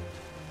find.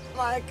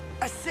 Like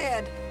I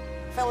said,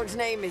 feller's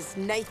name is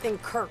Nathan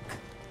Kirk.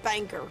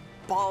 Banker,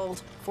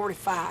 bald,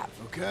 45.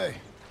 Okay.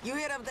 You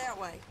head up that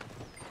way.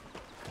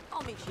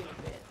 I'll meet you in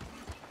a bit.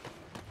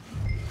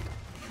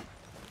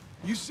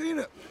 You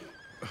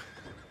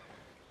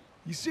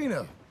seen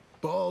a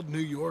bald New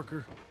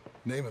Yorker,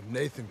 name of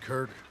Nathan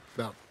Kirk,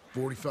 about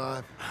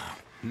 45?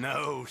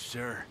 No,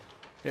 sir.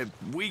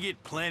 We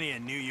get plenty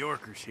of New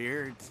Yorkers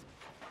here. It's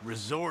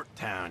resort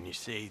town, you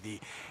see. The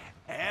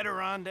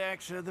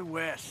Adirondacks of the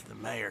West, the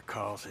mayor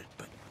calls it,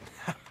 but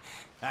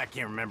I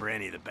can't remember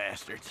any of the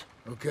bastards.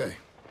 Okay.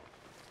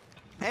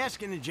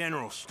 Ask in the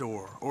general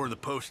store or the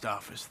post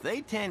office.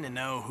 They tend to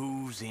know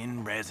who's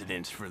in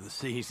residence for the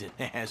season,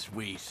 as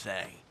we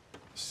say.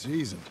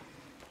 Season?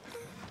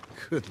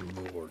 Good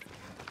Lord.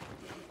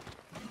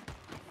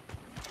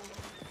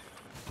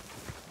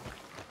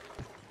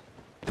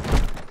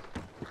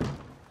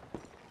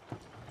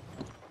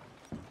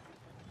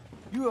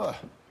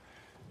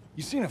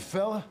 You seen a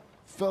fella?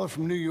 Fella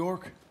from New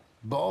York?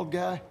 Bald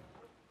guy?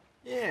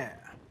 Yeah.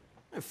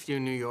 A few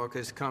New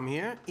Yorkers come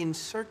here in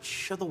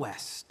search of the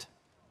West.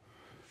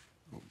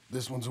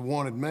 This one's a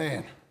wanted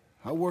man.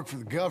 I work for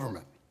the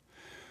government.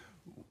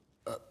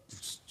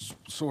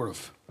 Sort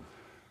of.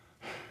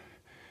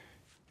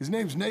 His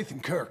name's Nathan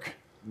Kirk.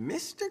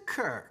 Mr.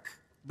 Kirk?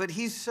 But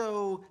he's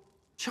so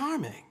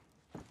charming.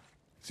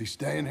 Is he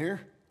staying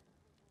here?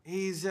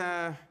 He's,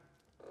 up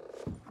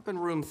in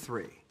room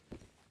 3.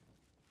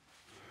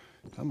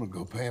 I'm gonna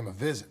go pay him a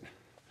visit.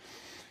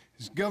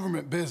 It's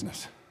government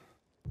business.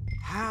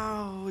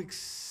 How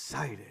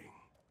exciting.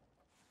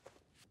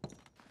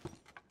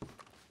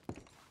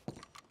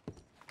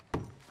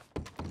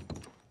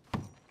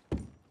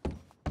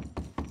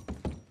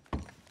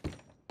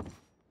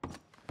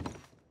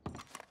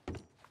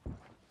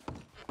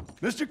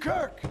 Mr.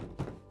 Kirk!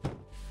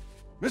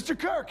 Mr.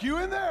 Kirk, you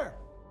in there?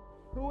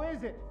 Who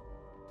is it?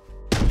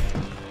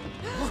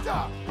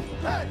 Stop!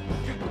 Hey!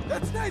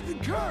 That's Nathan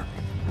Kirk!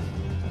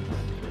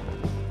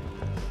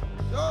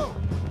 Oh!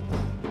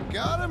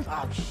 Got him?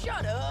 Oh,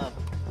 shut up!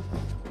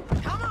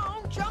 Come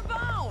on, jump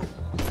on!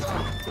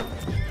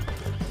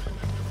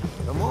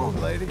 Come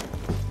on, lady.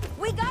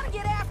 We gotta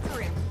get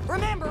after him.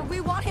 Remember, we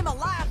want him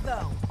alive,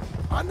 though.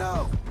 I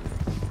know.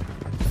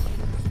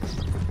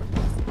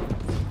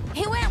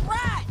 He went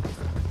right!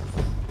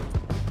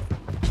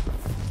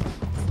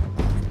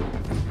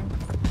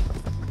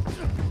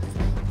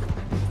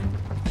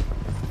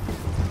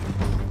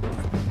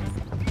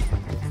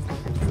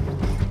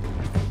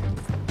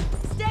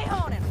 Stay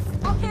on him.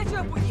 I'll catch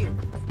up with you.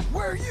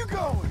 Where are you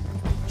going?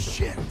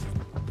 Shit.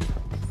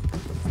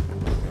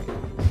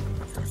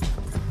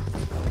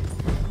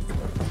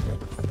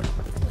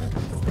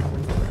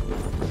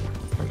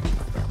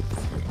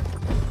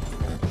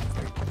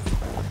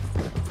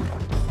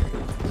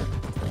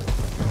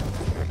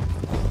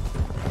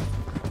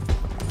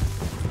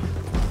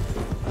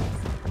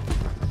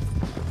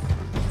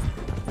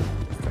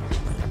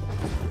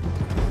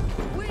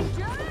 We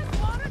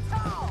just want to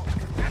talk.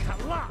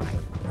 That's a lie!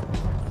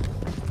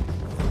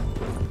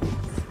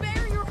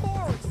 Spare your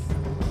horse.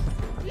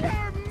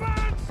 You're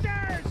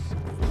monsters!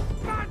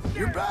 Monsters!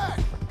 You're back!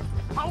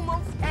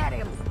 Almost had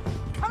him.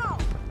 Come on.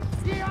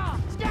 Yeah,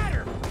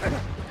 scatter!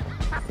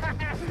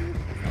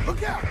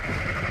 Look out!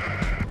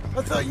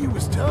 I thought you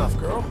was tough,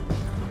 girl.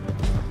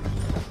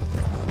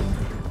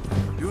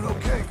 Doing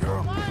okay,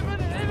 girl. I'm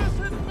an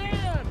innocent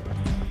man!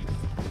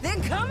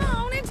 Then come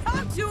on and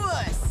talk to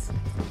us.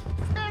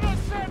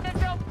 Innocent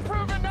until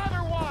proven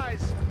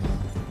otherwise!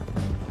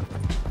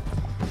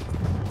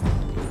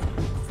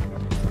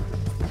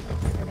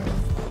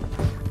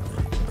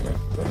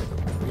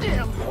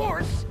 Damn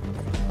horse!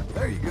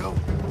 There you go.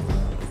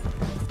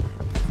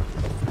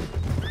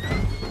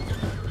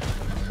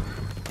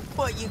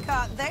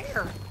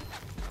 there.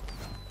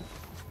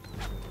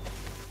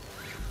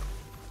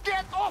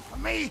 Get off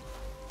of me!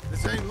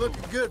 This ain't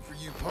looking good for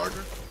you,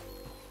 partner.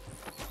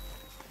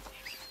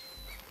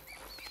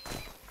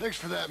 Thanks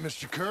for that,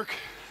 Mr. Kirk.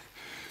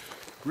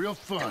 Real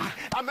fun.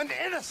 I'm an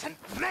innocent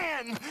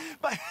man,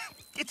 but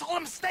it's all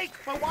a mistake.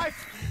 My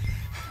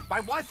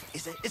wife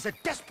is a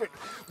desperate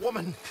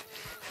woman.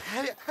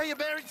 How you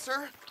buried,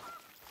 sir?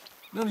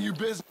 None of your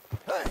business.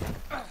 Hey,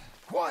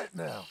 quiet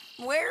now.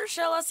 Where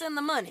shall I send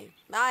the money?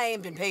 I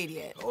ain't been paid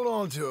yet. Hold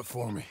on to it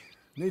for me.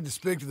 Need to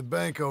speak to the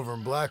bank over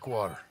in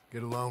Blackwater.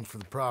 Get a loan for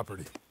the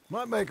property.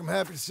 Might make them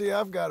happy to see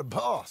I've got a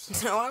boss.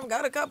 So I've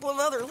got a couple of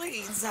other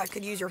leads I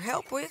could use your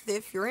help with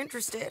if you're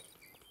interested.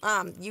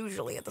 I'm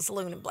usually at the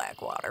saloon in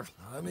Blackwater.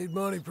 I need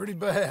money pretty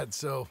bad,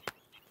 so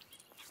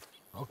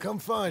I'll come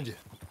find you.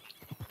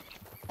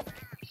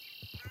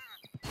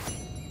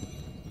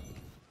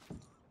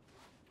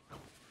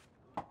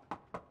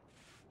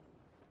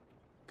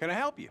 Can I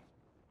help you?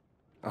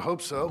 I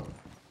hope so.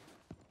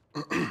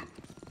 I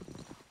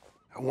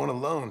want a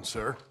loan,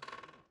 sir.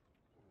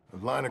 A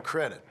line of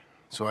credit,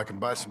 so I can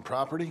buy some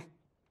property.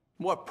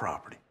 What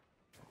property?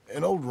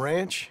 An old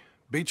ranch,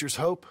 Beecher's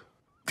Hope.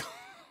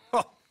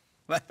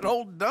 That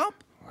old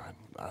dump?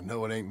 I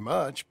know it ain't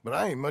much, but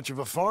I ain't much of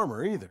a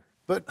farmer either.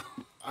 But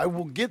I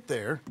will get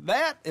there.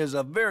 That is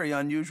a very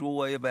unusual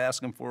way of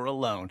asking for a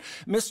loan.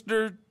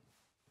 Mr.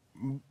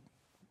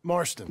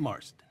 Marston.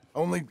 Marston.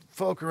 Only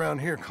folk around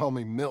here call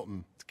me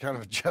Milton. It's kind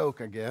of a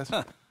joke, I guess.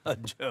 A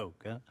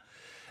joke,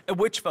 huh?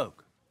 Which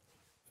folk?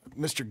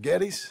 Mr.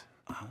 Geddes.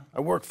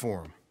 I work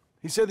for him.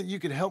 He said that you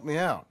could help me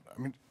out.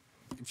 I mean,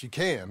 if you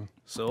can.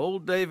 So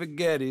old David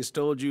Geddes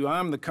told you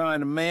I'm the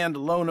kind of man to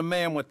loan a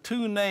man with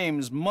two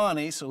names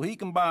money so he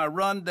can buy a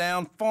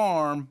rundown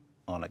farm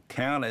on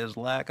account of his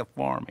lack of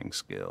farming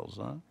skills,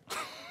 huh?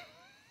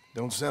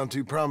 Don't sound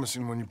too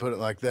promising when you put it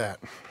like that.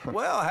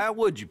 Well, how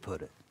would you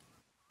put it?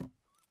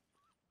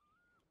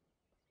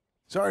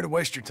 Sorry to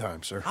waste your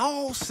time, sir.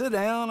 Oh, sit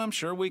down. I'm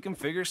sure we can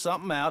figure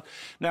something out.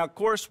 Now, of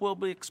course, we'll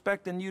be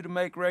expecting you to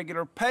make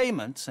regular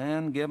payments,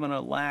 and given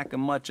a lack of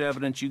much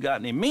evidence you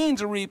got any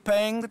means of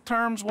repaying, the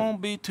terms won't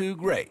be too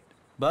great.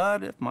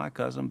 But if my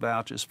cousin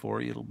vouches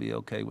for you, it'll be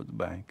okay with the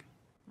bank.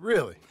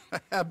 Really?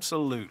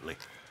 Absolutely.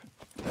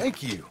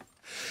 Thank you.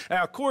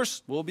 Now, of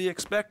course, we'll be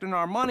expecting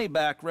our money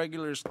back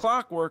regular as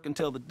clockwork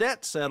until the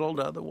debt's settled.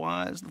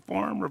 Otherwise, the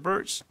farm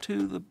reverts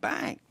to the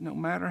bank, no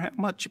matter how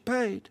much you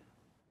paid.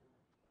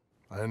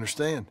 I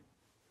understand.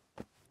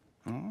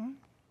 All right.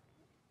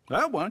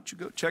 Well, why don't you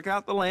go check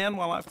out the land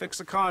while I fix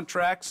the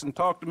contracts and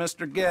talk to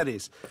Mr.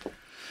 Geddes.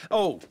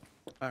 Oh,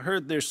 I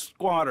heard there's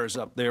squatters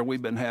up there.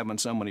 We've been having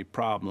so many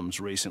problems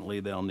recently,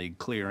 they'll need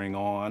clearing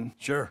on.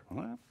 Sure.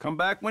 Well, come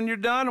back when you're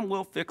done and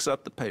we'll fix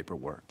up the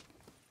paperwork.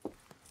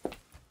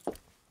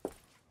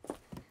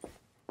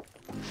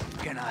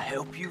 Can I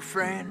help you,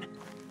 friend?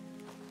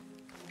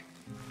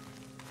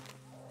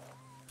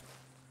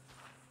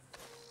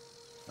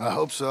 I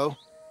hope so.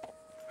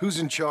 Who's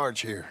in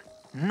charge here?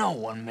 No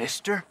one,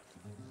 mister.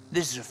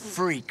 This is a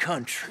free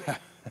country.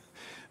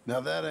 Now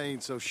that I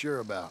ain't so sure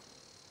about.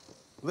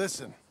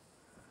 Listen,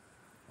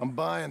 I'm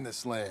buying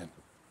this land.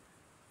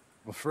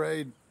 I'm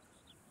afraid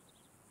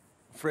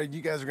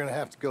you guys are gonna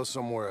have to go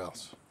somewhere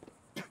else.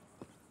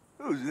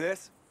 Who's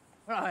this?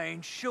 I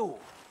ain't sure.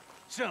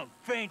 Some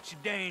fancy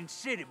Dan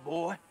city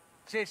boy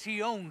says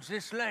he owns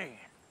this land.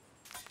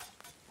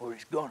 Or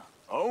he's gonna.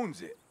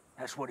 Owns it?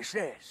 That's what he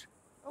says.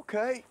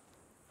 Okay.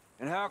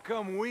 And how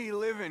come we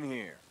live in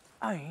here?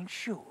 I ain't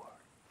sure.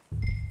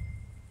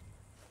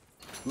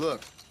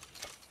 Look,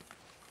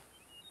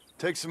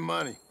 take some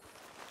money.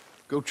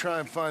 Go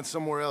try and find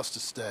somewhere else to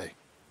stay.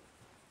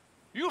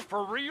 You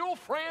for real,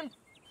 friend?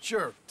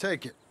 Sure,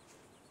 take it.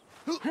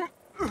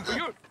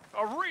 You're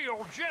a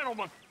real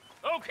gentleman.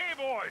 Okay,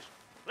 boys,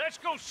 let's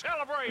go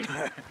celebrate.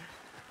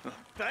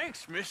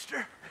 Thanks,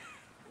 mister.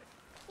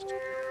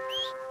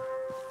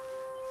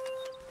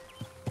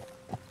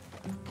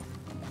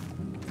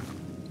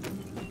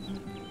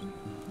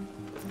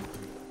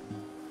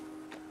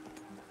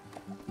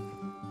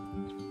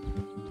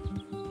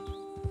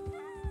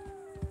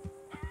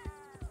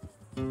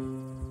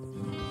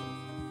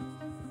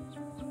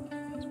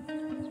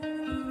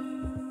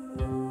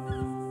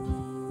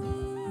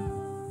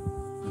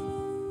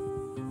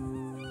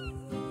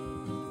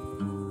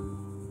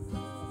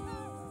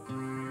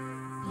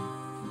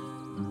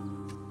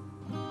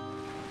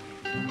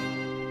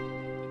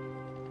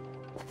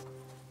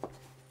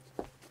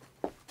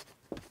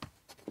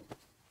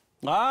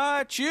 Ah,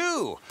 it's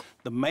you,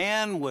 the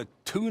man with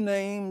two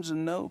names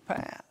and no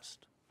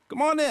past.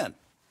 Come on in.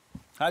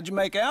 How'd you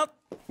make out?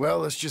 Well,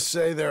 let's just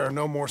say there are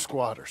no more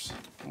squatters.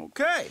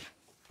 Okay.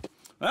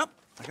 Well,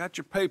 I got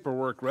your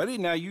paperwork ready.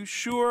 Now, you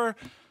sure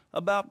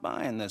about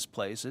buying this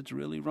place? It's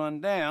really run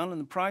down, and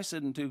the price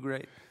isn't too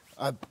great.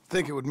 I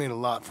think it would mean a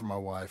lot for my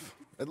wife.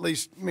 At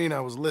least mean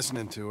I was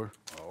listening to her.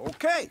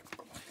 Okay.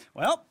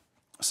 Well,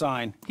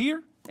 sign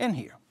here and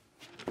here.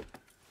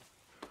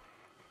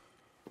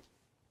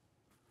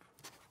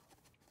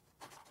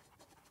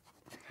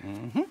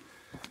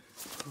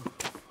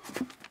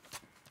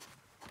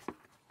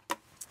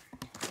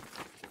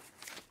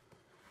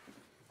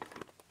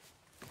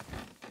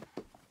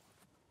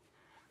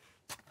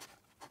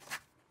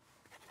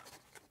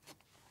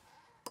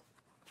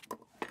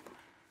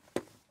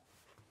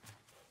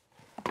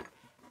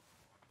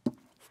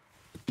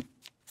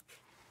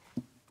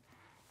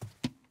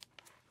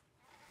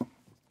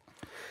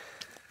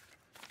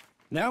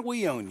 Now,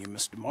 we own you,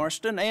 Mr.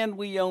 Marston, and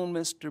we own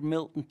Mr.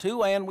 Milton,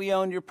 too, and we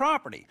own your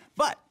property.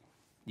 But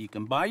you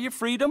can buy your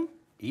freedom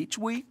each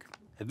week.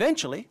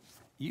 Eventually,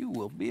 you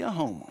will be a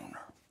homeowner.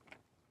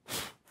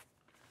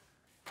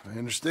 I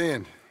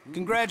understand.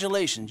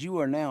 Congratulations, you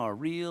are now a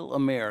real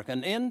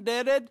American,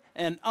 indebted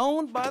and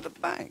owned by the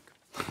bank.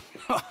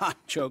 I'm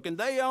joking.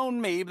 They own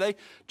me. They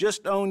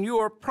just own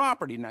your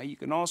property. Now, you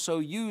can also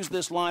use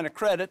this line of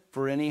credit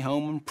for any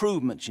home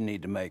improvements you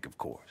need to make, of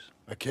course.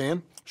 I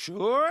can?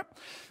 Sure.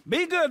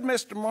 Be good,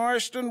 Mr.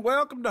 Marston.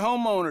 Welcome to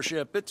home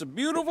ownership. It's a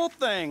beautiful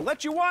thing.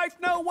 Let your wife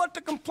know what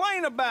to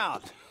complain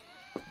about.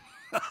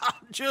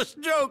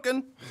 Just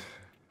joking.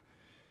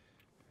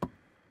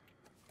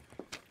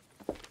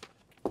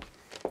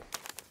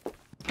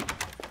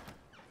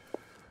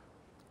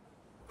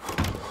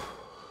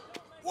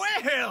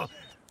 Well,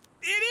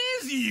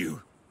 it is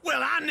you.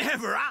 Well,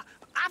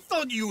 I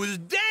thought you was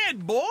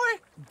dead, boy.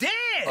 Dead.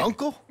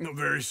 Uncle? The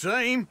very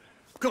same.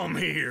 Come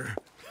here.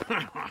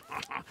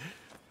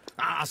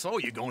 I saw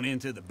you going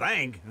into the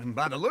bank, and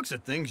by the looks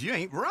of things, you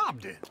ain't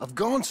robbed it. I've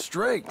gone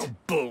straight. Oh,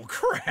 bull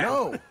crap.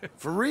 No,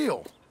 for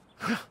real.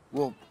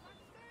 Well,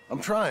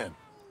 I'm trying.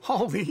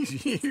 All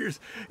these years,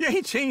 you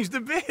ain't changed a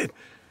bit.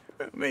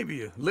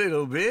 Maybe a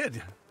little bit.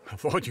 I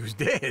thought you was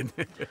dead.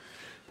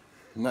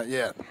 Not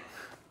yet.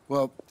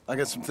 Well, I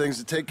got some things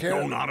to take care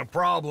of. Oh, not a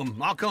problem.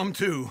 I'll come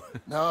too.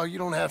 No, you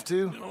don't have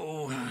to.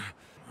 Oh,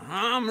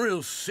 I'm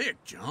real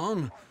sick,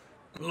 John.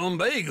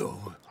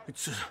 Lumbago.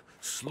 It's a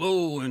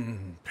slow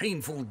and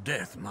painful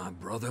death, my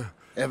brother.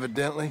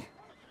 Evidently.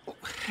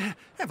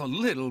 Have a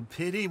little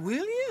pity,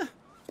 will you?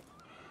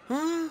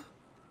 Huh?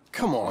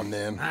 Come on,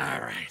 then.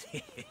 All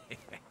right.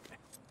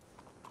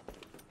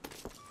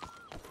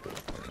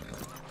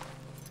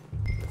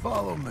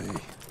 Follow me.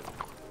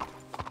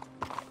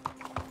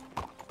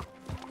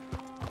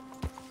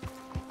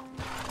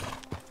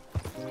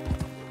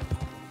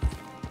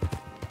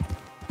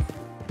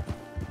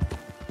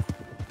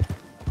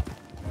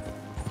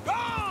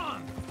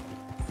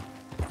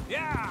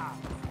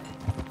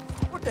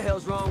 What the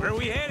hell's wrong? Where are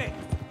we headed?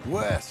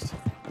 West.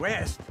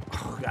 West?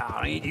 Oh,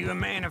 God, ain't you a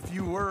man of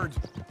few words?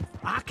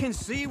 I can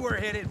see we're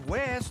headed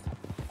west.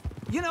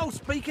 You know,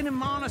 speaking in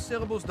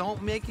monosyllables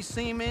don't make you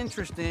seem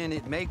interesting.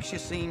 It makes you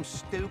seem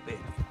stupid.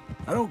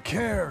 I don't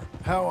care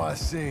how I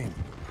seem.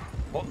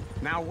 Well,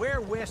 now where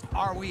west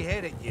are we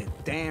headed, you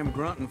damn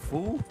grunting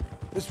fool?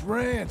 This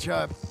ranch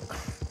a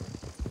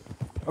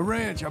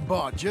ranch I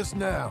bought just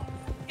now.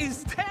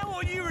 Is that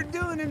what you were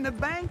doing in the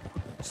bank?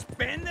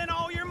 Spending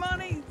all your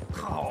money?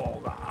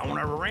 Oh, on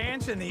a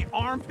ranch in the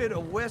armpit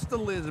of West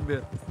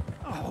Elizabeth.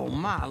 Oh,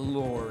 my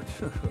lord.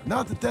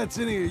 Not that that's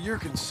any of your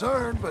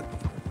concern, but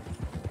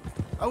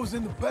I was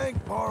in the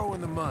bank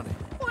borrowing the money.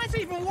 Well, that's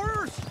even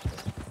worse.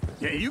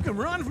 Yeah, you can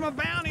run from a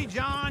bounty,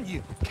 John.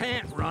 You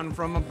can't run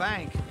from a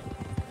bank.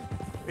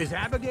 Is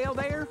Abigail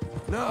there?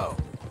 No.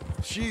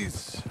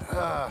 She's,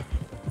 her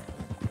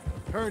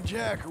and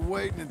Jack are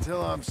waiting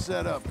until I'm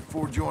set up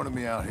before joining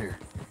me out here.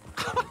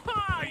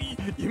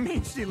 You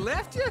mean she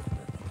left you?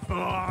 Oh,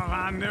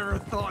 I never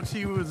thought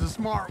she was a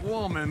smart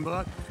woman,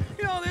 but,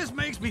 you know, this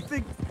makes me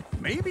think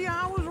maybe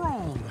I was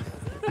wrong.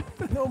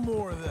 No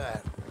more of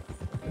that.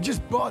 I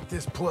just bought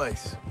this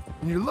place,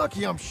 and you're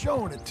lucky I'm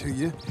showing it to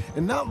you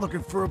and not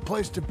looking for a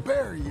place to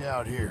bury you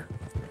out here.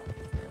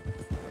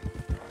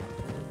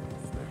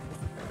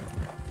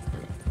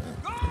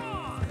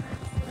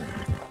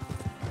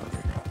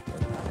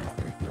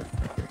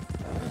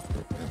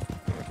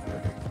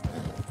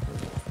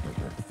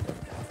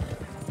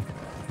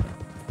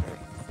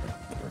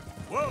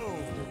 Whoa!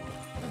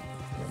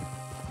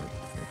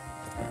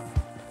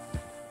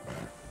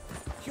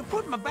 You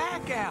put my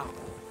back out.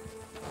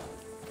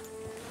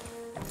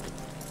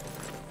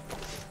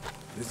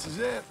 This is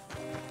it.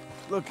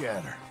 Look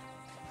at her.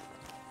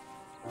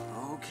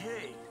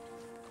 Okay.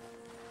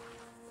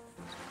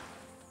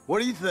 What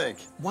do you think?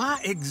 Why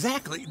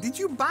exactly did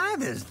you buy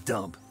this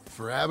dump?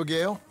 For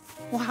Abigail?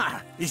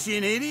 Why? Is she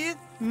an idiot?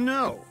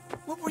 No.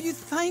 What were you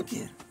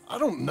thinking? I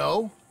don't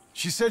know.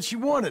 She said she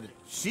wanted it.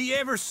 She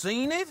ever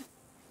seen it?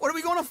 What are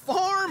we gonna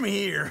farm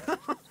here?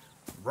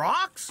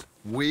 Rocks?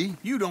 We?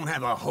 You don't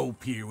have a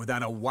hope here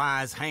without a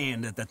wise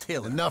hand at the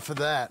tiller. Enough of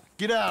that.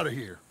 Get out of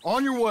here.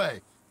 On your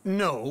way.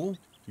 No,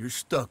 you're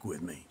stuck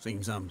with me.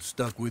 Seems I'm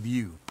stuck with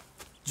you.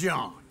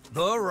 John,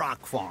 the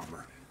rock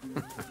farmer.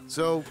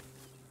 So,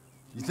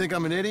 you think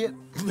I'm an idiot?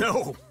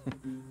 No.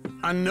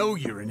 I know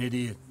you're an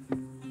idiot.